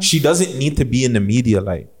lot. She doesn't need to be in the media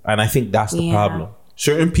light. And I think that's the problem.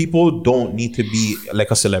 Certain people don't need to be like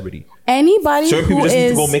a celebrity. Anybody Certain people who just need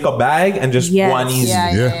is to go make a bag and just go on easy.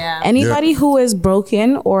 Anybody who is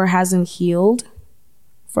broken or hasn't healed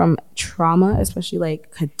from trauma, especially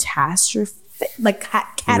like catastrophic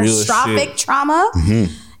trauma,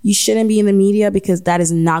 you shouldn't be in the media because that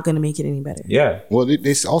is not going to make it any better. Yeah. Well,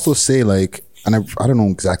 they also say like, and I don't know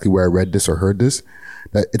exactly where I read this or heard this,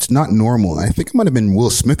 that it's not normal. I think it might have been Will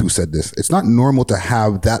Smith who said this. It's not normal to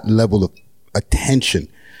have that level of attention,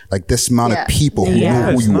 like this amount of people who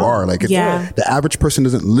know who you are. Like the average person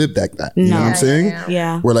doesn't live like that. You know what I'm saying?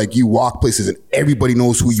 Yeah. Where like you walk places and everybody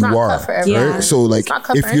knows who you are. Right? So like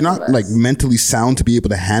if you're not like mentally sound to be able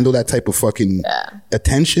to handle that type of fucking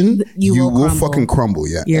attention, you will fucking crumble.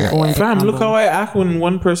 Fam, look how I act when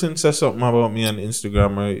one person says something about me on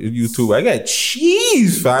Instagram or YouTube. I got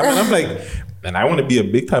cheese, fam. And I'm like, and I want to be a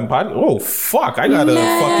big time podcast. Oh fuck! I gotta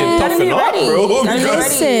fucking toughen up, bro.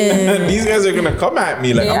 Because these guys are gonna come at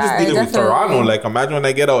me like I'm just dealing with Toronto. Like imagine when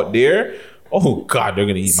I get out there. Oh God, they're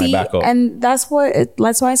gonna eat my back up. And that's why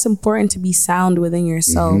it's important to be sound within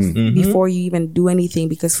yourself before you even do anything.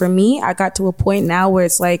 Because for me, I got to a point now where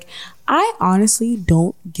it's like I honestly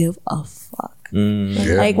don't give a fuck.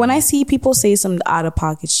 Like when I see people say some out of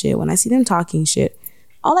pocket shit, when I see them talking shit,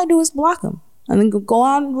 all I do is block them. And then go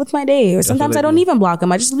on with my day. Or sometimes I don't even block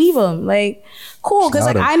them. I just leave them. Like, cool. Because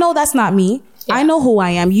like I know that's not me. I know who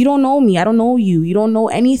I am. You don't know me. I don't know you. You don't know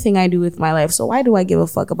anything I do with my life. So why do I give a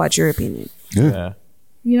fuck about your opinion? Yeah.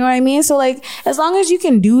 You know what I mean? So like, as long as you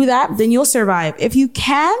can do that, then you'll survive. If you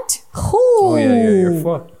can't, you're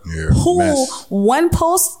fucked. One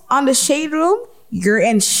post on the Shade Room, you're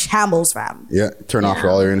in shambles, fam. Yeah, turn off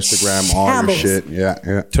all your Instagram, all your shit.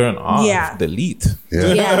 Yeah. Turn off. Yeah. Delete.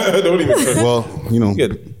 Yeah. Don't even turn. Well, you know.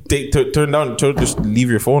 Turn down. Just leave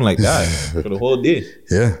your phone like that for the whole day.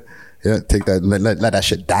 Yeah. Take that. Let that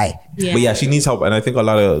shit die. Yeah. But yeah, she needs help, and I think a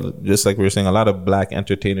lot of, just like we were saying, a lot of black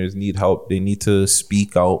entertainers need help. They need to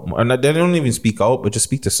speak out, and they don't even speak out, but just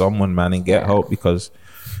speak to someone, man, and get help because,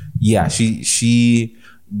 she.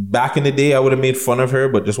 Back in the day, I would have made fun of her,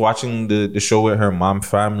 but just watching the show with her mom,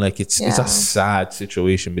 fam, like it's a sad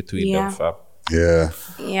situation between them, fam. Yeah.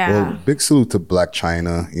 Yeah. Well, big salute to Black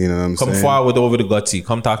China. You know what I'm saying? Come forward over the Gutsy.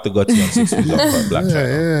 Come talk to Gutsy on 6 Views on Black China.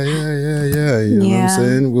 Yeah. You know what I'm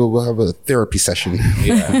saying? We'll have a therapy session. Yeah.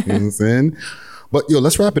 You know what I'm saying? But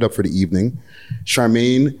let's wrap it up for the evening.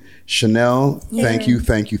 Charmaine, Chanel, thank you for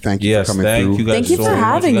coming through. Thank you for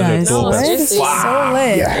having us. This is so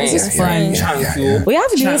lit. This is fun. We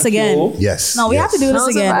have to do this again. Yes. No, we have to do this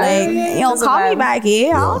again. Like, call me back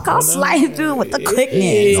here. I'll slide through with the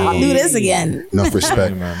quickness. I'll do this again. Enough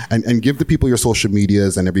respect. And give the people your social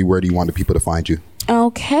medias and everywhere do you want the people to find you.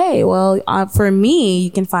 Okay, well, for me,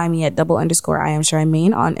 you can find me at _I am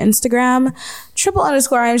Charmaine on Instagram,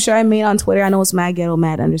 _I am Charmaine on Twitter. I know it's mad ghetto,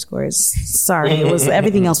 mad underscores. Sorry, it was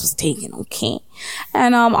everything else was taken. Okay,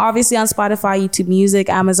 and obviously on Spotify, YouTube Music,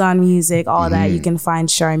 Amazon Music, all that. You can find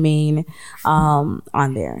Charmaine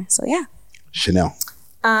on there. So yeah, Chanel.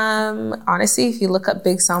 Honestly, if you look up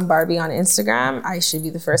Big Sound Barbie on Instagram, I should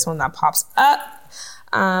be the first one that pops up.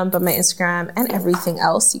 But my Instagram and everything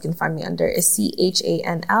else you can find me under is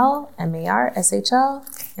CHANLMARSHL,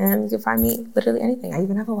 and you can find me literally anything. I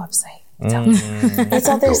even have a website. It's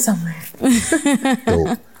out there somewhere.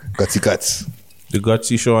 Dope. Gutsy Guts. The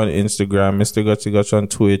Gutsy Show on Instagram, Mr. Gutsy Guts on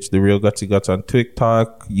Twitch, The Real Gutsy Guts on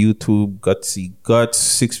TikTok, YouTube, Gutsy Guts,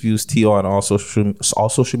 6 Views T on all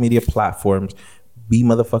social media platforms. Be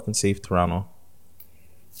motherfucking safe, Toronto.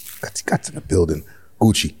 Gutsy Guts in the building.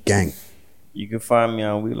 Gucci gang. You can find me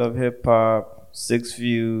on We Love Hip Hop, 6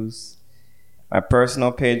 Views, my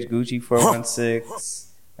personal page Gucci416,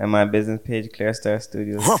 and my business page Clear Star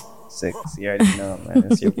Studios 6. You already know, man.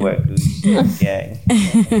 It's your boy Gucci gang.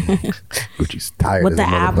 Gucci's tired with the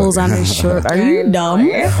apples on his shirt. Are you dumb?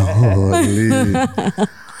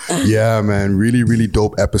 Yeah, man. Really, really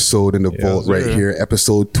dope episode in the vault right here.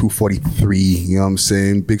 Episode 243. You know what I'm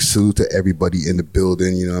saying? Big salute to everybody in the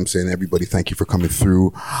building. You know what I'm saying? Everybody, thank you for coming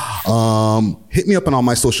through. Hit me up on all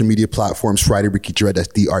my social media platforms. Friday Ricky Dread, that's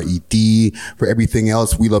DRED. For everything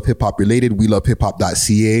else, We Love Hip Hop related,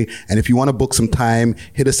 welovehiphop.ca. And if you want to book some time,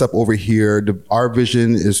 hit us up over here. Our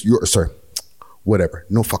vision is whatever.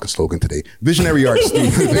 No fucking slogan today. Visionary Arts.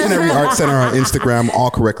 Visionary Arts Center on Instagram, all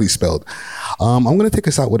correctly spelled. I'm going to take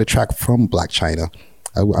us out with a track from Black China.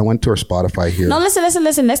 I went to her Spotify here. No,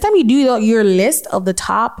 listen. Next time you do your list of the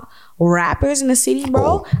top rappers in the city,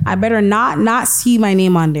 bro, I better not see my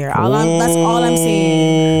name on there. That's all I'm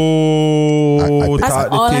saying. That's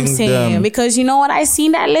all I'm saying. Because you know what? I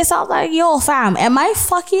seen that list. I was like, yo, fam, am I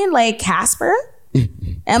fucking like Casper?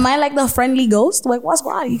 Am I like the friendly ghost? Like, what's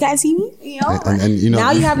wrong? You guys see me? You know? And you know,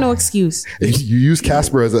 now you have no excuse. You use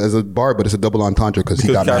Casper as a bar, but it's a double entendre because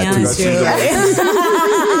he got mad too.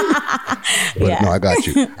 But no, I got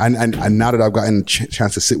you. And now that I've gotten a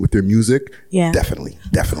chance to sit with their music, definitely.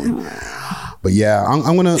 But yeah,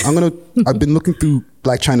 I've been looking through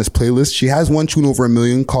Black China's playlist. She has one tune over 1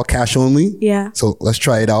 million called Cash Only. Yeah. So let's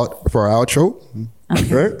try it out for our outro.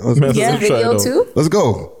 Okay. Right? Yeah, video too. Let's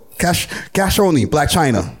go. Cash Only, Black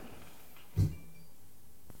China.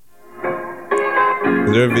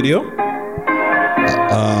 Is there a video?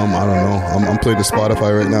 I don't know. I'm playing the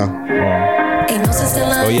Spotify right now.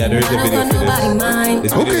 Oh yeah, there is a video for this.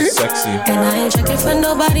 This video is sexy. And I ain't checking for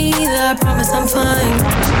nobody either. I promise I'm fine.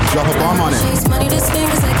 Drop a bomb on it. Chase money, this thing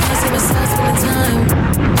is like can't see myself spending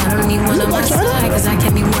time. I don't need one on my side, cause I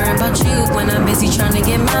can't be worried about you when I'm busy trying to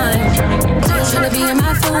get mine. Just trying to be in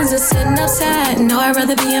my feelings and sitting outside. No, I'd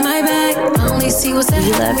rather be in my bag. I only see what's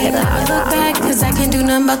ahead of me, never look back, cause I can't do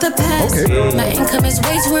nothing about the past. My income is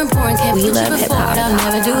way too important, can't put you before, I'll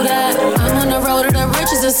never do that. I'm on the road to the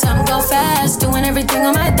riches and something go fast, doing everything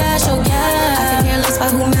on my dash, oh yeah. I can care less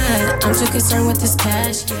about who mad, I'm too concerned with this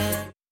cash, yeah.